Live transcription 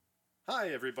Hi,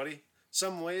 everybody.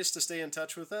 Some ways to stay in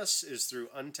touch with us is through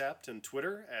Untapped and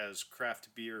Twitter as Craft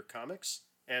Beer Comics,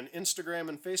 and Instagram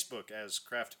and Facebook as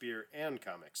Craft Beer and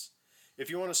Comics. If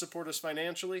you want to support us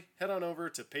financially, head on over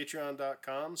to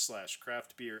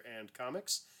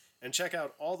patreon.com/craftbeerandcomics and check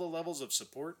out all the levels of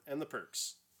support and the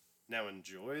perks. Now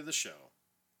enjoy the show.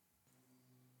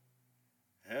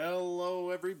 Hello,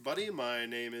 everybody. My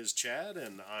name is Chad,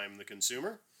 and I'm the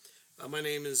consumer. My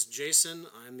name is Jason.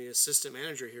 I'm the assistant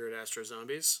manager here at Astro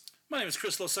Zombies. My name is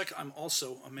Chris Losek. I'm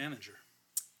also a manager.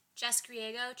 Jess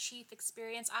Griego, Chief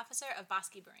Experience Officer of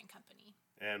Bosky Brewing Company.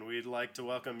 And we'd like to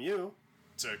welcome you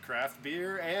to Craft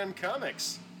Beer and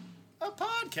Comics, a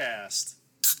podcast.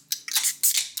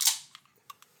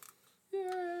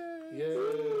 Yay!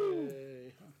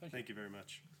 Yay! Thank you very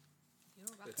much.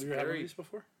 Have you ever had one of these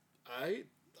before? I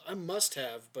must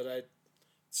have, but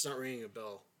it's not ringing a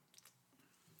bell.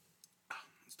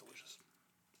 It's delicious.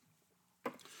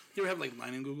 You ever have like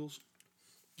Leinenkugels?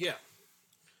 Yeah.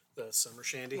 The summer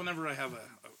shandy. Whenever I have a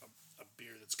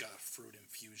beer that's got a fruit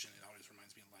infusion, it always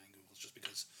reminds me of Leinenkugels, just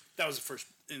because that was the first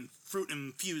fruit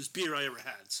infused beer I ever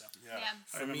had. So Yeah.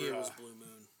 For me, it was Blue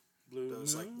Moon. Blue That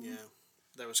was Moon?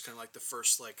 that was kind of like the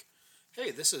first,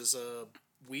 hey, this is a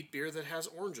wheat beer that has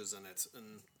oranges in it,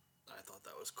 and I thought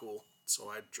that was cool. So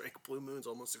I drank Blue Moons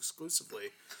almost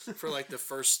exclusively for the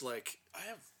first I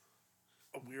have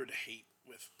a weird hate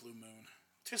with Blue Moon.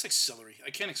 It tastes like celery. I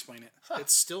can't explain it.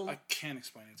 It's still I can't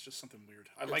explain it. It's just something weird.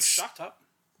 I like Shock Top,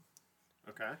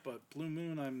 Okay. but Blue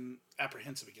Moon I'm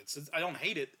apprehensive against. I don't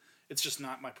hate it. It's just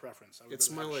not my preference. I would it's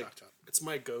rather my have Shock Top. it's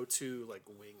my go-to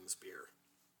wings beer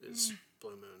is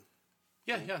Blue Moon.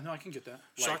 Yeah, no, I can get that.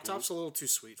 Shock Top's a little too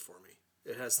sweet for me.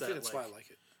 It has I that think that's why I like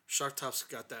it. Shock Top's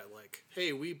got that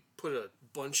hey, we put a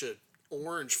bunch of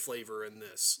orange flavor in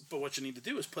this. But what you need to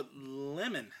do is put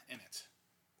lemon in it.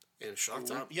 And Shock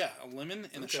Top Yeah, a lemon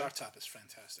in a Shock Top is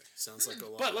fantastic. sounds like a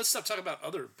lot. But let's stop talking about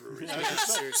other breweries.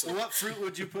 Seriously. What fruit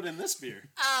would you put in this beer?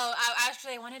 Oh,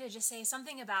 I wanted to just say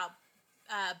something about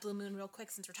Blue Moon real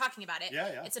quick since we're talking about it.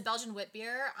 Yeah. It's a Belgian wit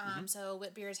beer. So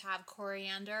wit beers have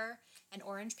coriander and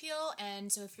orange peel.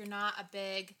 And so if you're not a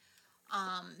big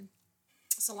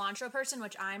cilantro person,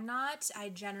 which I'm not, I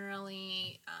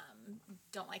generally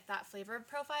don't like that flavor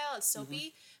profile. It's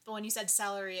soapy. But when you said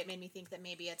celery, it made me think that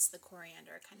maybe it's the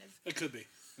coriander kind of It could be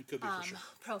for sure.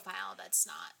 profile that's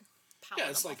not palatable Yeah,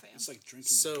 it's like for you. drinking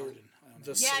So, the garden. I don't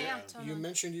know. Yeah, You totally.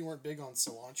 mentioned you weren't big on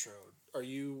cilantro. Are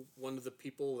you one of the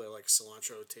people that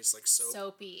cilantro tastes like soap?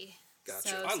 Soapy. Gotcha.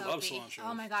 So I love soapy. cilantro.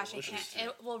 Oh my gosh, I Delicious. can't.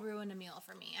 It will ruin a meal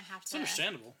for me. I have It's to.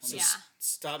 understandable. I mean, Yeah.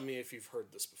 Stop me if you've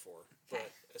heard this before. Okay.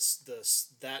 But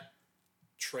that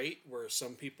trait where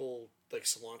some people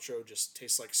cilantro just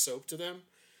tastes like soap to them,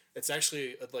 it's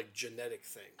actually a genetic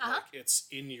thing. It's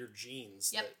in your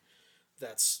genes. Yep.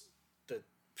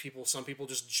 Some people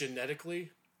just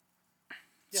genetically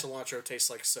cilantro tastes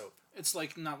like soap. It's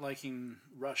like not liking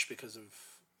Rush because of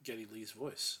Geddy Lee's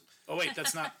voice. Oh wait,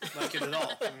 that's not like it at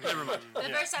all. Never mind. The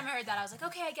first time I heard that, I was like,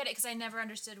 okay, I get it, because I never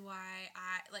understood why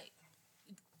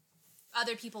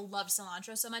other people loved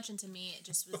cilantro so much, and to me, it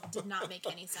just did not make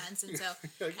any sense. And so,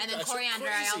 and then guys are coriander,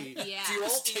 crazy. yeah. Do you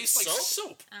all Tastes like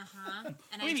soap. And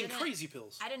What do you mean crazy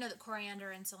pills? I didn't know that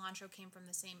coriander and cilantro came from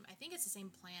the same. I think it's the same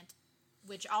plant,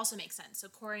 which also makes sense. So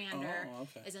coriander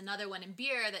is another one in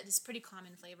beer that is pretty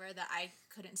common flavor that I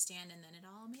couldn't stand, and then it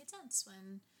all made sense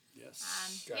when.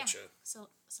 Yes. Gotcha. Yeah, so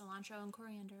cilantro and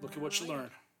coriander. Look at are what you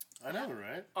related. learn I know,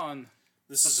 right? on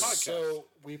This is podcast. So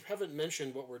we haven't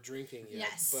mentioned what we're drinking yet,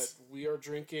 Yes. but we are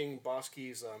drinking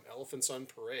Bosky's Elephants on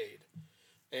Parade,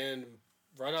 and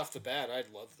right off the bat, I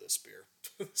love this beer.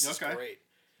 This is Okay. great.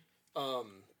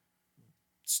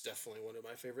 It's definitely one of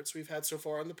my favorites we've had so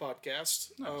far on the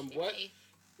podcast. Yay.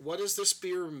 What is this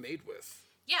beer made with?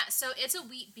 Yeah, so it's a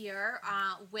wheat beer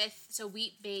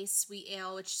wheat base, wheat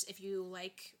ale, which if you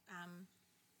like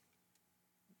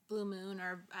Blue Moon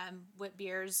or wheat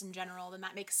beers in general, then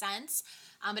that makes sense.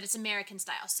 But it's American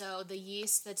style, so the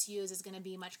yeast that's used is going to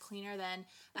be much cleaner than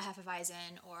a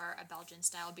Hefeweizen or a Belgian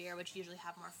style beer, which usually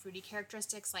have more fruity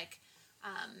characteristics like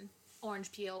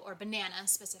orange peel or banana,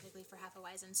 specifically for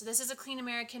Hefeweizen. So this is a clean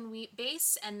American wheat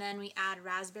base, and then we add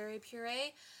raspberry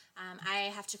puree.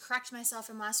 I have to correct myself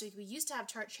from last week. We used to have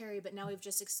tart cherry, but now we've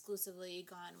just exclusively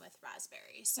gone with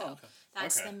raspberry. So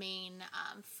that's the main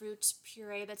fruit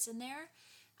puree that's in there.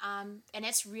 And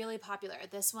it's really popular.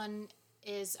 This one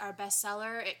is our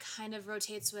bestseller. It kind of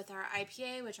rotates with our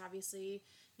IPA, which obviously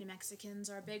New Mexicans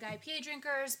are big IPA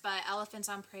drinkers, but Elephants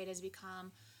on Parade has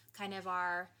become kind of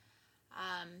our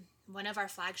one of our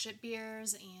flagship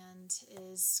beers, and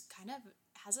is kind of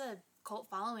has a cult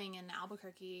following in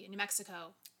Albuquerque, New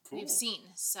Mexico. Cool. We've seen.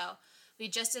 So We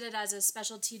just did it as a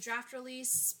specialty draft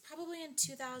release, probably in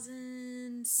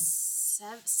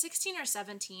 2016 or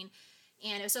 17.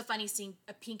 And it was so funny seeing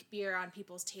a pink beer on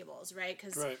people's tables, right?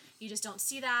 Because Right. you just don't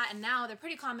see that. And now they're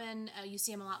pretty common. You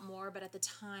see them a lot more, but at the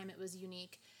time it was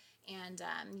unique. And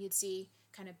you'd see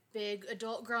kind of big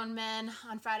adult grown men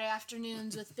on Friday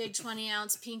afternoons with big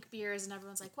 20-ounce pink beers, and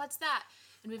everyone's like, what's that?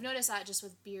 And we've noticed that just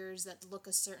with beers that look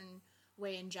a certain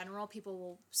way in general, people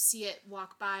will see it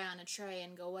walk by on a tray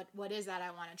and go, what is that? I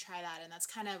want to try that. And that's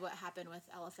kind of what happened with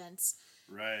Elephants.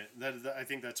 Right. I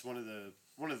think that's one of the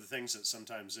things that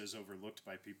sometimes is overlooked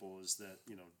by people is that,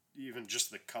 even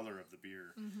just the color of the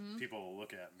beer, people will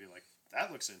look at and be like,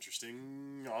 that looks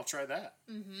interesting. I'll try that.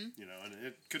 And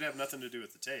it could have nothing to do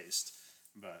with the taste,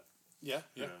 but Yeah.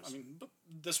 knows? I mean, but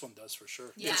this one does for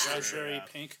sure. Yeah. It's Sure, raspberry yeah.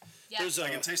 pink. Yeah. There's I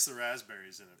can taste the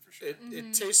raspberries in it for sure.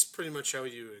 It tastes pretty much how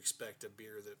you would expect a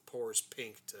beer that pours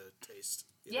pink to taste.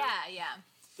 you know? Yeah.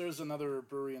 There's another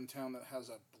brewery in town that has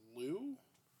a blue.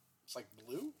 It's like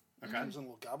blue. Okay. It comes in a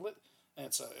little goblet, and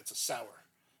it's a sour.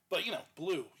 But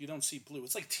blue. You don't see blue.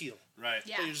 It's like teal. Right.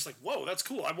 Yeah. But you're just like, whoa, that's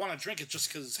cool. I want to drink it just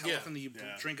because how Yeah. often do you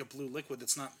Yeah. drink a blue liquid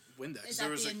that's not Windex? Is that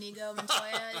was the a- Inigo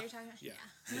Montoya that you're talking about? Yeah.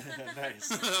 Nice.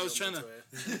 I was trying to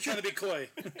be coy.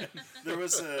 There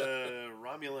was a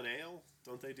Romulan ale.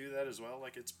 Don't they do that as well?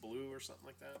 Like it's blue or something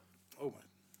like that? Oh my.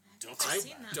 Don't I've I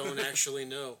seen that. don't actually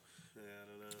know. Yeah, I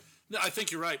don't know. No, I think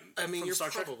you're right. I mean, From you're Star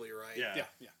Trek? probably right. Yeah.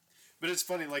 Yeah. But it's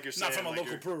funny, like you're saying. Not from a like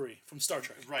local you're- brewery, from Star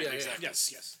Trek. Right, Yeah, yeah. exactly.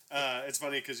 Yes. It's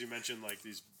funny because you mentioned like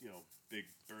these, big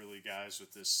burly guys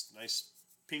with this nice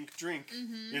pink drink.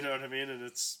 You know what I mean? And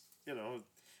it's,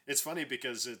 it's funny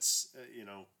because it's,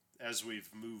 as we've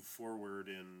moved forward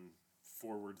in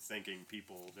forward-thinking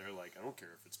people, they're like, I don't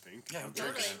care if it's pink. Yeah, I'm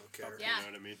totally. drinking it. I don't care. Yeah. You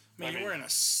know what I mean? I mean, you're wearing a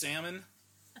salmon.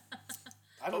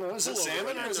 I don't know. Is it Pull over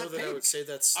salmon right or I is don't it know that I pink? would say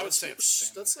that's. I would say it's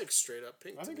salmon. That's like straight up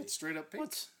pink. I think to it's straight up pink.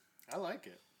 What? I like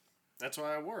it. That's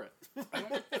why I wore it. I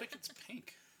don't think it's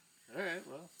pink. All right,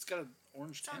 well, It's got an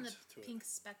orange It's on tint the to it. pink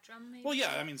spectrum, maybe. Well,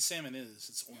 yeah, I mean, salmon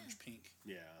it's orange pink.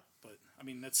 yeah. But, I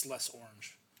mean, that's less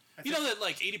orange. You know that,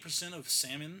 like, 80% of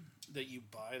salmon that you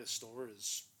buy at a store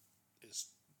is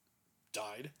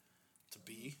dyed to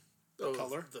be me. Oh,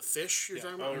 color. the fish you're Yeah.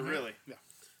 talking Oh, about. really?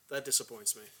 That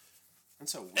disappoints me.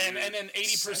 That's a weird. And then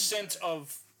 80%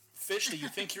 of fish that you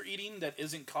think you're eating that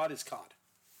isn't cod is cod.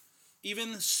 Even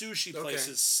sushi Okay.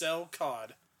 places sell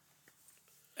cod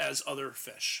as other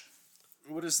fish.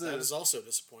 What is That the? is also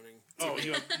disappointing. Oh,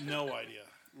 you have no idea.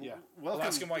 Yeah. Welcome-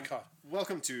 Alaskan white cod.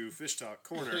 Welcome to Fish Talk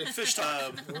Corner. Fish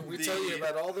talk. We tell you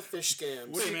about all the fish scams.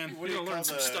 What do Hey, you- man, what do you're you gonna learn call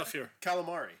some the stuff here.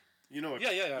 Calamari. You know what?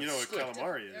 Yeah. You know what Squid.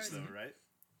 calamari is, though, right?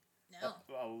 No.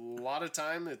 A lot of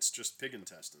time, it's just pig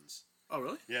intestines. Oh,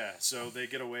 really? Yeah, so they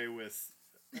get away with.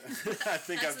 I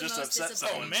think That's I've the just most upset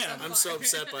disappointing someone. man. so I'm so far.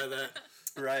 upset by that.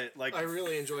 Right, like I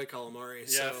really enjoy calamari.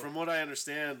 yeah. so From what I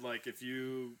understand, like if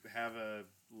you have a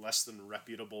less than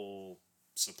reputable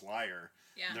supplier,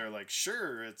 Yeah. they're like,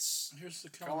 sure, it's Here's the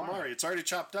calamari. It's already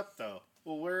chopped up though.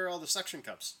 Well, where are all the suction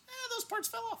cups? Those parts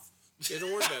fell off. yeah,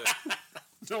 don't worry about it.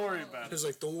 Don't worry about it. It's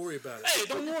like, don't worry about it. Hey,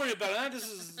 don't worry about it. Huh?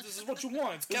 This is what you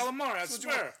want. It's calamari, I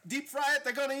swear. Deep fry it.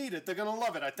 They're gonna eat it. They're gonna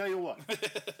love it. I tell you what.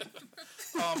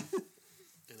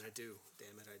 And I do.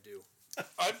 Damn it, I do.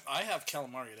 I have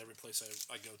calamari at every place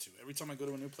I go to. Every time I go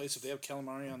to a new place, if they have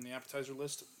calamari on the appetizer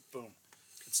list, boom,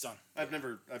 it's done. I've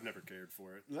never cared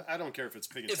for it. I don't care if it's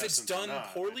pig If intestines it's done or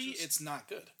not. poorly, It just- it's not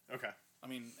good. okay. I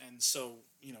mean, and so,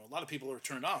 a lot of people are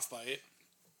turned off by it.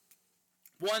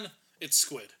 One, it's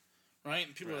squid, right?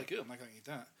 And people are Right. like, ew, I'm not going to eat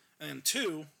that. And then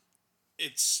two,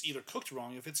 it's either cooked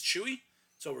wrong. If it's chewy,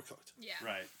 it's overcooked. Yeah.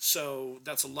 Right. So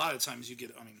that's a lot of times you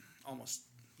get, almost,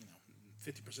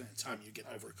 50% of the time you get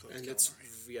overcooked And calamari. it's,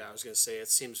 yeah, I was going to say, it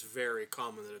seems very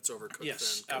common that it's overcooked.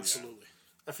 Yes, then, 'cause absolutely.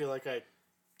 I feel like I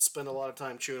spend a lot of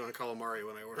time chewing on calamari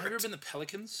when I order Have you it. ever been to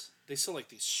Pelicans? They sell like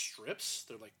these strips.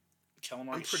 They're like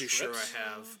calamari I'm pretty sure strips. I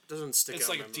have. Doesn't stick It's out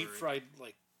like in a my deep memory. fried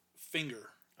like finger,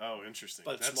 Oh, interesting.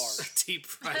 but it's large. Deep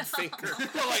fried finger.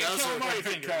 Well, like a Sounds like calamari a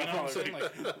finger. You know what I'm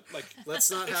saying? Like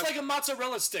Let's not it's have. like a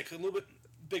mozzarella stick, a little bit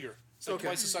bigger. It's like Okay.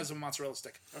 twice the size of a mozzarella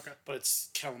stick. Okay. But it's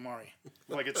calamari.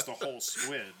 Like it's the whole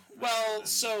squid. Well,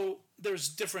 so there's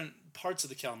different parts of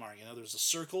the calamari. There's the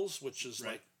circles, which is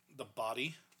Right. like the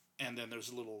body, and then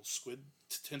there's little squid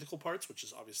tentacle parts, which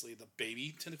is obviously the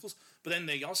baby tentacles. But then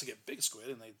they also get big squid,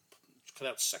 and they cut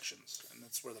out sections, and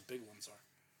that's where the big ones are.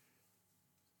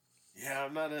 Yeah,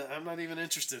 I'm not even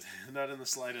interested. Not in the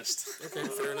slightest. Okay,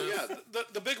 fair enough. Yeah,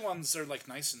 the big ones are like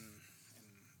nice and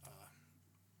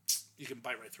you can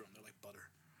bite right through them. They're like butter,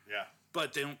 Yeah.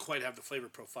 but they don't quite have the flavor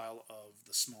profile of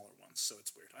the smaller ones, so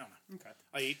it's weird. I don't know. Okay.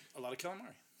 I eat a lot of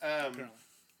calamari. Um, Apparently,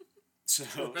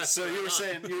 So you were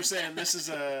saying this is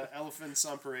Elephants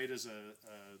on Parade is a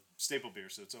staple beer,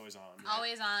 so it's always on. Right?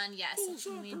 Always on, yes.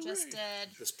 We just did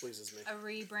This pleases me. a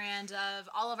rebrand of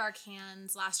all of our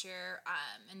cans last year,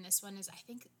 and this one is, I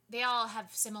think they all have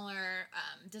similar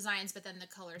designs, but then the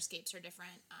color scapes are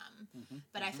different.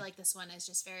 But I feel like this one is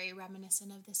just very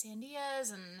reminiscent of the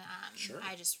Sandias, and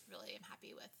I just really am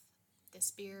happy with this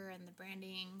beer and the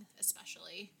branding,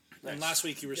 especially. And last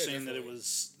week you were saying that it definitely.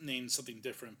 was named something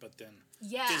different, but then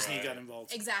Yeah, Disney got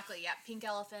involved. exactly. Yeah, Pink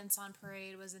Elephants on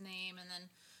Parade was the name, and then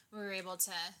we were able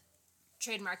to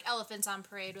trademark Elephants on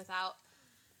Parade without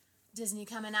Disney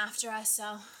coming after us.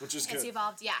 So Which is it's good.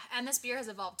 evolved. Yeah, and this beer has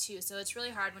evolved too. So it's really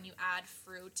hard when you add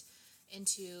fruit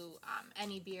into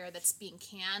any beer that's being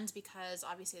canned, because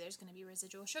obviously there's going to be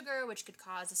residual sugar, which could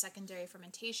cause a secondary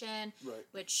fermentation. Right.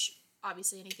 Which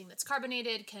obviously anything that's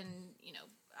carbonated can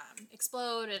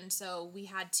explode, and so we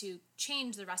had to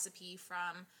change the recipe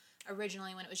from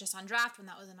originally when it was just on draft, when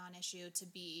that was a non-issue, to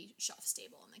be shelf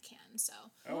stable in the can. So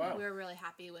we were really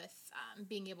happy with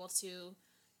being able to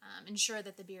ensure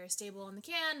that the beer is stable in the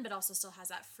can, but also still has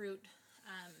that fruit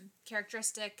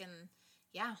characteristic. And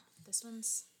yeah, this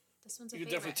one's a You favorite.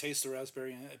 could definitely taste the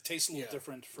raspberry, and it tastes a little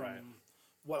different from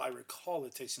what I recall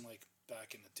it tasting like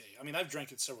back in the day. I mean, I've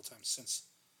drank it several times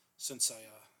since I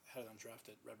had it on draft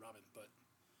at Red Robin, but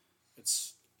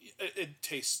it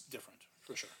tastes different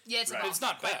for sure. Yeah, it's, Right. evolved It's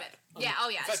not quite a bad. bit. Yeah, oh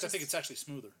yeah. In fact, I think it's actually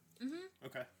smoother.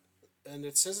 Okay. And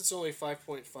it says it's only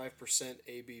 5.5%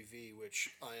 ABV, which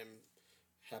I am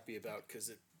happy about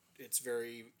because it's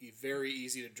very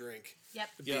easy to drink. Yep.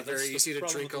 It'd Yeah, be very that's the easy to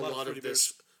problem drink with a a lot of lot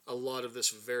of fruity this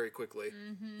very quickly.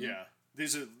 Yeah.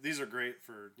 These are great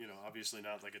for, obviously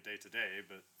not like a day to day,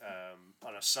 but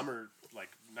on a summer, like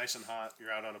nice and hot,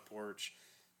 you're out on a porch,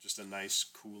 just a nice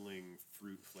cooling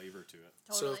fruit flavor to it.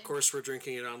 Totally. So of course we're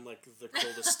drinking it on like the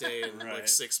coldest day in like Right.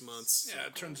 6 months. Yeah,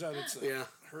 it turns out it's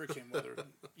hurricane weather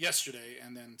yesterday,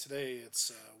 and then today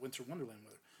it's winter wonderland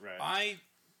weather. Right. I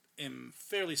am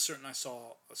fairly certain I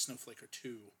saw a snowflake or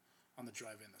two on the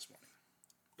drive-in this morning.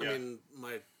 Yeah. I mean,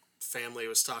 my family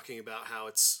was talking about how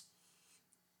it's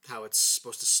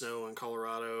supposed to snow in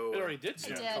Colorado. It already did. It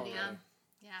snow in did, Colorado.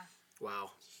 yeah.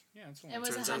 Wow. Yeah, it's It was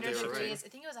Turns out 100 they were degrees. right. I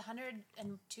think it was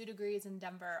 102 degrees in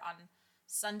Denver on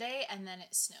Sunday, and then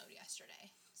it snowed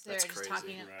yesterday. So That's they were just crazy.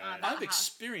 talking Right. about I've how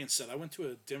experienced that. I went to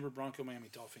a Denver Bronco Miami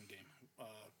Dolphin game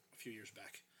a few years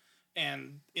back,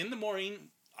 and in the morning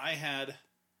I had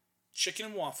chicken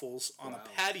and waffles on a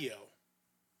patio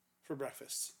for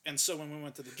breakfast. And so when we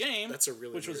went to the game, That's a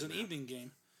really which was weird an map. evening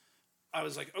game, I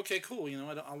was like, okay, cool.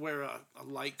 I'll wear a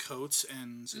light coat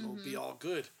and it'll be all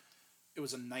good. It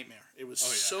was a nightmare. It was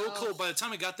so cold. By the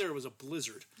time I got there, it was a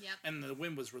blizzard. Yep. And the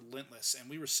wind was relentless. And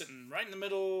we were sitting right in the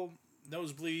middle,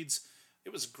 nosebleeds.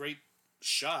 It was a great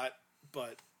shot,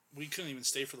 but we couldn't even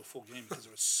stay for the full game because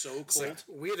it was so It's cold. like,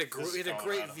 we had a great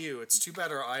Colorado. view. It's too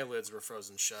bad our eyelids were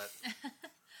frozen shut.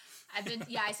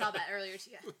 I saw that earlier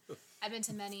too. Yeah. I've been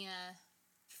to many a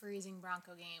freezing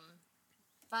Bronco game.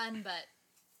 Fun, but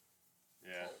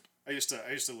Yeah, I used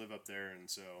to live up there, and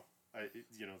so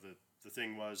the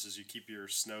thing is you keep your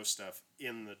snow stuff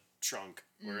in the trunk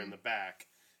or in the back.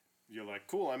 You're like,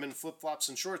 cool, I'm in flip flops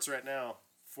and shorts right now.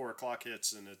 4:00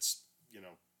 hits and it's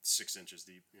 6 inches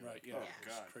deep. You're Right, like, yeah. oh It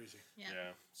was god. crazy. yeah.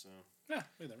 Yeah. So, Yeah,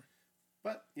 whatever.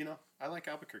 but I like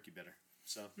Albuquerque better.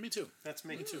 So Me too. that's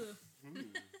me too.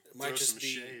 It might Throw just some be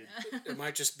shade. it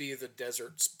might just be the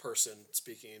desert person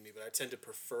speaking in me, but I tend to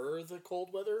prefer the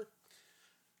cold weather.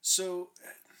 So,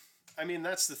 I mean,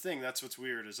 that's the thing. That's what's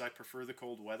weird is I prefer the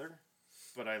cold weather,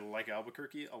 but I like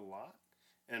Albuquerque a lot.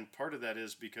 And part of that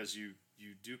is because you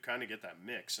do kind of get that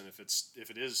mix. And if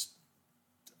it is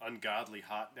ungodly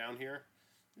hot down here,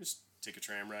 just take a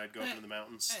tram ride, go up into the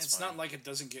mountains. It's fine. not like it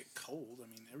doesn't get cold. I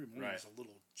mean, every morning Right. is a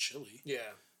little chilly. Yeah,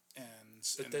 And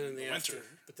but then in the winter,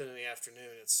 afternoon,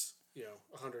 it's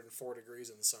 104 degrees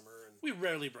in the summer, and we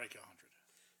rarely break 100.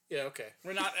 yeah, okay.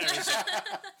 We're not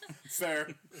Arizona. fair.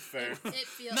 It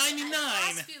feels 99. The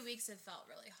last few weeks have felt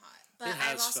really hot, but It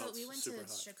has I've also felt we went to super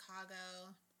hot.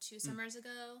 Chicago 2 summers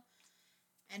ago,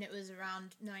 and it was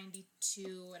around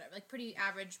 92, whatever, like pretty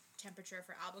average temperature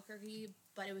for Albuquerque.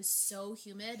 But it was so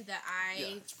humid that Yeah, I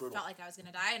it's brutal. felt like I was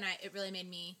gonna die, and it really made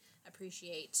me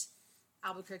appreciate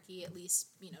Albuquerque, at least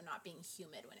not being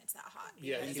humid when it's that hot.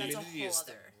 Yeah, because that's a humidity whole is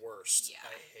other. the worst. Yeah.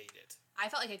 I hate it. I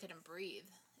felt like I couldn't breathe.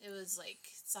 It was like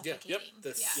Yeah, suffocating.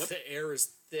 The air is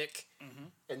thick,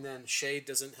 and then shade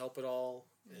doesn't help at all.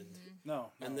 And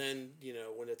No. and then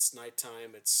when it's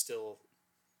nighttime, it's still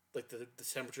like the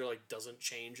temperature like doesn't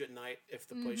change at night if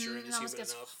the place you're in It is almost humid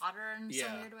gets enough. hotter in some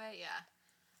Yeah. weird way. Yeah.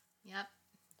 Yep.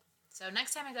 So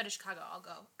next time I go to Chicago, I'll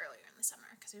go earlier in the summer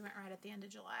because we went right at the end of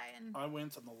July. And I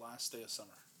went on the last day of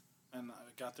summer, and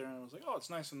I got there and I was like, "Oh, it's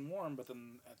nice and warm." But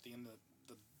then at the end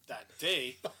of that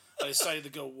day, I decided to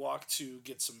go walk to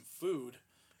get some food,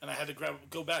 and I had to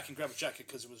go back and grab a jacket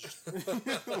because it was just.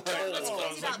 what's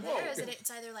crazy about there is that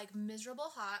it's either like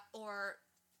miserable hot or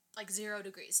like 0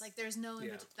 degrees. Like there's no in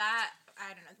between. That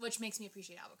I don't know, which makes me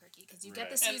appreciate Albuquerque because you get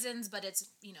the seasons, but it's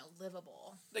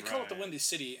livable. They call it the Windy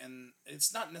City, and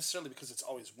it's not necessarily because it's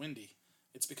always windy.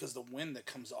 It's because the wind that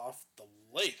comes off the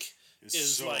lake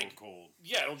is so like cold.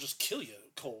 Yeah, it'll just kill you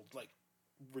cold, like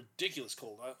ridiculous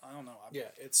cold. I don't know.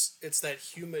 It's that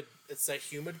humid. It's that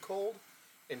humid cold,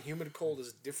 and humid cold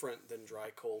is different than dry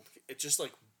cold. It just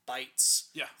like bites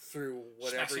through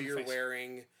whatever you're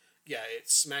wearing. Yeah, it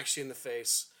smacks you in the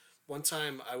face. One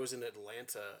time I was in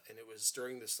Atlanta, and it was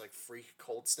during this like freak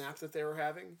cold snap that they were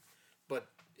having, but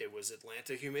it was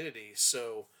Atlanta humidity,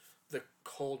 so the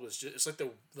cold was just—it's like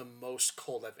the most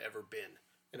cold I've ever been,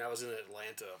 and I was in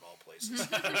Atlanta of all places.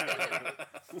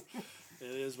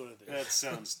 It is what it is. That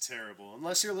sounds terrible.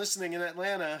 Unless you're listening in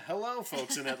Atlanta, hello,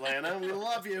 folks in Atlanta, we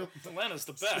love you. Atlanta's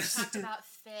the best. We talked about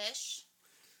fish.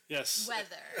 Yes.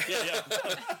 Weather. Yeah.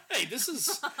 Hey, this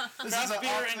is craft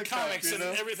beer and comics and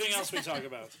everything else we talk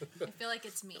about. I feel like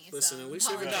it's me. Listen, so at least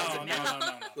we haven't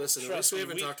No. Listen, at least we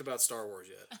haven't talked about Star Wars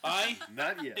yet. I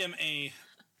Not yet. am a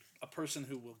person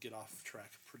who will get off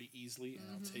track pretty easily, and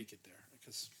I'll take it there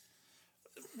because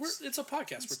it's a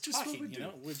podcast. We're just what talking, we do.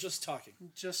 We're just talking.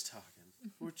 Just talking.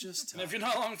 We're just And talking. if you're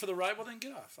not along for the ride, well, then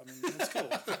get off. I mean, it's cool.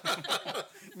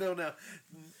 No.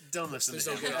 Don't listen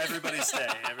to him. Everybody stay.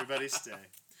 Everybody stay.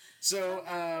 So,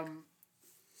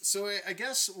 I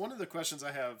guess one of the questions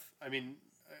I have, I mean,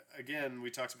 again,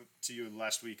 we talked to you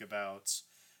last week about,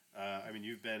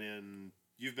 you've been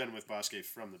with Bosque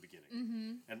from the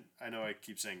beginning, and I know I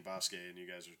keep saying Bosque, and you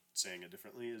guys are saying it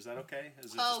differently. Is that okay?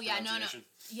 Is it no.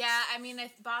 Yeah, I mean,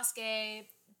 Bosque,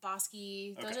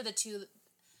 those are the two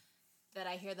that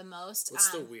I hear the most. What's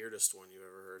the weirdest one you've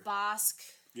ever heard? Bosque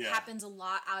happens a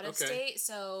lot out of Okay. state,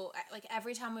 so like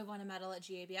every time we won a medal at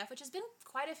GABF, which has been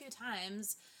quite a few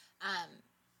times,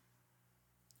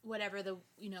 whatever the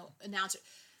announcer,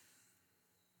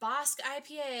 Bosque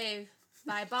IPA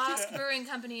by Bosque Brewing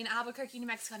Company in Albuquerque, New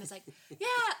Mexico, and it's like,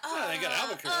 they got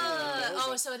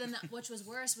Albuquerque. So then which was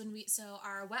worse so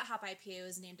our wet hop IPA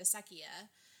was named Acequia,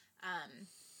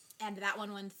 and that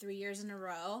one won 3 years in a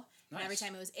row. Nice. And every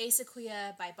time it was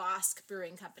Acequia by Bosque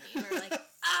Brewing Company. And we were like,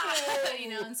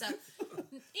 and so,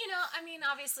 I mean,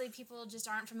 obviously people just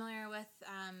aren't familiar with,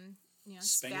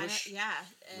 Spanish. Yeah.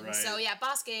 And Right. so,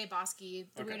 Bosque.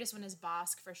 The weirdest one is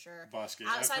Bosque for sure. Bosque.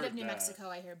 Outside I've of New heard that.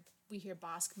 Mexico, we hear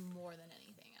Bosque more than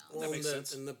anything else. Well, makes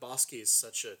sense. And the Bosque is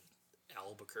such a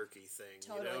Albuquerque thing.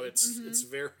 Totally. It's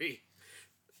very.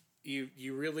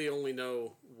 You really only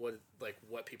know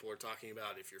what people are talking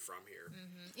about if you're from here.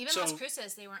 Even So- Las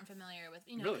Cruces, they weren't familiar with,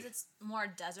 because Really? it's more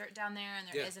desert down there, and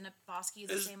there isn't a Bosque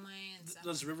the same way. And so.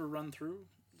 Does the river run through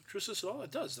Cruces at all? It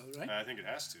does, though, right? I think it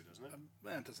has to, doesn't it?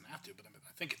 Well, it doesn't have to, but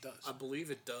I think it does. I believe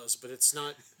it does, but it's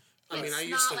not. I mean, It's I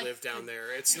used to not like live down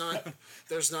there. It's not.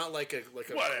 There's not like a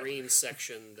Whatever. green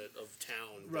section of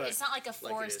town. Right. It's not like a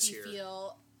Like it is foresty here.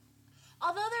 feel.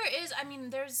 Although there is,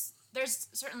 there's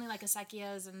certainly like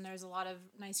acequias, and there's a lot of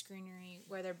nice greenery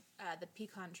where the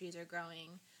pecan trees are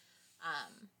growing.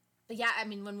 But yeah, I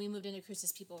mean, when we moved into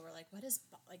Cruces, people were like, "What is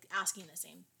asking the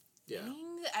same Yeah. thing?"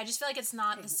 I just feel like it's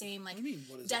not the same What do you mean,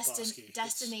 what is a Bosque?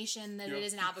 destination that it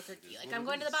is in Albuquerque. Like I'm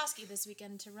going to the Bosque this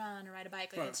weekend to run or ride a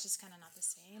bike. Like Right. it's just kind of not the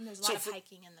same. There's a So lot of for-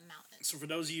 hiking in the mountains. So for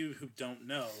those of you who don't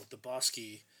know, the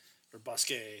Bosque or Bosque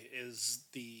is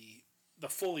the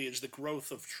foliage, the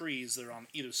growth of trees that are on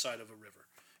either side of a river,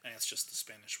 and it's just the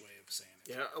Spanish way of saying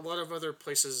it. Yeah, a lot of other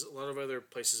places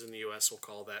in the U.S. will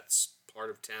call that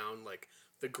part of town like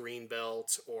the Green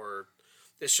Belt, or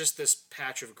it's just this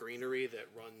patch of greenery that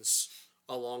runs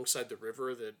alongside the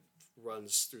river that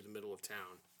runs through the middle of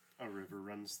town. A river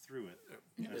runs through it.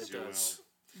 It does.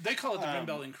 They call it the Green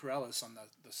Belt in Corrales on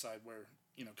the side where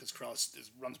because Corrales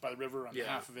runs by the river on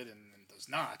half of it and does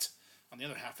not on the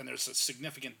other half, and there's a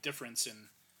significant difference in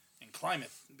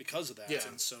climate because of that. Yeah.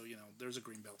 And so there's a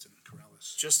Green Belt in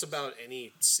Corrales. Just about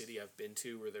any city I've been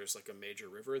to where there's like a major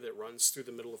river that runs through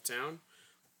the middle of town,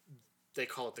 they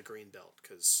call it the Green Belt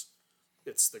because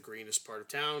it's the greenest part of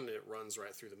town. And it runs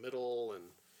right through the middle, and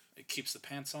It keeps the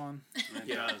pants on. It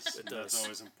Yeah, does. it That's does.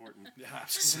 always important. Yeah,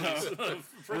 so,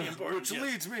 pretty important. Which yes.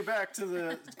 leads me back to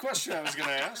the question I was going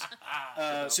to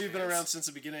ask. So you've been around since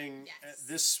the beginning. Yes.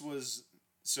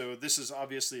 This is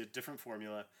obviously a different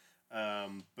formula.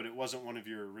 but it wasn't one of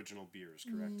your original beers,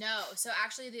 correct? No. So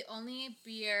actually, the only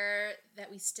beer that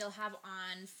we still have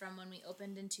on from when we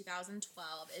opened in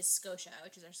 2012 is Scotia,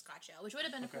 which is our Scotch ale, which would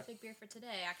have been a perfect beer for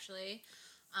today, actually.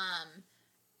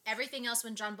 Everything else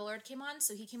when John Bullard came on,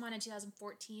 so he came on in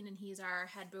 2014, and he's our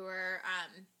head brewer,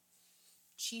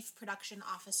 chief production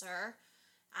officer.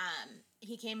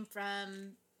 He came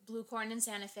from Blue Corn in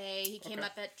Santa Fe. He came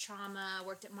up at Trauma,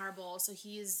 worked at Marble, so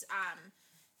he's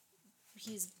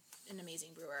an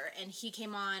amazing brewer. And he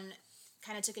came on,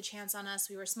 kind of took a chance on us.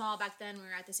 We were small back then. We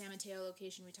were at the San Mateo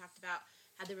location we talked about,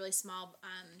 had the really small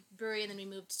brewery, and then we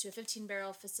moved to a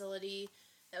 15-barrel facility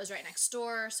that was right next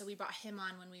door. So we brought him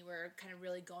on when we were kind of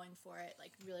really going for it,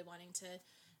 like really wanting to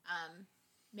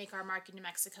make our mark in New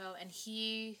Mexico. And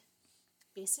he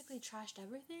basically trashed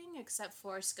everything except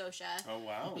for Scotia. Oh,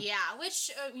 wow. Yeah,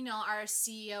 which, our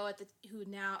CEO who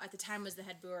now at the time was the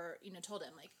head brewer, told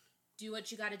him, like, do what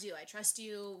you got to do. I trust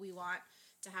you. We want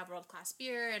to have world-class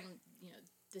beer, and,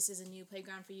 this is a new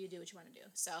playground for you. Do what you want to do.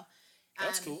 So...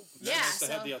 that's cool. Yeah,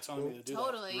 to have the autonomy to do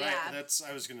totally, that. Right. Yeah.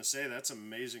 I was gonna say that's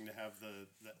amazing to have the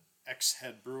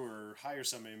ex-head brewer hire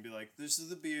somebody and be like, "This is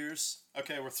the beers.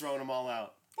 Okay, we're throwing them all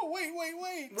out." Oh, wait.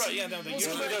 Right, yeah, no,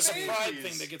 usually there's a pride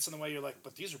thing that gets in the way. You're like,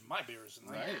 but these are my beers.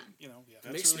 And right.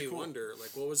 It makes me wonder, like,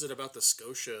 what was it about the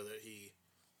Scotia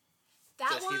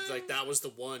that was the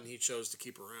one he chose to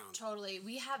keep around? Totally.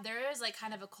 There is like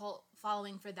kind of a cult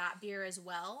following for that beer as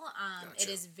well. Gotcha.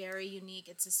 It is very unique.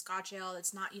 It's a Scotch ale.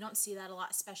 You don't see that a lot,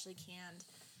 especially canned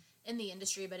in the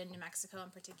industry, but in New Mexico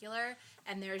in particular.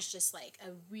 And there's just like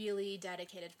a really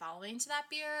dedicated following to that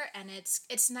beer. And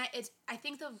it's not, I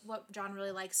think what John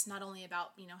really likes, not only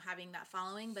about, having that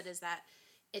following, but is that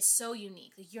it's so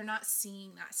unique. Like, you're not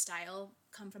seeing that style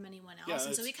come from anyone else. Yeah,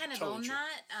 and so we kind of totally own true.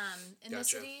 that in the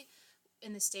city,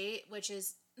 in the state, which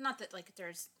is not that like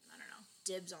there's, I don't know,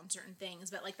 dibs on certain things,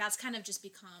 but like that's kind of just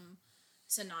become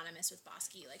synonymous with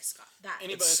Bosky. Like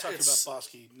anybody that's talked about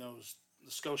Bosky knows the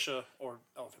Scotia or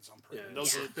Elephants on Parade. Yeah.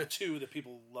 Those are the two that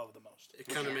people love the most. It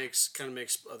kind of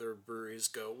makes other breweries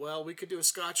go, well, we could do a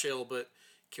Scotch ale, but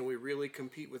can we really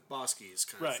compete with Bosky's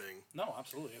kind of thing? No,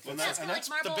 absolutely. Well, that's like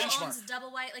Marble the benchmark. owns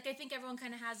Double White. Like I think everyone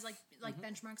kind of has like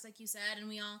benchmarks, like you said, and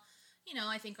we all,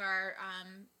 I think our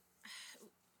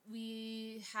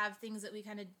we have things that we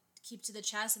kind of keep to the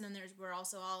chest, and then we're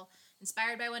also all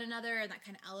inspired by one another, and that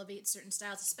kind of elevates certain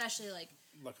styles, especially like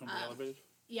when we elevated.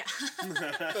 Yeah.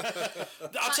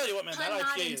 I'll tell you what, man, that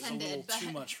IPA is a little but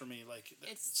too much for me. Like,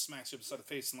 it smacks you upside the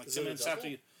face, and like Is 10 it a minutes double? after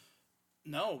you.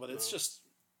 No, but it's just.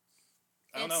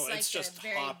 I don't know. Like it's just a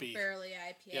very hoppy. burly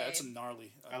IPA. Yeah, it's a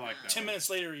gnarly. I like that. 10 minutes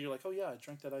later, you're like, oh yeah, I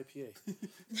drank that IPA.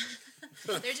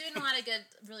 They're doing a lot of good,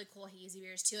 really cool hazy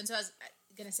beers too. And so I was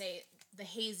gonna say the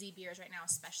hazy beers right now,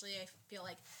 especially, I feel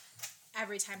like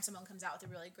every time someone comes out with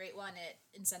a really great one,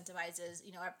 it incentivizes.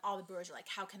 All the brewers are like,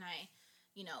 how can I,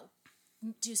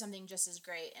 do something just as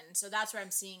great? And so that's where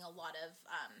I'm seeing a lot of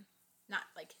not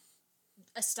like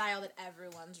a style that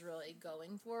everyone's really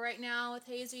going for right now with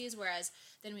hazies, whereas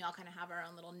then we all kind of have our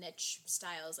own little niche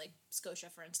styles, like Scotia,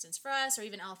 for instance, for us, or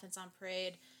even Elephants on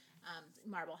Parade.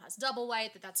 Marble has Double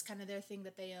White, that's kind of their thing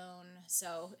that they own.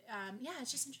 So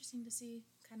it's just interesting to see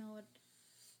kind of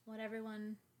what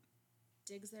everyone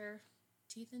digs their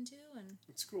teeth into, and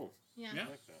it's cool. Yeah, I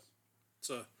like that.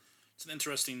 It's an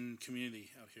interesting community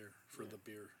out here for the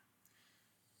beer.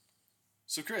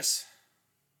 So Chris,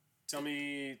 tell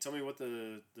me what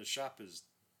the shop has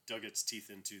dug its teeth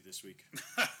into this week.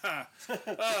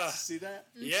 See that?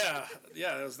 Yeah,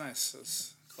 that was nice. That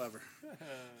was clever.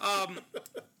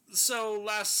 So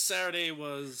last Saturday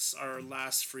was our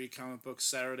last free comic book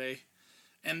Saturday,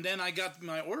 and then I got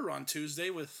my order on Tuesday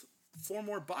with 4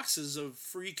 more boxes of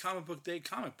free comic book day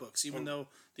comic books, even though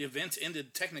the event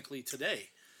ended technically today.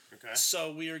 Okay.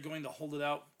 So we are going to hold it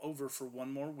out over for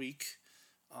 1 more week.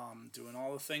 Doing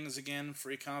all the things again,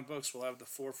 free comic books. We'll have the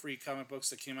 4 free comic books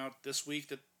that came out this week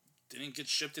that didn't get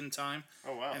shipped in time.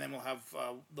 Oh, wow. And then we'll have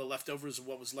the leftovers of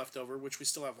what was left over, which we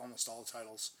still have almost all the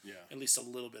titles. Yeah. At least a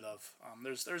little bit of.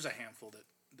 There's a handful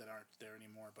that aren't there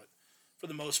anymore, but for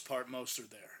the most part, most are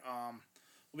there.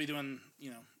 We'll be doing,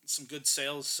 some good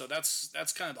sales, so that's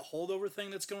kind of the holdover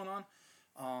thing that's going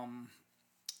on.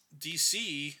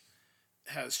 DC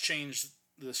has changed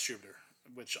the distributor,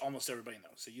 which almost everybody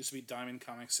knows. It used to be Diamond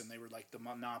Comics, and they were like the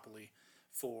monopoly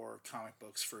for comic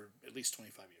books for at least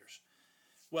 25 years.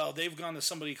 Well, they've gone to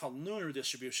somebody called Lunar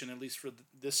Distribution, at least for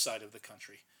this side of the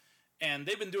country. And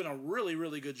they've been doing a really,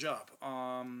 really good job,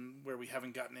 where we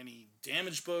haven't gotten any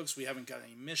damaged books, we haven't got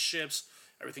any missed ships,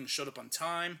 everything showed up on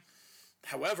time.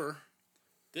 However,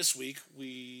 this week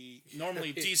we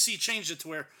normally DC changed it to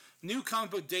where new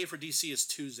comic book day for DC is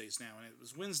Tuesdays now, and it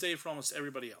was Wednesday for almost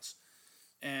everybody else.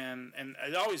 And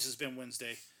it always has been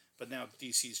Wednesday, but now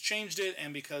DC's changed it,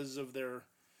 and because of their,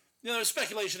 there's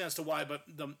speculation as to why, but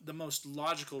the most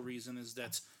logical reason is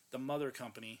that the mother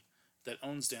company that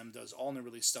owns them does all new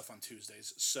release stuff on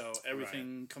Tuesdays, so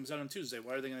everything comes out on Tuesday.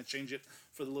 Why are they going to change it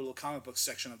for the little comic book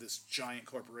section of this giant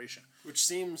corporation? Which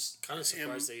seems kind of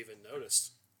surprised they even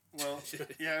noticed. Well,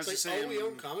 yeah, I was just saying, we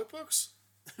own comic books,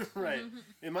 right?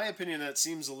 In my opinion, that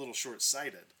seems a little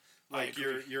short-sighted. Like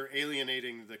you're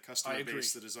alienating the customer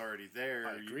base that is already there.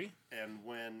 I agree.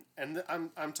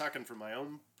 I'm talking from my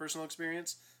own personal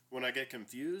experience. When I get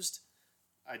confused,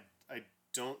 I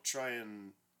don't try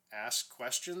and ask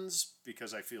questions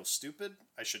because I feel stupid.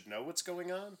 I should know what's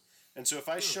going on. And so if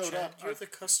I showed up, you're the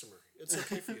customer. It's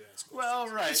okay for you to ask questions. Well,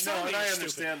 right. No, and I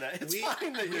understand that. It's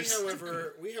fine that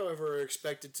we, however, are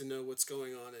expected to know what's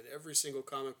going on in every single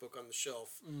comic book on the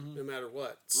shelf, no matter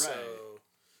what. Right. So.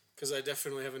 Because I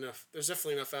definitely have enough. There's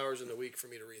definitely enough hours in the week for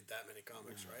me to read that many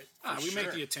comics, right? We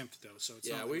make the attempt though, so it's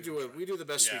we do the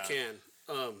best we can.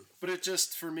 But it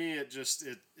just for me, it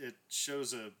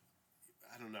shows a.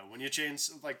 I don't know, when you change,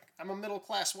 like, I'm a middle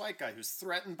class white guy who's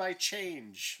threatened by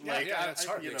change. That's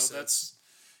hard. That's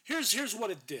here's what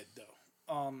it did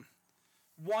though.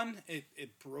 One,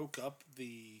 it broke up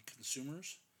the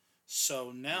consumers,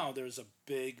 so now there's a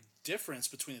big difference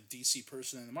between a DC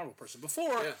person and a Marvel person.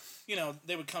 Before,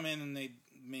 they would come in and they'd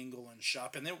mingle and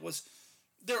shop, and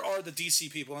there are the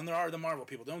DC people and there are the Marvel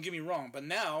people. Don't get me wrong, but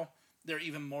now they're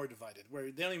even more divided,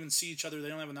 where they don't even see each other. They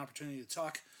don't have an opportunity to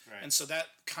talk, and so that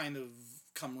kind of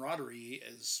camaraderie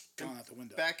is gone out the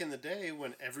window. Back in the day,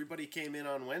 when everybody came in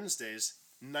on Wednesdays,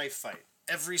 knife fight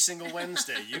every single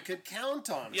Wednesday. You could count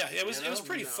on it. Yeah, it was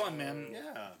pretty fun, man.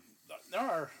 Yeah, there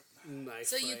are. Knife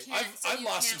so you can't. I've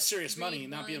lost some serious money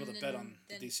not being able to bet on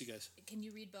the DC guys. Can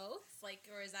you read both?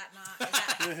 Or is that not?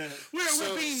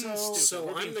 We're being stupid.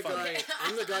 So I'm the guy.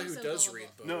 I'm the guy who does read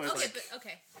both. No,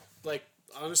 okay. Like,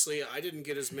 honestly, I didn't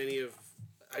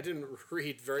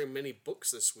read very many books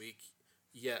this week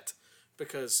yet,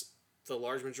 because the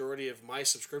large majority of my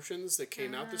subscriptions that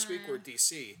came out this week were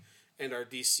DC, and our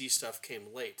DC stuff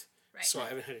came late. Right. So I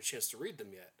haven't had a chance to read them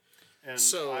yet. And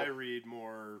I read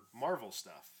more Marvel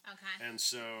stuff. Okay. And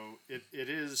so it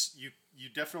is, you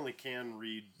definitely can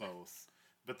read both,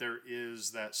 but there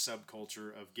is that subculture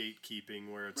of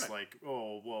gatekeeping where it's like,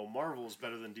 oh, well, Marvel's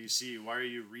better than DC. Why are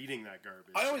you reading that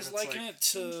garbage? I always liken it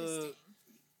to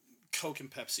Coke and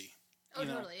Pepsi. Oh,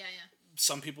 totally, yeah.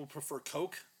 Some people prefer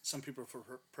Coke, some people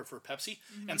prefer Pepsi,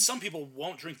 and some people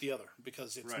won't drink the other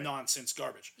because it's nonsense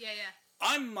garbage. Yeah.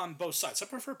 I'm on both sides. I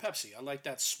prefer Pepsi. I like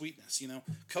that sweetness,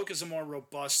 Coke is a more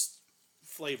robust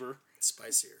flavor.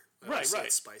 Spicier. Right.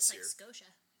 Spicier. Like Scotia.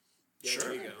 Yeah, sure.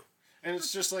 There you go. And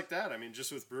it's just like that. I mean,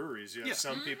 just with breweries, you have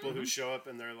some people who show up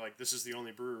and they're like, this is the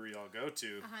only brewery I'll go to.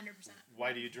 100%.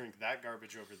 Why do you drink that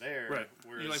garbage over there? Right.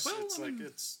 Whereas You're like,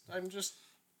 well, I'm just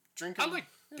drinking. I like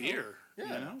beer.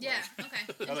 Yeah,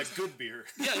 okay. I like good beer.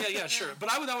 Yeah, sure.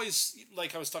 But I would always,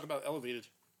 like I was talking about Elevated,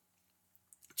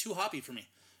 too hoppy for me.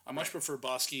 I much prefer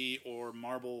Bosky or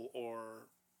Marble or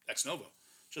Ex Novo.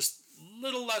 Just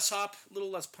little less hop, little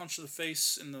less punch to the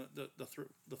face in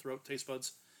the throat taste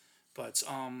buds. But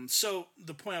so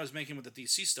the point I was making with the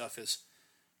DC stuff is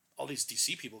all these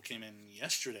DC people came in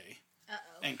yesterday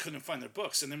and couldn't find their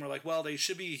books, and then we're like, well, they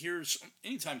should be here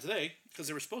anytime today because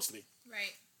they were supposed to be.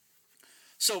 Right.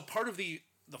 So part of the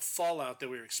fallout that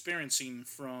we were experiencing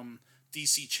from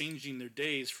DC changing their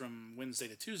days from Wednesday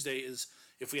to Tuesday is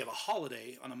if we have a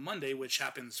holiday on a Monday, which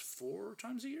happens 4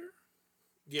 times a year.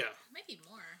 Yeah. Maybe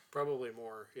more. Probably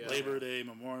more. Yeah. Labor Day,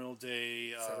 Memorial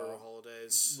Day, federal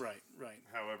holidays. Right.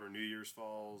 However, New Year's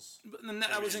falls. But then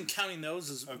I wasn't counting those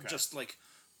as just like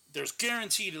there's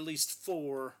guaranteed at least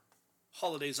 4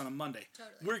 holidays on a Monday.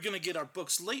 Totally. We're gonna get our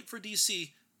books late for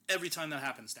DC every time that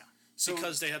happens now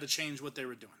because they had to change what they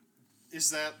were doing.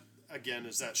 Is that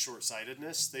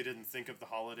short-sightedness? They didn't think of the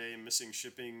holiday missing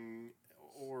shipping,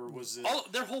 or was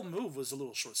it? Their whole move was a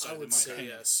little short-sighted. I would say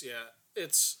yes. Yeah,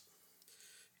 it's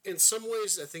in some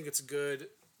ways I think it's good.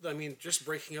 I mean, just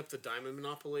breaking up the diamond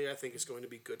monopoly, I think is going to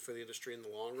be good for the industry in the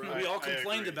long run. We all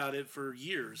complained about it for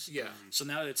years. Yeah. So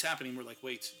now that it's happening, we're like,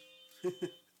 wait.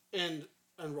 And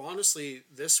honestly,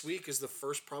 this week is the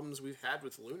first problems we've had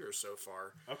with Lunar so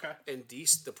far. Okay. And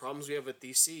the problems we have with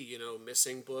DC,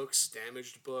 missing books,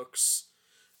 damaged books.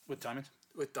 With Diamond?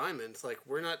 With Diamond, like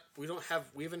we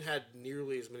haven't had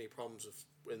nearly as many problems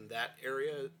in that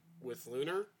area with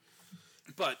Lunar.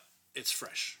 But it's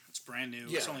fresh. It's brand new.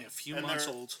 Yeah. It's only a few months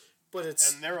old. But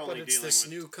it's this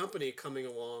new company coming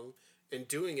along and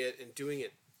doing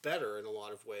it better in a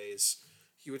lot of ways.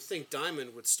 You would think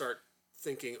Diamond would start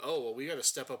thinking, oh, well, we got to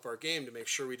step up our game to make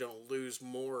sure we don't lose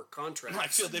more contracts. I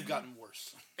feel they've gotten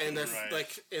worse. And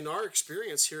like in our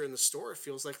experience here in the store, it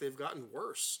feels like they've gotten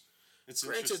worse. It's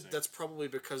granted, that's probably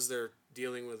because they're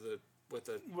dealing with a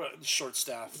short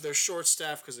staff. They're short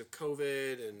staffed because of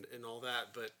COVID and all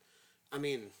that. But I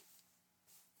mean,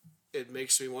 it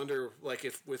makes me wonder, like,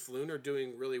 if with Lunar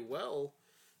doing really well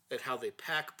at how they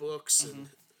pack books and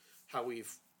how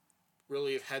we've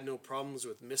really had no problems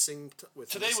with missing.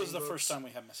 Today was the books. First time we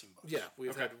had missing books. Yeah,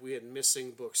 we had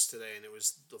missing books today, and it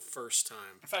was the first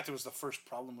time. In fact, it was the first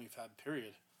problem we've had.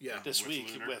 Period. Yeah, this with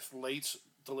week Lunar. with late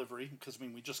delivery, because I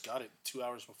mean we just got it 2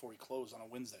 hours before we closed on a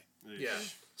Wednesday. Yeah.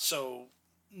 So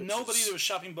nobody that was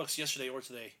shopping books yesterday or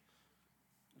today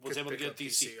was able to get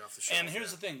DC. Off the shelf, And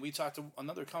here's the thing: we talked to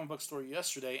another comic book store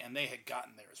yesterday, and they had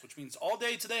gotten theirs, which means all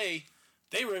day today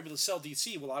they were able to sell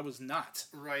DC while I was not.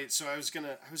 Right. So I was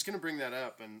gonna bring that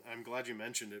up, and I'm glad you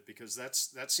mentioned it because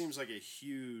that seems like a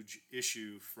huge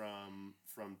issue from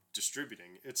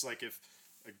distributing. It's like if,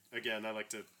 again, I like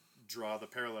to draw the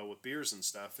parallel with beers and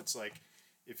stuff. It's like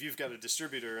if you've got a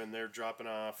distributor and they're dropping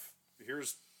off,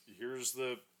 here's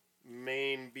the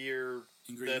main beer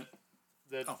Ingredient.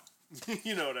 that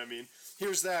you know what I mean.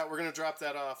 Here's that. We're gonna drop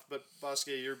that off, but Bosque,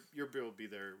 your beer will be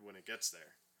there when it gets there.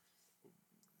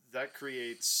 That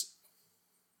creates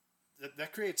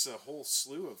a whole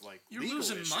slew of like You're legal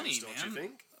losing issues, money, don't man. you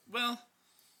think? Well,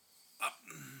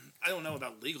 I don't know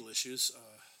about legal issues,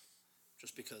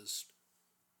 just because,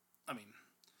 I mean,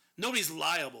 nobody's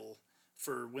liable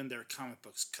for when their comic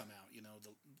books come out. You know,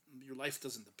 your life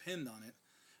doesn't depend on it.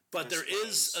 But there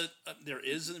is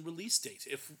a release date.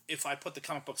 If I put the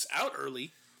comic books out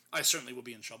early, I certainly will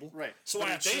be in trouble. Right. So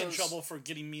why aren't they in trouble for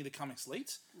getting me the comics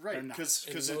late? Right.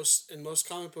 Because most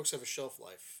comic books have a shelf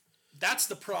life. That's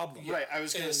the problem. Right. I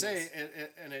was going to say,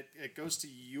 and it goes to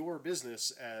your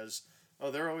business as,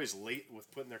 oh, they're always late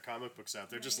with putting their comic books out.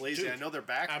 They're just lazy. Dude, I know they're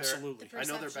back absolutely. there. I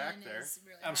know they're back there.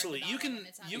 Really Absolutely.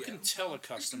 You can tell a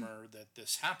customer that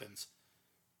this happens,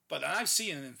 but I've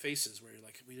seen it in faces where you're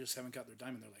like, we just haven't got their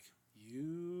diamond. They're like,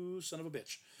 you son of a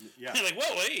bitch. Yeah. They're like,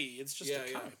 whoa, hey, it's just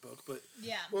a comic book, but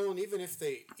well, and even if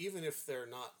they're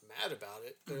not mad about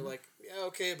it, they're like, yeah,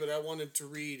 okay, but I wanted to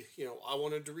read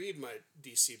my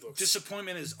DC books.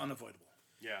 Disappointment is unavoidable.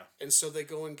 Yeah. And so they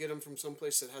go and get them from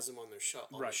someplace that has them on their shelf.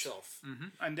 The shelf. Mm-hmm.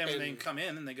 And then when they come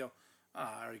in and they go,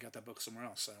 I already got that book somewhere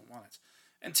else. I don't want it.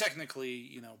 And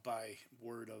technically, by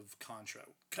word of contract,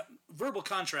 verbal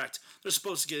contract, they're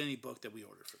supposed to get any book that we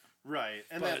order for them. Right.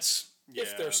 And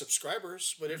if they're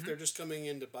subscribers, but if they're just coming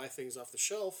in to buy things off the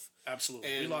shelf, absolutely,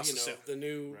 and we lost the sale. the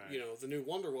new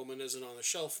Wonder Woman isn't on the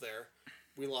shelf there,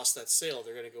 we lost that sale.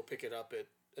 They're going to go pick it up at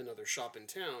another shop in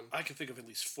town. I can think of at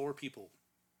least 4 people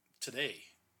today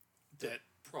that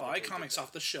buy comics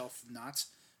off the shelf, not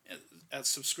as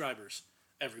subscribers,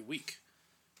 every week.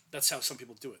 That's how some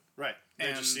people do it. Right.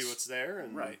 They just see what's there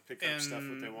and pick up stuff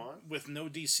what they want. With no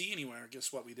DC anywhere,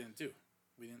 guess what we didn't do?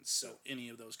 We didn't sell any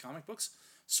of those comic books.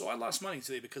 So I lost money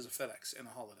today because of FedEx and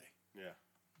a holiday. Yeah.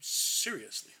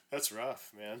 Seriously. That's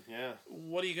rough, man. Yeah.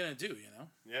 What are you going to do,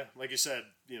 Yeah. Like you said,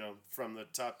 from the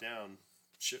top down,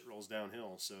 shit rolls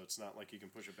downhill. So it's not like you can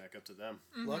push it back up to them.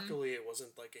 Mm-hmm. Luckily, it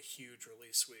wasn't like a huge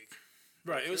release week.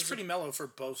 Right. It was pretty mellow for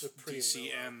both DC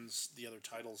and the other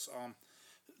titles.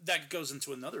 That goes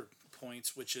into another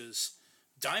point, which is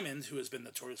Diamond, who has been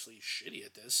notoriously shitty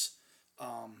at this.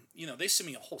 They send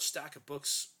me a whole stack of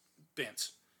books bent.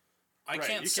 I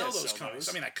can't sell those comics.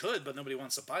 I mean, I could, but nobody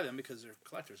wants to buy them because they're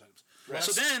collector's items.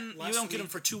 So then you don't get them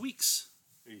for 2 weeks.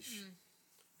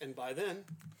 And by then,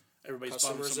 everybody's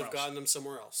customers have gotten them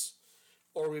somewhere else.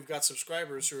 Or we've got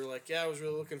subscribers who are like, yeah, I was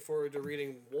really looking forward to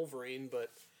reading Wolverine,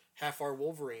 but half our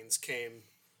Wolverines came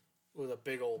with a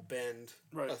big old bend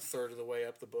a third of the way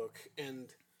up the book. And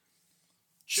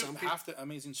half the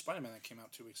Amazing Spider-Man that came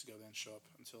out 2 weeks ago didn't show up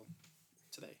until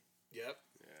today. Yep.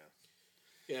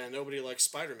 Yeah, nobody likes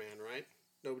Spider-Man, right?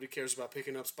 Nobody cares about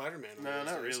picking up Spider-Man. No,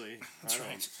 not really. That's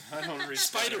right. I don't read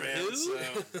Spider-Man,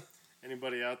 so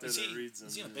anybody out there that reads him.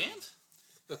 Is he in a band?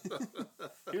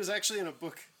 He was actually in a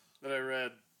book that I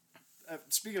read.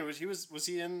 Speaking of which, was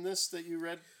he in this that you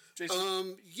read,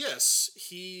 Jason? Yes,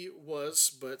 he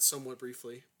was, but somewhat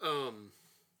briefly.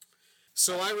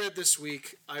 So I read this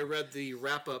week, the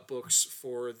wrap-up books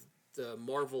for the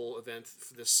Marvel event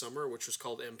for this summer, which was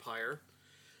called Empire.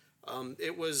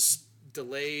 It was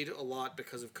delayed a lot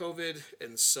because of COVID,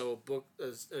 and so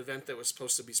an event that was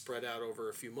supposed to be spread out over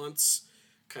a few months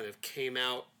kind of came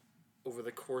out over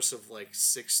the course of like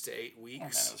 6 to 8 weeks. Oh man,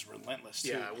 it was relentless too.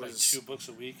 Yeah, it was like 2 books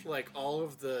a week. Like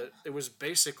it was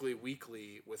basically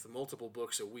weekly with multiple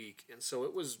books a week, and so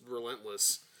it was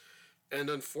relentless. And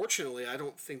unfortunately, I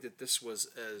don't think that this was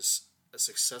as a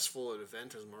successful an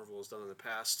event as Marvel has done in the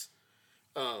past.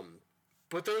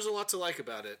 But there's a lot to like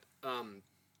about it.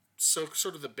 So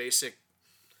sort of the basic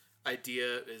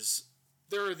idea is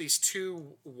there are these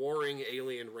 2 warring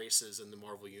alien races in the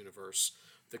Marvel Universe,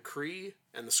 the Kree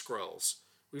and the Skrulls.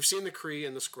 We've seen the Kree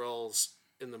and the Skrulls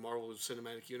in the Marvel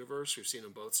Cinematic Universe. We've seen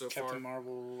them both so far. Captain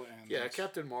Marvel and... Yeah,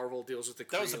 Captain Marvel deals with the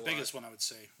Kree. That was the biggest one, I would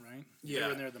say, right? Yeah. They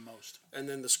were in there the most. And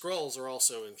then the Skrulls are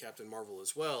also in Captain Marvel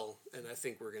as well, and I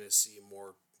think we're going to see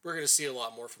more... We're going to see a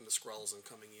lot more from the Skrulls in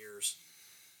coming years.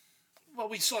 Well,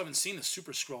 we still haven't seen the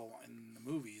Super Skrull in the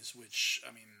movies, which,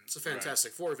 I mean... It's a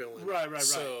Fantastic Four villain. Right.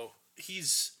 So...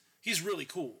 He's really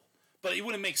cool. But it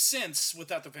wouldn't make sense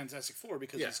without the Fantastic Four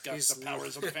because he's got the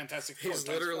powers of the Fantastic Four. He's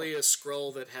literally a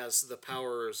Skrull that has the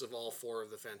powers of all 4 of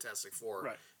the Fantastic Four.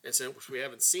 Right. And since we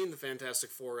haven't seen the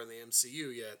Fantastic Four in the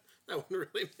MCU yet, that wouldn't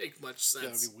really make much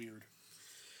sense. That would be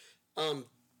weird.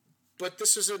 But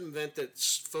this is an event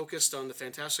that's focused on the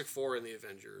Fantastic Four and the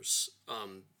Avengers.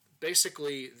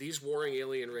 Basically, these warring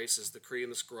alien races, the Kree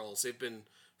and the Skrulls, they've been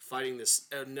fighting this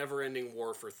never-ending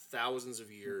war for thousands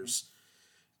of years. Mm-hmm.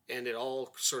 And it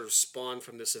all sort of spawned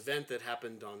from this event that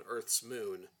happened on Earth's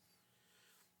moon.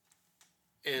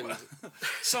 And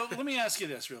so let me ask you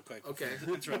this real quick. Okay.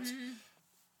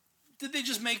 Did they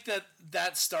just make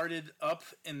that started up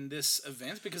in this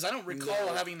event? Because I don't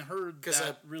recall having heard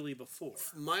that really before.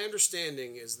 My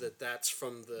understanding is that that's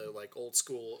from the like old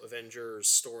school Avengers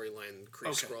storyline,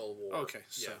 Kree-Skrull War. Okay.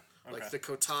 So, yeah. Like the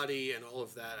Kotati and all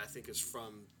of that, I think is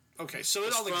from. Okay, so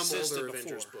it all existed older before.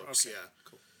 Avengers books. Okay. Yeah.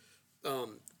 Cool.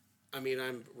 I mean,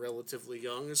 I'm relatively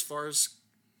young as far as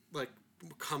like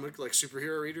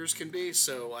superhero readers can be,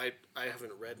 so I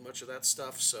haven't read much of that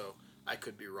stuff, so I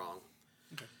could be wrong.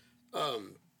 Okay.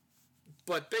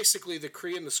 But basically, the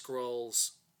Kree and the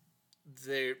Skrulls,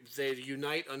 they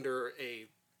unite under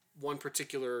one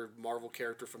particular Marvel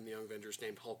character from the Young Avengers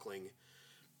named Hulkling,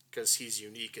 because he's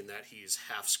unique in that he's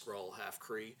half Skrull, half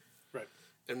Kree. Right.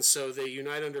 And so they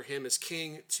unite under him as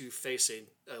king to face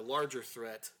a larger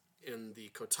threat in the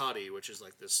Kotati, which is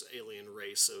like this alien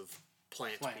race of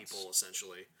plants. People,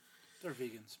 essentially. They're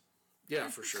vegans. Yeah,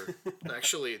 for sure.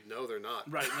 Actually, no, they're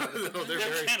not. Right. No, they're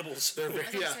cannibals.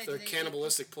 They're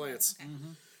cannibalistic plants.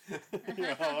 Mm-hmm.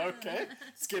 Okay.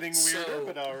 It's getting weirder,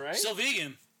 but all right. Still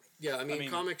vegan. Yeah, I mean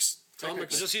comics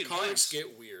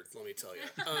get weird, let me tell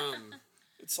you.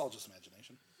 It's all just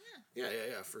imagination.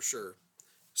 Yeah, for sure.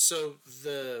 So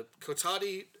the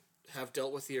Kotati have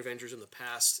dealt with the Avengers in the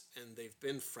past, and they've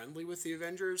been friendly with the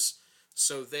Avengers,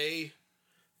 so they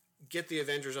get the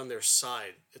Avengers on their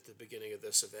side at the beginning of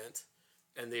this event,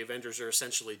 and the Avengers are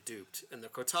essentially duped. And the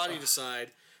Kotati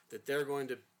decide that they're going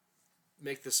to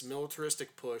make this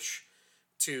militaristic push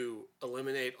to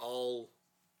eliminate all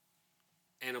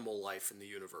animal life in the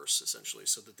universe, essentially,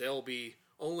 so that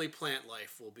only plant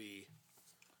life will be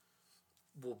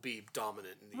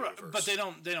dominant in the universe. But they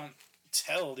don't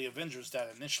tell the Avengers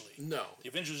that initially. No. The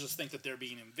Avengers just think that they're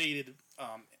being invaded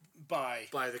by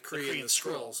the Kree and the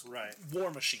Skrulls. Right.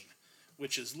 War Machine,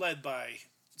 which is led by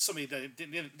somebody that they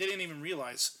didn't even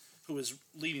realize who was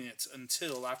leading it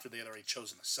until after they had already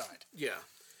chosen a side. Yeah.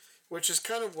 Which is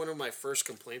kind of one of my first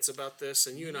complaints about this,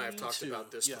 and you and I have talked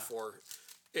about this before,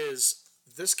 is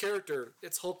this character,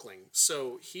 it's Hulkling.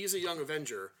 So he's a young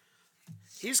Avenger.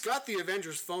 He's got the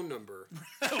Avengers' phone number.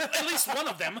 At least one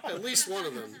of them. At least one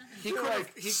of them. He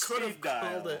could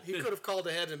have called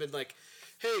ahead and been like,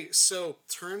 "Hey, so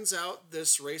turns out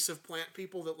this race of plant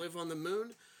people that live on the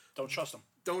moon, don't trust them.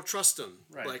 Don't trust them.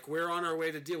 Right. Like we're on our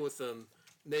way to deal with them.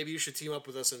 Maybe you should team up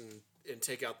with us and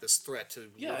take out this threat to."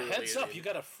 Yeah, heads up! You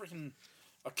got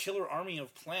a killer army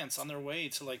of plants on their way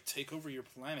to like take over your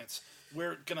planets.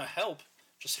 We're gonna help.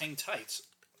 Just hang tight.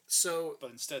 So,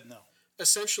 but instead, no.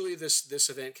 Essentially, this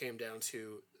event came down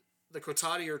to the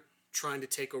Kotati are trying to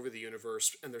take over the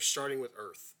universe, and they're starting with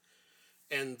Earth.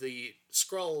 And the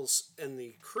Skrulls and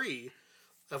the Kree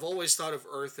have always thought of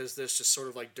Earth as this just sort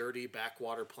of like dirty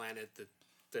backwater planet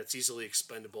that's easily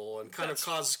expendable and kind of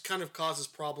causes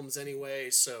problems anyway.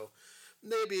 So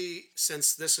maybe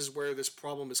since this is where this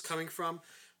problem is coming from,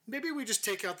 maybe we just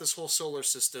take out this whole solar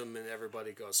system and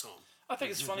everybody goes home. I think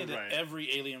it's funny that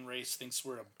every alien race thinks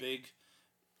we're a big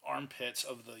armpit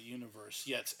of the universe,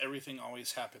 yet everything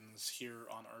always happens here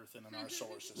on Earth and in our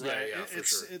solar system. Yeah, for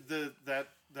sure.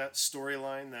 That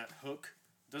storyline, that hook,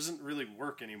 doesn't really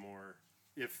work anymore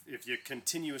if you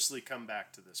continuously come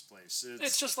back to this place.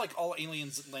 It's just like all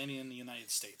aliens landing in the United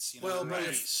States. You know, well, right. Yeah.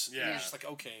 It's just like,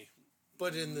 okay.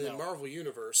 But in the Marvel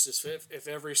Universe, if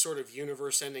every sort of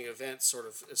universe-ending event sort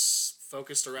of is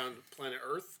focused around planet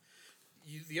Earth,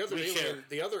 the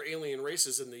other alien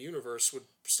races in the universe would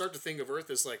start to think of Earth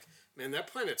as like, man, that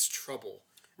planet's trouble.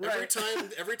 Right.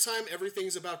 Every time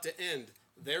everything's about to end,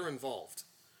 they're involved.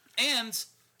 And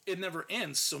it never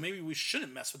ends, so maybe we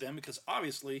shouldn't mess with them because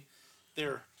obviously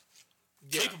they're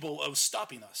capable of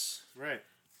stopping us. Right.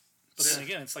 But then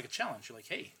again, it's like a challenge. You're like,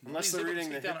 hey, unless they're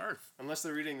reading Earth. Unless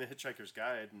they're reading the Hitchhiker's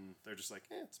Guide and they're just like,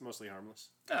 it's mostly harmless.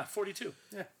 Yeah, 42.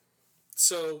 Yeah.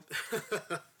 So,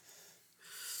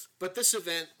 but this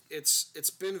event, it's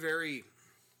been very.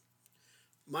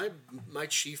 My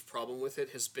chief problem with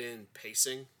it has been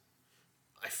pacing.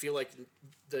 I feel like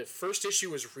the first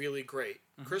issue was really great.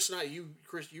 Mm-hmm. Chris and I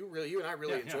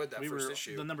really enjoyed that first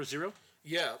issue. The number 0.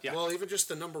 Yeah. Well, even just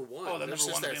the number 1. Oh, there's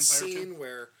just that scene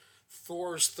where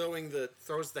Thor's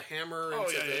throws the hammer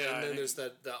and then there's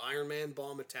the Iron Man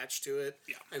bomb attached to it.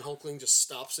 Yeah. And Hulkling just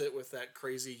stops it with that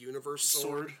crazy universe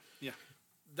sword. Yeah.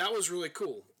 That was really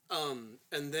cool.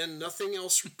 And then nothing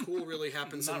else cool really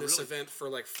happens in this event for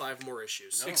like 5 more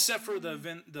issues. No. Except for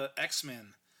the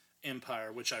X-Men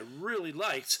Empire, which I really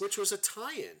liked. Which was a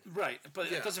tie-in. Right,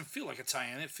 but it doesn't feel like a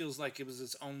tie-in. It feels like it was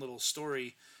its own little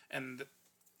story, and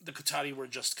the Qatari were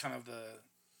just kind of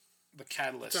the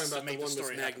catalyst talking about to make the one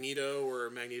story with Magneto, where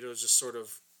Magneto's just sort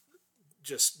of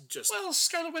just. Well,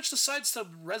 Scarlet Witch decides to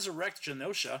resurrect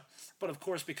Genosha, but of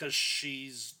course, because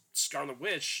she's Scarlet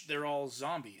Witch, they're all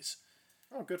zombies.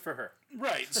 Oh, good for her.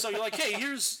 Right. So you're like, hey,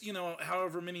 here's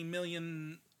however many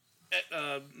million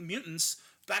mutants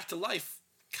back to life.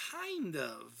 Kind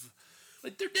of.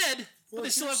 Like, they're dead, but they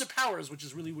still have their powers, which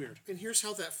is really weird. And here's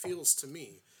how that feels to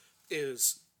me,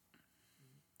 is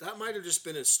that might have just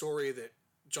been a story that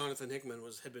Jonathan Hickman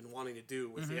had been wanting to do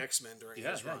with the X-Men during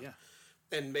his run. Yeah.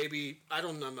 And maybe,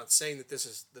 I'm not saying that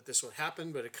this would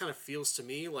happen, but it kind of feels to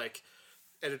me like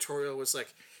editorial was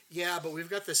like, yeah, but we've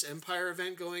got this Empire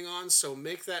event going on, so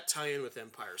make that tie in with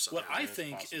Empire somehow. What I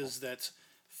think is that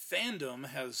fandom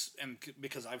has, and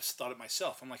because I've thought it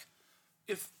myself, I'm like,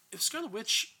 if Scarlet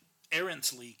Witch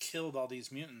errantly killed all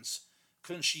these mutants,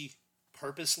 couldn't she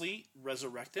purposely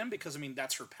resurrect them? Because, I mean,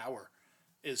 that's her power.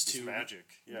 It's magic,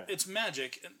 yeah. It's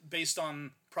magic based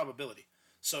on probability.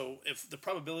 So if the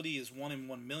probability is 1 in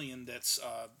 1 million that's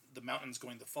the mountain's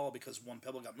going to fall because one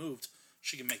pebble got moved,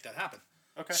 she can make that happen.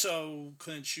 Okay. So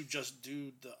couldn't you just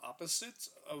do the opposite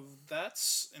of that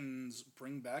and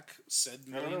bring back said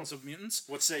millions of mutants?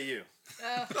 What say you?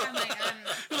 Oh, I'm like, I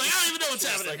don't even know what's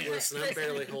happening. Like, listen, I'm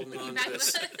barely holding on to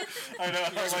this. I know.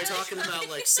 We're talking about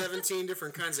like 17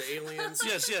 different kinds of aliens.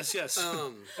 Yes.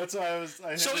 That's why I was.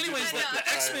 So, anyways, the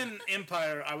X-Men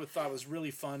Empire I thought was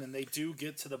really fun, and they do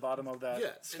get to the bottom of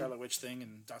that Scarlet Witch thing,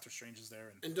 and Doctor Strange is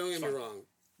there. And don't get me wrong.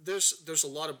 There's a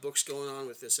lot of books going on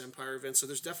with this Empire event, so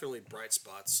there's definitely bright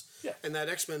spots. Yeah. And that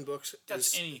X-Men book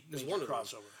is one of them.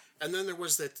 Crossover. And then there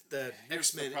was that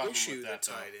X-Men issue that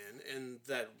tied in, and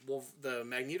that the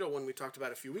Magneto one we talked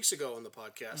about a few weeks ago on the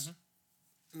podcast.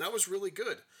 Mm-hmm. And that was really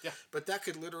good. Yeah. But that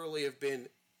could literally have been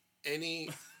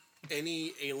any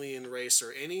alien race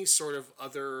or any sort of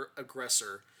other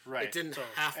aggressor. Right. It didn't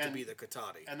have to be the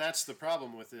Qatari. And that's the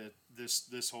problem with it.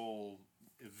 This whole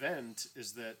event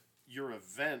is that your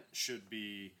event should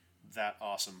be that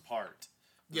awesome part,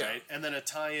 right? And then a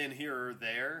tie-in here or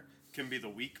there can be the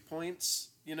weak points.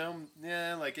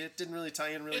 Like it didn't really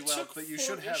tie in really well, but you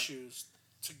should have issues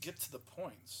to get to the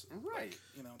points, right?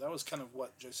 Like, that was kind of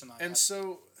what Jason and I. And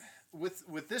so,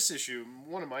 with this issue,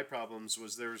 one of my problems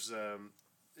was there's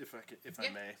if I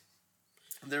may.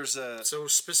 There's a so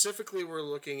specifically we're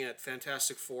looking at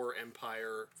Fantastic Four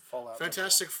Empire Fallout.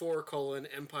 Fantastic Four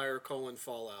Empire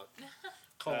Fallout.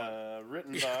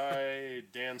 Written by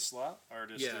Dan Slott.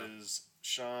 Artist is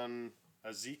Sean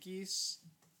Izakis.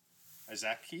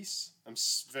 I'm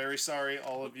very sorry,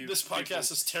 all of you. This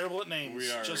podcast is terrible at names.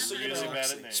 We are just so really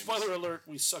bad at names. Spoiler alert: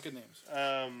 we suck at names.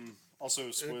 Also,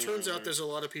 spoiler it turns alert. out there's a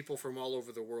lot of people from all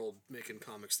over the world making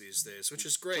comics these days, which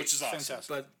is great. Which is awesome. Fantastic.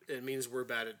 But it means we're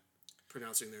bad at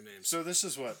pronouncing their names. So this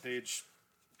is what page?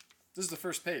 This is the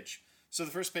first page. So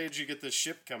the first page, you get this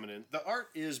ship coming in. The art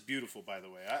is beautiful, by the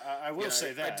way. I will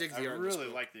say that. I dig the art. I really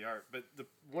like the art. But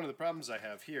one of the problems I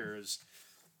have here is,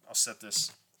 I'll set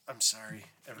this. I'm sorry,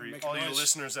 all you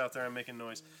listeners out there. I'm making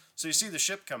noise. So you see the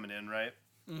ship coming in, right?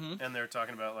 Mm-hmm. And they're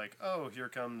talking about like, oh, here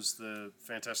comes the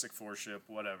Fantastic Four ship,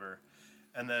 whatever.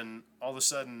 And then all of a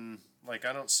sudden, like,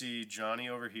 I don't see Johnny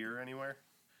over here anywhere.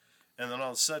 And then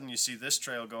all of a sudden, you see this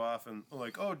trail go off, and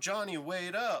like, oh, Johnny,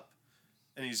 wait up.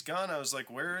 and he's gone. I was like,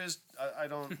 where is... I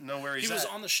don't know where he's He was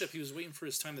at. on the ship. He was waiting for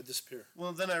his time to disappear.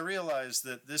 Well, then I realized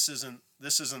that this isn't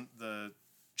the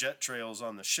jet trails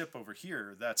on the ship over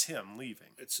here. That's him leaving.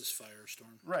 It's his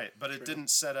firestorm. Right, but it didn't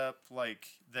set up like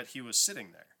that he was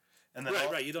sitting there. And then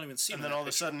Right. You don't even see him. And then all of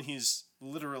a sudden he's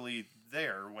literally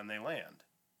there when they land.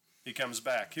 He comes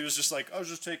back. He was just like, I was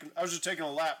just taking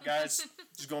a lap, guys.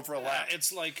 Just going for a lap.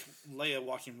 It's like Leia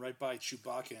walking right by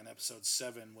Chewbacca in Episode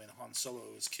 7 when Han Solo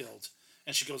is killed.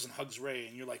 And she goes and hugs Rey,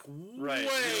 and you're like, Right.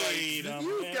 wait a minute.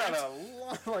 You've got a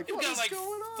lot, like, You've what got is like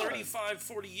going on? 35,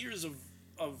 40 years of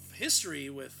history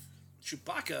with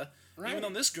Chewbacca. Right. Even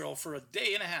on this girl for a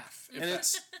day and a half. And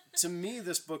it's, to me,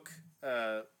 this book,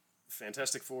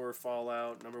 Fantastic Four,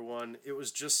 Fallout, #1, it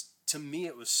was just, to me,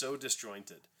 it was so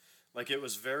disjointed. Like, it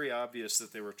was very obvious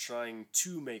that they were trying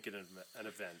to make it an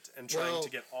event and trying to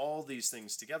get all these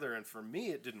things together, and for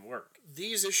me, it didn't work.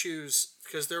 These issues,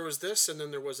 because there was this, and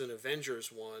then there was an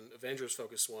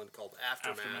Avengers-focused one called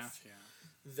Aftermath,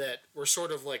 that were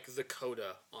sort of like the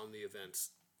coda on the event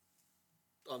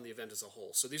as a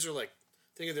whole. So these are like,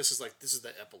 think of this as like, this is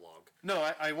the epilogue. No,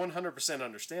 I 100%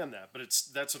 understand that, but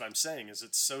that's what I'm saying, is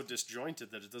it's so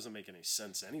disjointed that it doesn't make any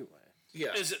sense anyway.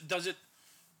 Yeah.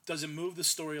 Does it move the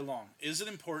story along? Is it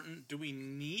important? Do we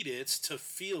need it to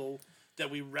feel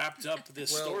that we wrapped up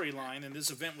this storyline and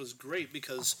this event was great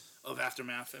because of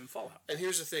Aftermath and Fallout? And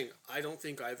here's the thing. I don't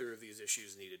think either of these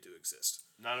issues needed to exist.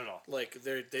 Not at all. Like,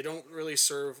 they don't really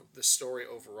serve the story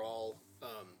overall.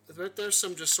 There's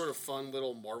some just sort of fun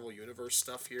little Marvel Universe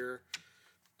stuff here.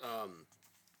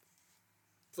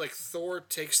 Like, Thor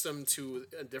takes them to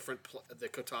a different... the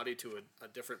Kotati to a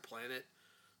different planet.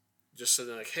 Just so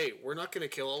they're like, hey, we're not going to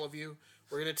kill all of you.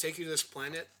 We're going to take you to this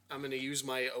planet. I'm going to use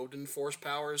my Odin Force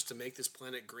powers to make this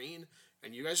planet green.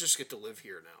 And you guys just get to live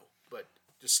here now. But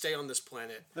just stay on this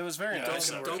planet. That was very nice.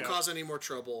 Don't cause any more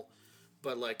trouble.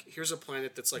 But, like, here's a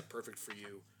planet that's, like, perfect for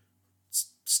you.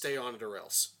 Stay on it or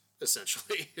else,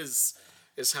 essentially, is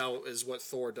what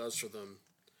Thor does for them.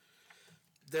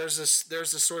 There's a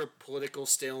sort of political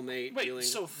stalemate dealing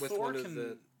with Thor one of can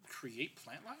the... create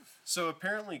plant life? So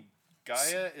apparently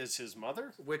Gaia is his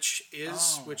mother? Which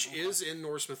is in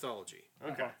Norse mythology.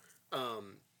 Okay.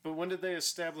 But when did they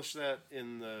establish that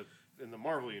in the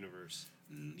Marvel universe?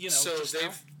 You know, so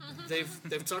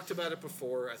they've talked about it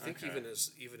before. I think even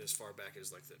as far back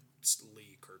as like the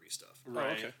Lee Kirby stuff.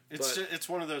 Right. Oh, okay. It's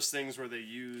one of those things where they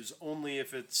use only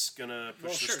if it's gonna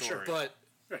push the story. Sure. But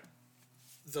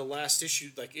the last issue,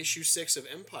 like issue 6 of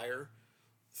Empire,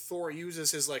 Thor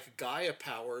uses his like Gaia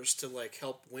powers to like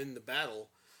help win the battle.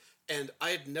 And I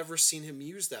had never seen him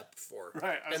use that before.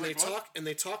 Right.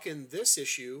 They talk in this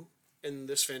issue, in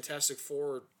this Fantastic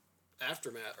Four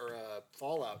Aftermath or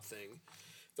Fallout thing.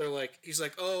 They're like, he's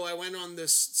like, oh, I went on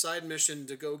this side mission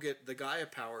to go get the Gaia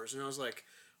powers, and I was like,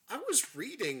 I was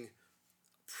reading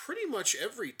pretty much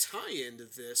every tie-in to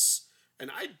this, and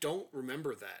I don't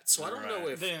remember that. So I don't know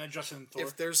if they didn't address it in Thor.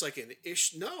 If there's like an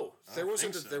issue. No, there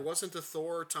wasn't a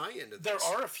Thor tie-in to this. There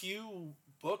are a few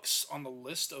books on the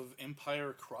list of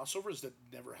Empire crossovers that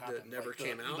never happened. That never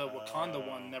came out. The Wakanda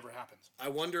one never happened. I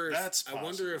wonder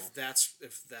if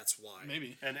that's why.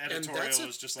 Maybe. And editorial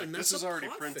was just like, this is already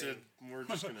printed. We're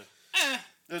just gonna.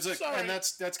 And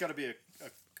that's got to be a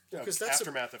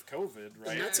aftermath of COVID,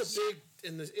 right? And that's a big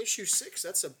in the issue 6.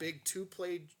 That's a big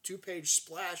two-page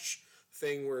splash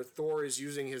thing where Thor is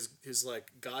using his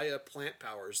like Gaia plant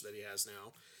powers that he has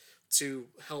now to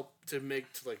help to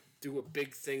do a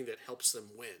big thing that helps them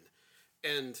win.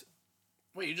 And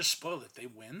wait, you just spoiled it. They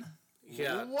win?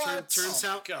 Yeah. Turns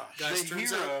out,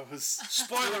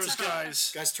 spoilers,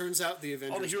 guys. Guys, turns out the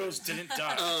Avengers. All the heroes didn't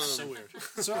die. So weird.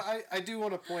 So I do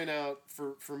want to point out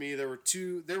for me there were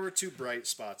two bright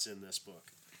spots in this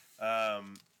book,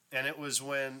 and it was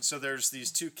when there's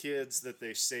these two kids that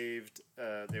they saved.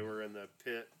 They were in the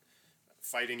pit,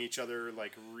 fighting each other,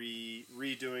 like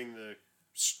redoing the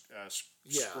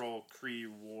Skrull Kree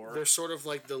War. They're sort of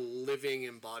like the living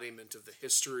embodiment of the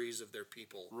histories of their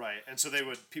people. Right, and so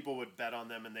people would bet on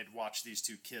them, and they'd watch these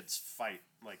two kids fight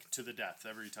like to the death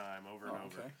every time, over and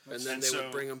over. And then they would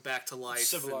bring them back to life.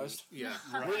 Civilized.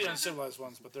 Really uncivilized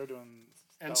ones, but they're doing.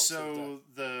 And so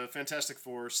the Fantastic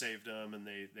Four saved them, and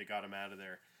they got them out of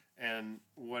there. And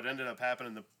what ended up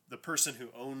happening, the person who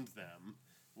owned them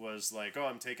was like, "Oh,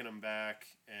 I'm taking them back,"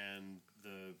 and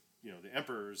the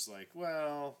Emperor's like,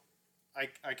 well,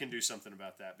 I can do something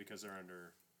about that because they're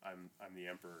under. I'm the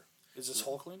Emperor. Is this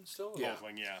Hulkling still? Yeah.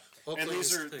 Hulkling, yeah. Hulkling, and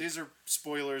these are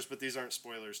spoilers, but these aren't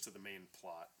spoilers to the main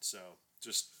plot. So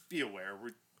just be aware.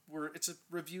 It's a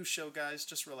review show, guys.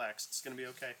 Just relax. It's gonna be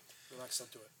okay. Relax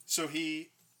up to it. So he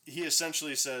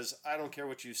essentially says, I don't care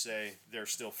what you say. They're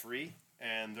still free,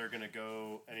 and they're going to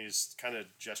go, and he's kind of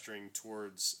gesturing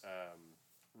towards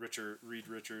Reed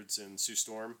Richards and Sue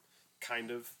Storm,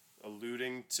 kind of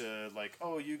alluding to, like,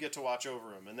 oh, you get to watch over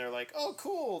him. And they're like, oh,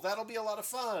 cool, that'll be a lot of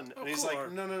fun. And he's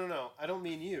like, no, I don't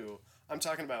mean you. I'm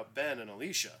talking about Ben and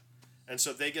Alicia. And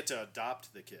so they get to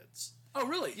adopt the kids. Oh,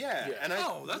 really? Yeah. And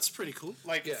that's pretty cool.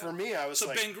 Like, for me, I was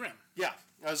so Ben Grimm. Yeah.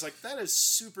 I was like, that is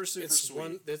super, super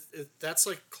sweet. That's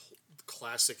like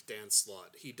classic Dan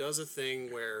Slott. He does a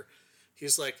thing where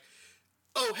he's like,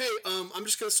 oh, hey, I'm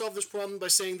just going to solve this problem by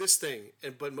saying this thing.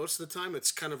 But most of the time,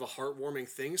 it's kind of a heartwarming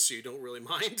thing, so you don't really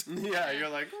mind. Yeah, you're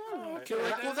like, oh, okay.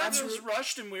 Like, well, that was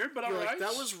rushed and weird, but all right. Like,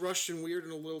 that was rushed and weird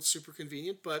and a little super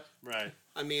convenient, but right.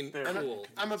 I mean, cool.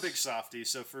 I'm a big softie,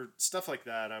 so for stuff like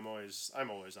that, I'm always on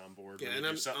board. Yeah, and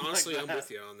honestly, I'm with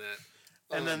you on that.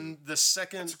 And then the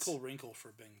second... That's a cool wrinkle for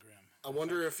Ben Grimm. I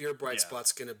wonder if your bright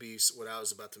spot's going to be what I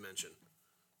was about to mention.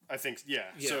 I think, yeah.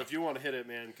 So if you want to hit it,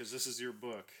 man, because this is your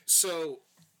book. So,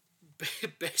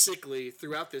 basically,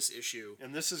 throughout this issue...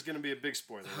 And this is going to be a big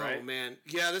spoiler, right? Oh, man.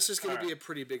 Yeah, this is going to be a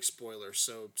pretty big spoiler.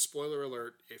 So, spoiler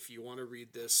alert, if you want to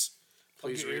read this,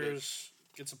 please read it.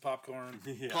 Get some popcorn.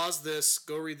 Pause this,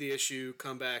 go read the issue,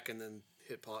 come back, and then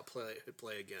hit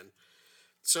play again.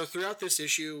 So, throughout this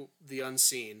issue, the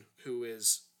Unseen, who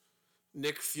is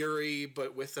Nick Fury,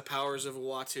 but with the powers of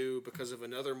Uatu because of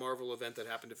another Marvel event that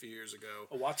happened a few years ago.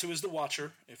 Uatu is the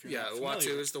Watcher, if you're not familiar.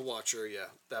 Uatu is the Watcher,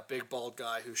 that big bald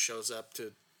guy who shows up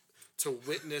to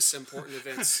witness important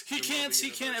events. He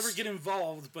can't ever get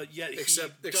involved, but yet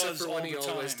except for when he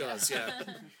always does,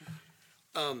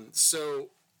 so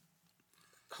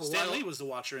Stan Lee was the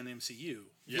Watcher in the MCU.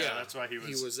 Yeah, that's why he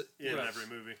was in every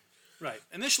movie. Right.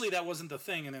 Initially that wasn't the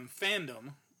thing, and then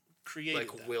fandom created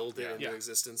that. Willed it into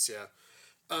existence,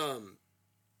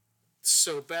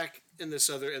 So back in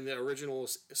the original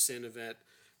Sin event,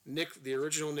 the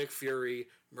original Nick Fury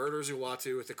murders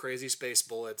Uatu with a crazy space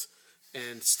bullet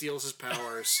and steals his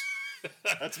powers.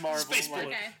 That's Marvel. Space bullet.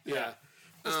 Okay. Yeah.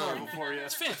 That's Marvel for you.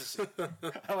 It's fantasy.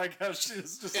 I like how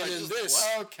she's just and like, this,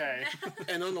 okay.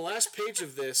 And on the last page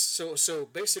of this, so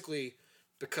basically,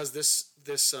 because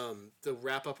the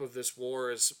wrap up of this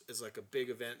war is like a big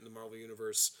event in the Marvel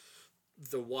Universe,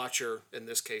 the Watcher, in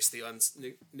this case,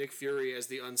 Nick Fury as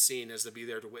the Unseen, has to be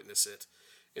there to witness it.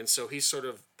 And so he's sort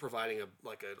of providing an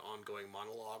ongoing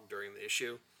monologue during the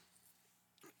issue.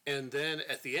 And then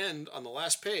at the end, on the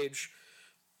last page,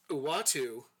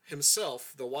 Uatu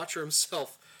himself, the Watcher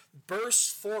himself,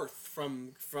 bursts forth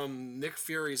from Nick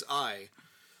Fury's eye.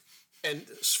 And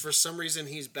for some reason,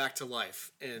 he's back to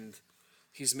life. And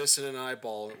he's missing an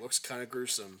eyeball. It looks kind of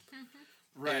gruesome.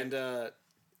 Right. And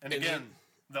again,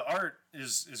 the art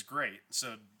is great.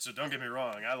 So don't get me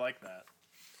wrong. I like that.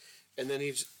 And then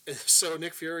so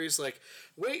Nick Fury's like,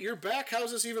 wait, you're back? How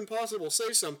is this even possible?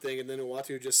 Say something. And then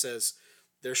Uatu just says,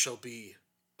 there shall be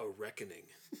a reckoning.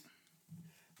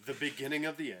 The beginning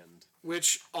of the end.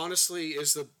 Which honestly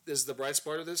is the bright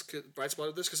spot of this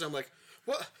because I'm like,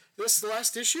 what? This is the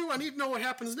last issue? I need to know what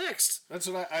happens next. That's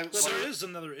what I well, there is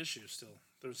another issue still.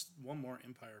 There's one more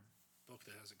Empire book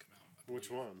that hasn't come out. Which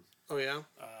one? Oh yeah.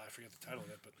 I forget the title of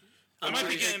it, but I might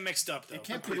be getting mixed up though.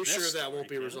 I'm pretty sure that won't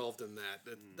be resolved in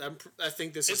that. I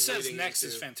think this. It says next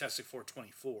is Fantastic Four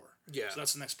 24. Yeah. So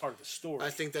that's the next part of the story.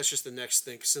 I think that's just the next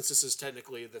thing, since this is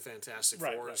technically the Fantastic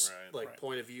Four's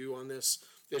point of view on this.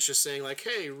 It's just saying like,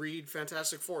 hey, read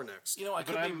Fantastic Four next. You know, I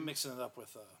could be mixing it up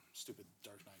with stupid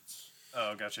Dark Knights.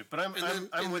 Oh, gotcha. But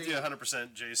I'm with you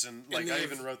 100%, Jason. Like, I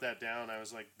even wrote that down. I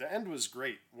was like, the end was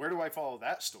great. Where do I follow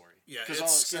that story? Yeah,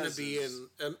 it's going to be in...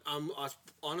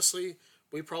 honestly,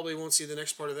 we probably won't see the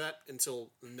next part of that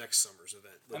until next summer's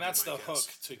event. And that's the hook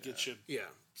to get you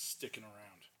sticking around.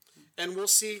 And we'll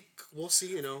see,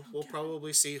 we'll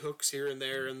probably see hooks here and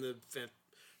there in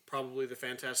probably the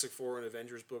Fantastic Four and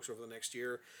Avengers books over the next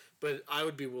year. But I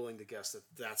would be willing to guess that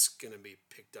that's going to be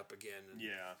picked up again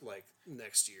like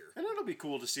next year. And it'll be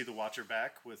cool to see the Watcher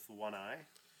back with one eye.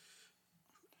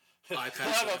 Eye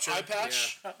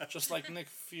patch, just like Nick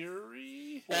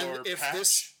Fury. And if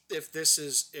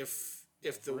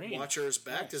the Watcher is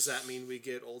back, does that mean we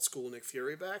get old school Nick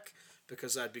Fury back?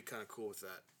 Because I'd be kind of cool with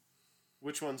that.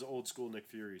 Which one's old school Nick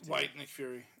Fury? White Nick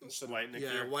Fury. White Nick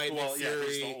Fury. White Nick Fury. Yeah,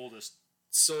 he's the oldest.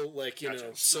 So,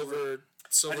 silver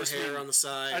hair on the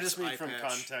side. I just mean from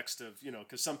context of,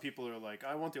 because some people are like,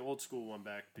 I want the old school one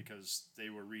back because they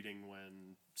were reading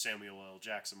when Samuel L.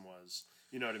 Jackson was.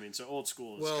 You know what I mean? So old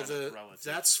school is kind of relative.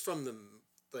 That's from the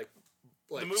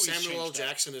Samuel L.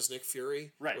 Jackson as Nick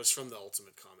Fury was from the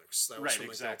Ultimate Comics. That was from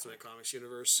the Ultimate Comics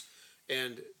universe.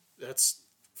 And that's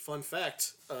fun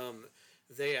fact.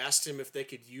 They asked him if they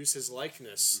could use his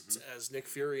likeness as Nick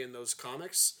Fury in those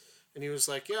comics. And he was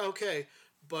like, yeah, okay,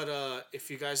 but if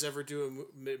you guys ever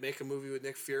make a movie with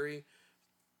Nick Fury,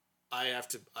 I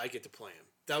get to play him.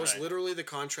 That was literally the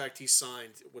contract he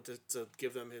signed to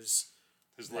give them his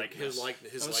likeness.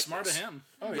 That was smart of him.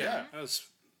 Oh yeah, that was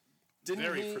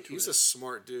He's a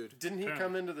smart dude. Didn't he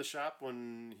come into the shop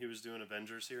when he was doing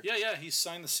Avengers here? Yeah, he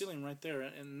signed the ceiling right there.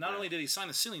 And not only did he sign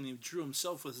the ceiling, he drew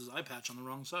himself with his eye patch on the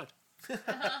wrong side. But,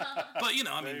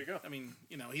 I mean,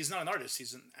 he's not an artist,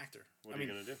 he's an actor. What are you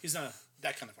going to do? He's not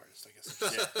that kind of artist, I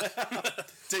guess.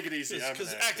 Take it easy.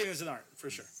 Because acting is an art, for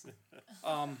sure.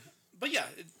 But yeah,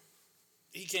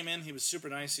 he came in, he was super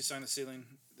nice, he signed the ceiling.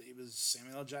 He was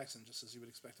Samuel L. Jackson, just as you would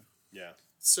expect him. Yeah.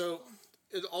 So,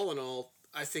 all in all,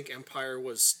 I think Empire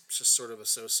was just sort of a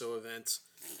so-so event.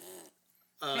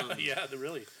 Yeah,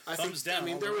 really. Thumbs down. I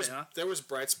mean, there was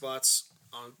bright spots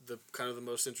on the kind of the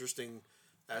most interesting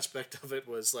aspect of it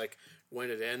was like when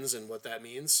it ends and what that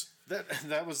means.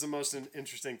 That was the most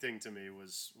interesting thing to me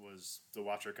was the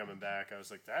Watcher coming back. I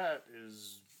was like, that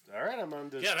is all right. I'm on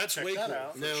to that's check way that cool.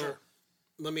 out. Now, sure.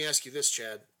 Let me ask you this,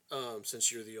 Chad.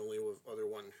 Since you're the only other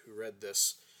one who read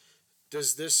this,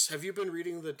 have you been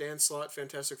reading the Dan Slott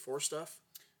Fantastic Four stuff?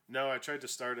 No, I tried to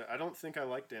start it. I don't think I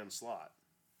like Dan Slott.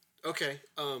 Okay,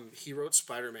 he wrote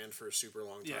Spider-Man for a super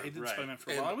long time. Yeah, he did Spider-Man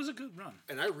for a while. It was a good run.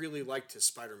 And I really liked his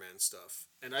Spider-Man stuff.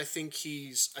 And I think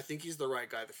he's the right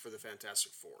guy for the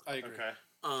Fantastic Four. I agree.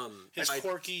 Okay. His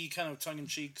quirky, kind of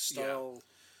tongue-in-cheek style,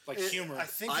 humor. I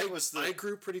think I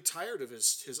grew pretty tired of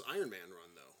his Iron Man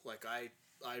run, though. Like, I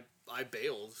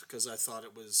bailed because I thought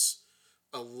it was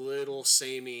a little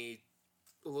samey,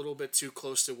 a little bit too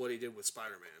close to what he did with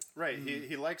Spider-Man. Right.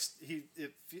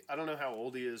 I don't know how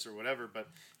old he is or whatever, but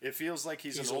it feels like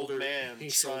he's an older, old man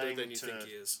he's older than you think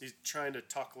he is. He's trying to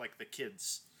talk like the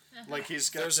kids. Like he's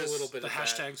got There's a little bit the of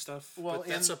hashtag that. stuff. Well, but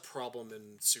that's a problem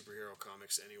in superhero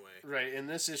comics anyway. Right. In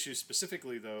this issue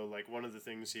specifically, though, like one of the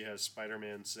things he has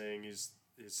Spider-Man saying he's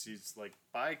like,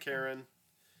 "Bye, Karen."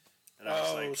 And I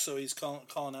was like, so he's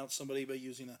calling out somebody by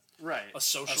using a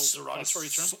social derogatory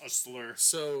term? A slur,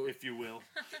 so if you will.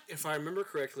 If I remember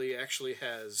correctly, he actually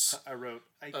has a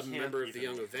member of the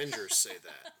Young Avengers say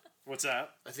that. What's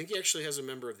that? I think he actually has a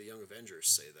member of the Young Avengers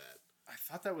say that. I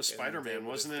thought that was Spider-Man,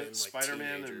 wasn't it?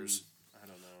 Spider-Man and I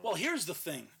don't know. Well, here's the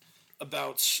thing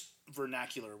about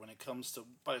vernacular when it comes to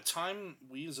by the time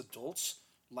we as adults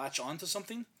latch onto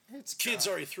something, kids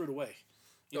already threw it away.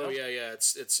 You know? Yeah.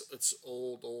 It's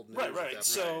old news. Right.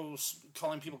 So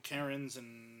calling people Karens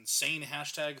and saying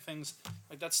hashtag things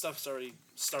like that stuff's already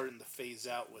starting to phase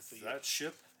out with the. That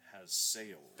ship has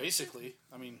sailed. Basically,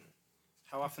 I mean,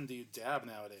 how often do you dab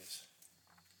nowadays?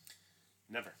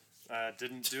 Never.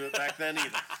 Didn't do it back then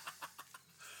either.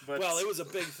 But well, it was a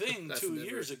big thing 2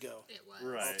 years ago. It was.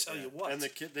 Right. I'll tell you what. And the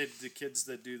kids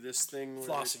that do this thing.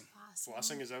 Flossing.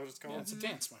 Flossing, is that what it's called? Yeah, it's a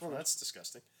dance, my friend. Well, that's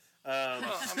disgusting. Well,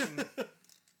 I mean,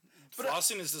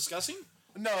 flossing is disgusting?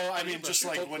 No, I mean, just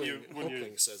like when you...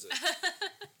 Hulkling says it.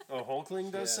 Oh,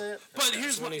 Hulkling does say it? But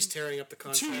here's when he's tearing up the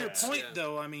contract. To your point,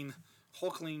 though, I mean,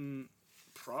 Hulkling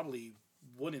probably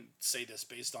wouldn't say this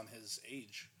based on his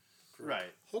age.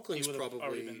 Right. Hulkling's probably...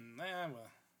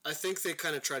 I think they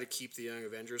kind of try to keep the Young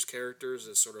Avengers characters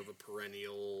as sort of a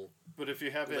perennial... But if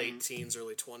you have late teens,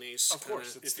 early 20s. Of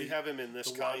course. If you have him in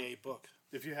this... YA book.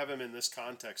 If you have him in this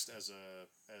context as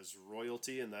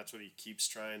royalty, and that's what he keeps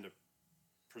trying to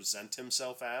present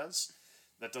himself as,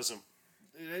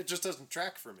 it just doesn't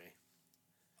track for me.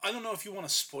 I don't know if you want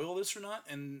to spoil this or not,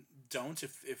 and don't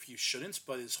if you shouldn't,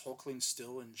 but is Hulkling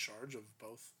still in charge of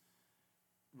both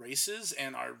races,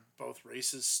 and are both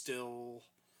races still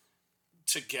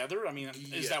together? I mean,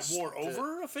 is that war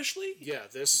over officially? Yeah,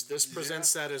 this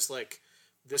presents that as like,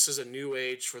 this is a new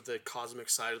age for the cosmic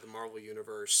side of the Marvel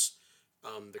Universe.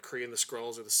 The Kree and the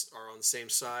Skrulls are on the same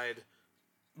side.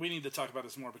 We need to talk about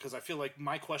this more because I feel like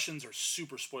my questions are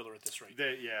super spoiler at this rate.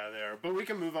 They are. But we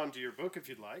can move on to your book if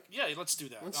you'd like. Yeah, let's do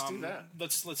that. Let's do that.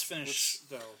 Let's finish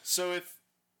though. So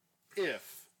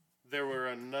if there were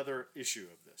another issue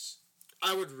of this,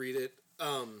 I would read it.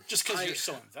 Just because you're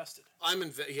so invested.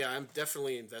 I'm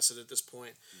definitely invested at this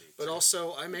point. But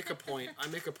also, I make a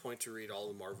point to read all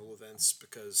the Marvel events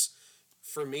because,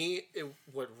 for me,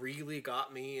 what really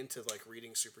got me into like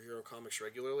reading superhero comics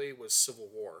regularly was Civil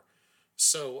War.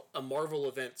 So a Marvel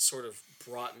event sort of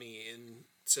brought me in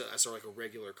as sort of like a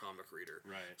regular comic reader.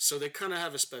 Right. So they kind of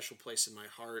have a special place in my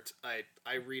heart.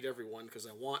 I read every one because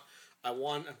I'm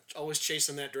always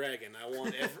chasing that dragon.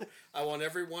 I want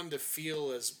everyone to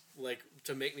feel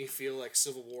to make me feel like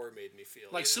Civil War made me feel.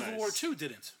 Like Civil War 2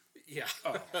 didn't. Yeah.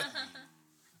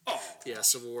 Oh. Yeah,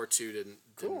 Civil War 2 didn't.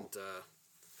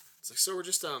 It's like, so we're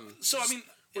just So I mean,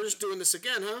 we're just doing this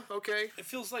again, huh? Okay. It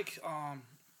feels like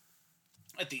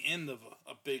at the end of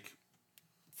a big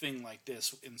thing like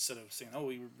this, instead of saying, "Oh,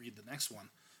 we read the next one,"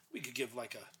 we could give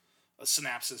like a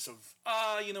synopsis of,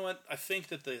 you know what? I think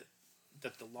that the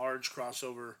large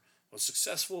crossover was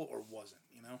successful or wasn't.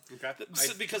 You know, okay.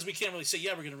 Because we can't really say,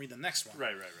 "Yeah, we're going to read the next one."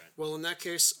 Right. Well, in that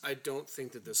case, I don't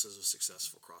think that this is a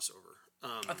successful crossover.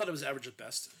 I thought it was average at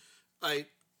best. It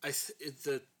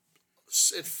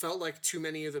felt like too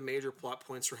many of the major plot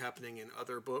points were happening in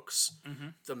other books. Mm-hmm.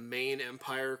 The main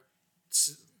Empire,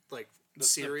 series,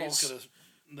 the bulk of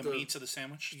the meat of the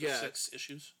sandwich. The 6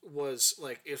 issues was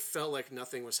like, it felt like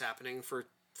nothing was happening for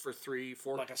 3,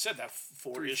 4. Like I said, that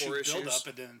 4 issue build up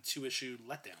and then 2 issue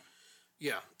letdown.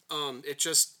 Yeah.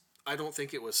 I don't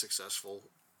think it was successful.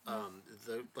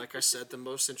 Like I said, the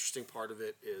most interesting part of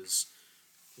it is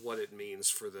what it means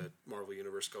for the Marvel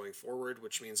Universe going forward,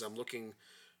 which means I'm looking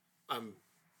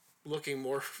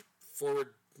more forward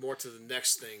more to the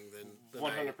next thing than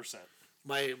 100%.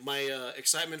 My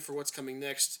excitement for what's coming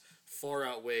next far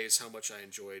outweighs how much I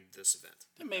enjoyed this event.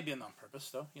 It may be on purpose,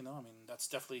 though. You know, I mean, that's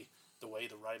definitely the way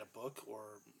to write a book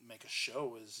or make a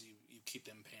show is you keep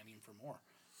them panning for more.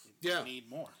 You need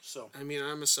more. So I mean,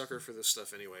 I'm a sucker for this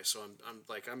stuff anyway. So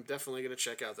I'm definitely gonna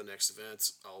check out the next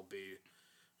event. I'll be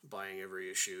buying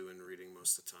every issue and reading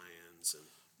most of the tie-ins and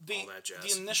all that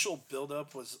jazz. The initial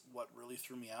build-up was what really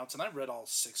threw me out, and I read all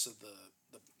 6 of the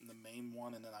main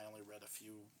one, and then I only read a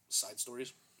few side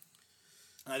stories.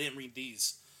 And I didn't read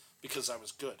these because I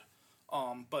was good.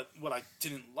 But what I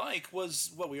didn't like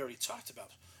was what we already talked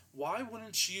about. Why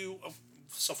wouldn't you...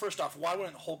 So first off, why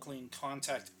wouldn't Hulkling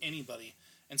contact anybody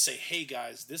and say, hey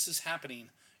guys, this is happening,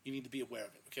 you need to be aware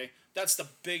of it, okay? That's the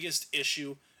biggest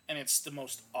issue, and it's the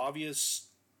most obvious,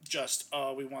 just,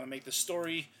 we want to make the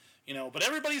story, you know, but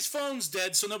everybody's phone's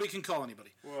dead, so nobody can call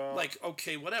anybody. Well, like,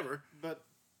 okay, whatever. But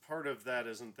part of that,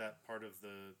 isn't that part of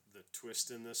the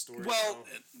twist in this story? Well,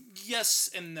 yes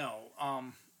and no.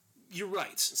 You're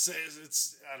right. It's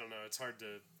I don't know, it's hard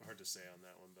to say on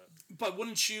that one, but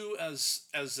wouldn't you, as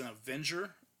an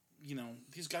Avenger, you know,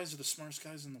 these guys are the smartest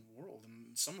guys in the world,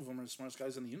 and some of them are the smartest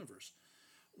guys in the universe.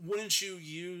 Wouldn't you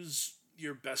use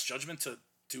your best judgment to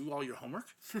do all your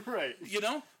homework? Right. You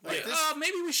know? Like,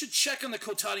 maybe we should check on the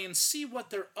Kotati and see what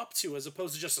they're up to, as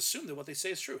opposed to just assume that what they say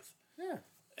is truth. Yeah.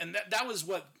 And that was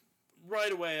what,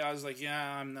 right away, I was like,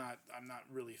 yeah, I'm not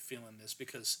really feeling this,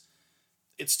 because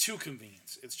it's too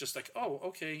convenient. It's just like, oh,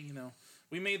 okay, you know,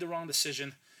 we made the wrong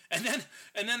decision. And then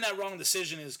that wrong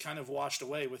decision is kind of washed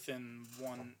away within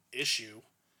one issue.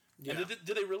 Yeah. And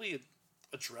did they really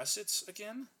address it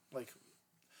again? Like,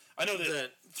 I know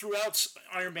that throughout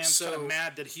Iron Man's kind of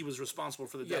mad that he was responsible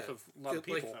for the death of a lot of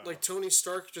people. Like Tony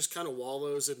Stark just kind of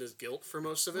wallows in his guilt for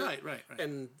most of it. Right.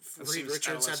 And Reed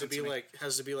Richards has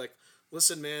to be like,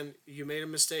 listen, man, you made a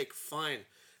mistake. Fine.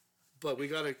 But we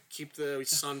got to keep the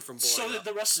sun from blowing So up.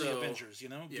 The rest of the Avengers, you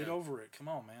know? Get over it. Come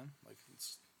on, man. Like,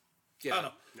 it's... Yeah. I don't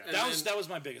know. Yeah. That was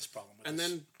my biggest problem with this.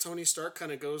 Then Tony Stark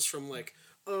kind of goes from like,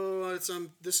 oh,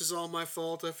 this is all my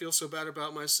fault. I feel so bad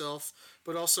about myself.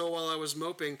 But also, while I was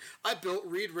moping, I built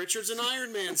Reed Richards an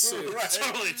Iron Man suit. Right.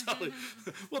 Totally.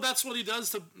 Well, that's what he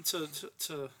does to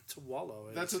wallow.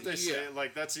 That's what they say.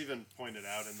 Like, that's even pointed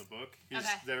out in the book.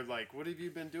 They're like, what have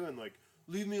you been doing? Like,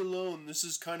 leave me alone. This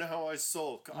is kind of how I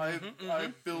sulk. I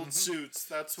build suits.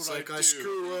 That's what I do. I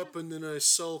screw up and then I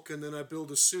sulk and then I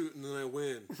build a suit and then I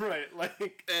win. Right.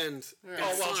 Like, and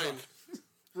fine.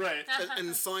 Right.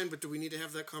 And fine, but do we need to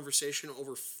have that conversation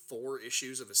over 4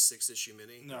 issues of a 6-issue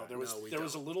mini? No, there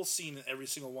was a little scene in every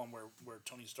single one where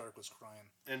Tony Stark was crying.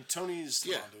 And Tony's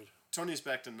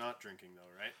back to not drinking though,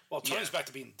 right? Well, Tony's back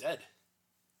to being dead.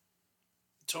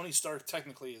 Tony Stark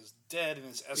technically is dead, and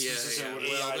his essence is an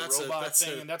AI robot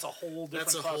thing, and that's a whole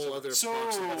different. That's a whole other. So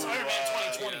that's Iron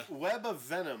Man 2020. Web of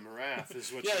Venom, Wrath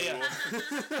is what. Is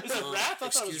it Wrath?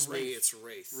 Excuse me, it's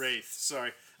Wraith. Wraith.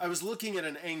 Sorry, I was looking at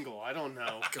an angle. I don't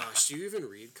know. Gosh, do you even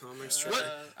read comics?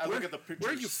 I look at the pictures.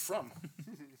 Where are you from?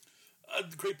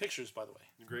 Great pictures, by the way.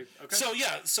 Great. Okay.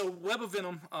 So Web of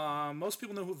Venom. Most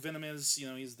people know who Venom is. You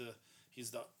know, he's the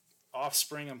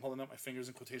offspring. I'm holding up my fingers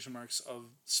in quotation marks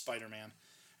of Spider-Man.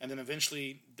 And then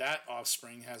eventually that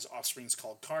offspring has offsprings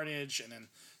called Carnage and then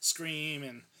Scream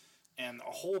and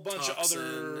a whole bunch of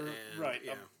other a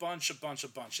bunch.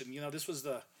 And you know, this was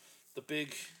a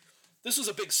big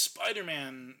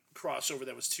Spider-Man crossover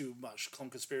that was too much,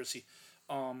 Clone Conspiracy.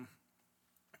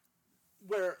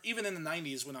 Where even in the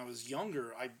 90s when I was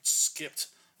younger, I skipped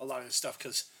a lot of this stuff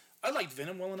because I liked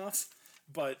Venom well enough,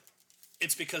 but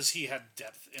it's because he had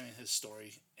depth in his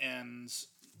story, and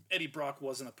Eddie Brock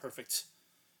wasn't a perfect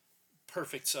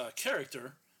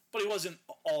character, but he wasn't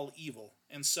all evil.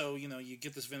 And so, you know, you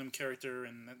get this Venom character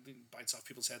and it bites off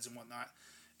people's heads and whatnot.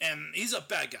 And he's a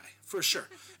bad guy, for sure.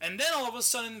 And then all of a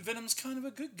sudden, Venom's kind of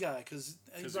a good guy, because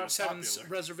Brock's having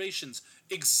reservations.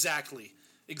 Exactly.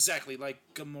 Like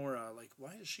Gamora. Like,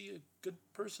 why is she a good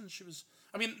person? She was...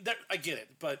 I mean, I get it,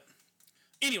 but...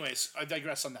 Anyways, I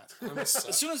digress on that.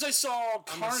 As soon as I saw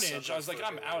Carnage, I was like,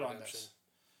 I'm out on this.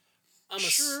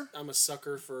 I'm a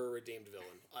sucker for a redeemed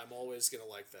villain. I'm always going to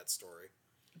like that story.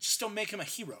 Just don't make him a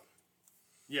hero.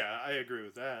 Yeah, I agree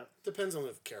with that. Depends on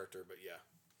the character, but yeah.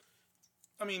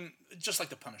 I mean, just like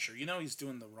the Punisher. He's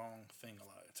doing the wrong thing a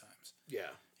lot of times.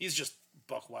 Yeah. He's just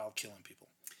buck wild killing people.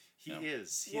 He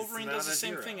is. He's Wolverine does the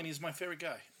same thing, and he's my favorite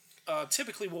guy.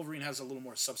 Typically, Wolverine has a little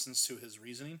more substance to his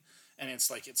reasoning, and it's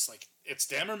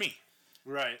them or me.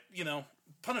 Right.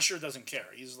 Punisher doesn't care.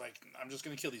 He's like, I'm just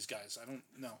going to kill these guys. I don't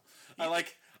know. I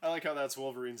like how that's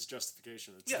Wolverine's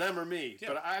justification. It's them or me. Yeah.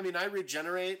 But I mean, I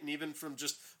regenerate, and even from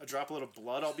just a droplet of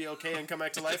blood, I'll be okay and come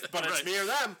back to life. But it's me or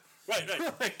them.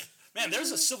 Right. Man,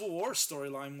 there's a Civil War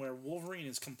storyline where Wolverine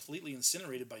is completely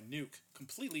incinerated by Nuke.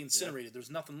 Completely incinerated. Yeah. There's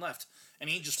nothing left. And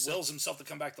he just wills himself to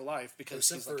come back to life because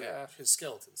he's like, his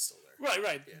skeleton's still there.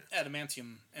 Right. Yeah.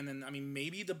 Adamantium. And then, I mean,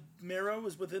 maybe the marrow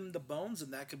is within the bones,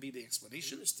 and that could be the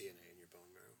explanation. There's DNA in your bone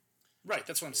marrow. Right,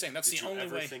 that's what I'm saying. That's the only way.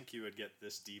 Did you ever think you would get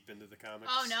this deep into the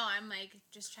comics? Oh, no, I'm like,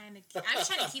 just trying to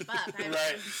keep up.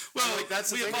 Right. Well,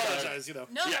 that's we apologize,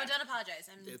 No, don't apologize.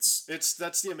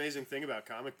 That's the amazing thing about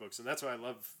comic books, and that's why I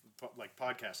love like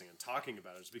podcasting and talking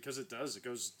about it, is because it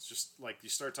goes just like you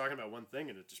start talking about one thing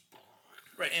and it just...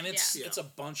 Right, and it's a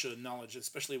bunch of knowledge,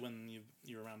 especially when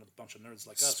you're around a bunch of nerds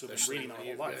like us who've been reading our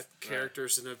whole life.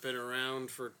 Characters that have been around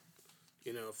for,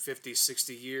 50,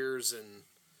 60 years, and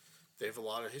they have a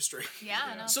lot of history. Yeah,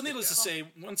 I know. So needless to say,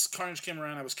 once Carnage came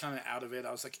around, I was kind of out of it.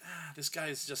 I was like, this guy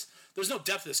is just... There's no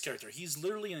depth to this character. He's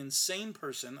literally an insane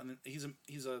person, and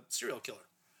he's a serial killer.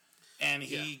 And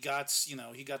he got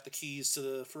the keys to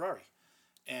the Ferrari,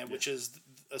 which is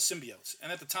a symbiote.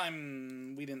 And at the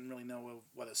time, we didn't really know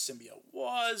what a symbiote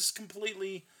was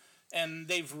completely, and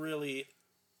they've really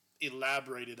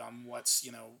elaborated on what's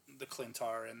the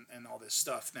Klyntar and all this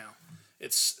stuff now.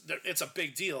 It's a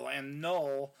big deal. And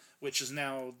Null, which is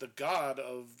now the god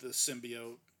of the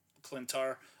symbiote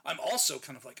Klyntar, I'm also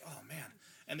kind of like, oh man.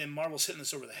 And then Marvel's hitting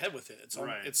us over the head with it.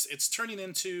 It's turning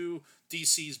into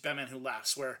DC's Batman Who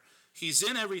Laughs, where he's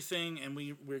in everything, and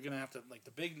we're gonna have to, like,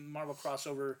 the big Marvel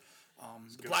crossover.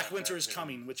 Black Winter is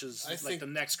coming, which is the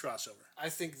next crossover. I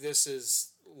think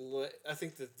I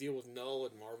think the deal with Null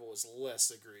and Marvel is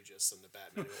less egregious than the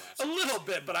Batman Who Laughs. A little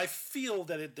bit, but I feel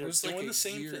that they're doing the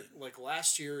same thing. Like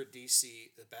last year at DC,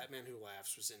 the Batman Who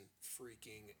Laughs was in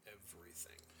freaking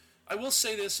everything. I will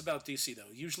say this about DC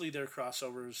though: usually their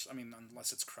crossovers, I mean,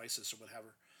 unless it's Crisis or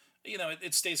whatever,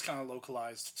 it stays kind of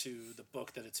localized to the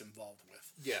book that it's involved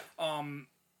with. Yeah.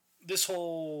 This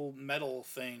whole metal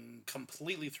thing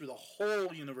completely threw the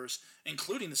whole universe,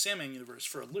 including the Sandman universe,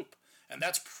 for a loop. And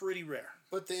that's pretty rare.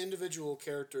 But the individual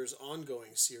characters'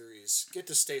 ongoing series get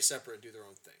to stay separate and do their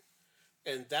own thing.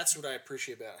 And that's what I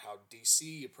appreciate about how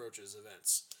DC approaches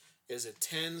events, is it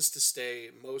tends to stay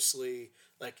mostly,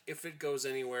 like, if it goes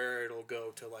anywhere, it'll go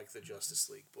to, like, the Justice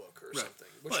League book or something.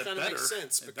 Which kind of makes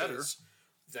sense, because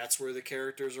that's where the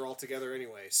characters are all together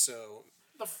anyway, so...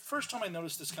 The first time I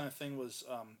noticed this kind of thing was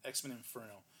X-Men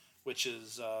Inferno, which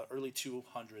is early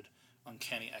 200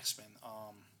 Uncanny X-Men.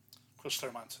 Chris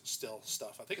Claremont's still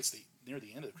stuff. I think it's near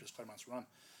the end of Chris Claremont's run.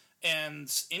 And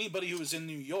anybody who was in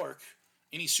New York,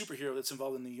 any superhero that's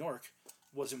involved in New York,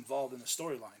 was involved in the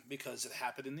storyline, because it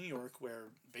happened in New York, where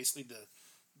basically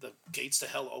the gates to